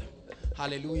Lord.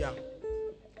 Hallelujah.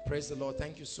 Praise the Lord.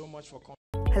 Thank you so much for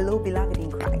coming. Hello, beloved in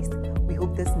Christ. We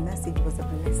hope this message was a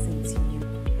blessing to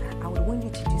you. I would want you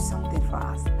to do something for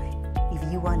us.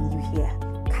 If you are new here,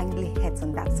 kindly hit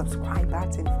on that subscribe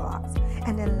button for us,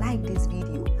 and then like this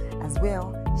video as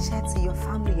well. Share to your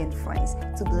family and friends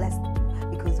to bless them,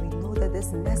 because we know that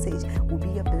this message will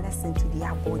be a blessing to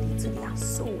their body, to their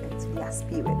soul, and to their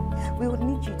spirit. We would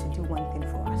need you to do one thing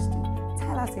for us too.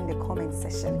 Tell us in the comment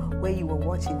section where you were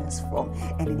watching us from,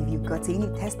 and then if you've got any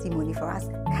testimony for us,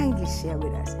 kindly share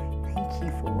with us. Thank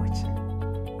you for watching.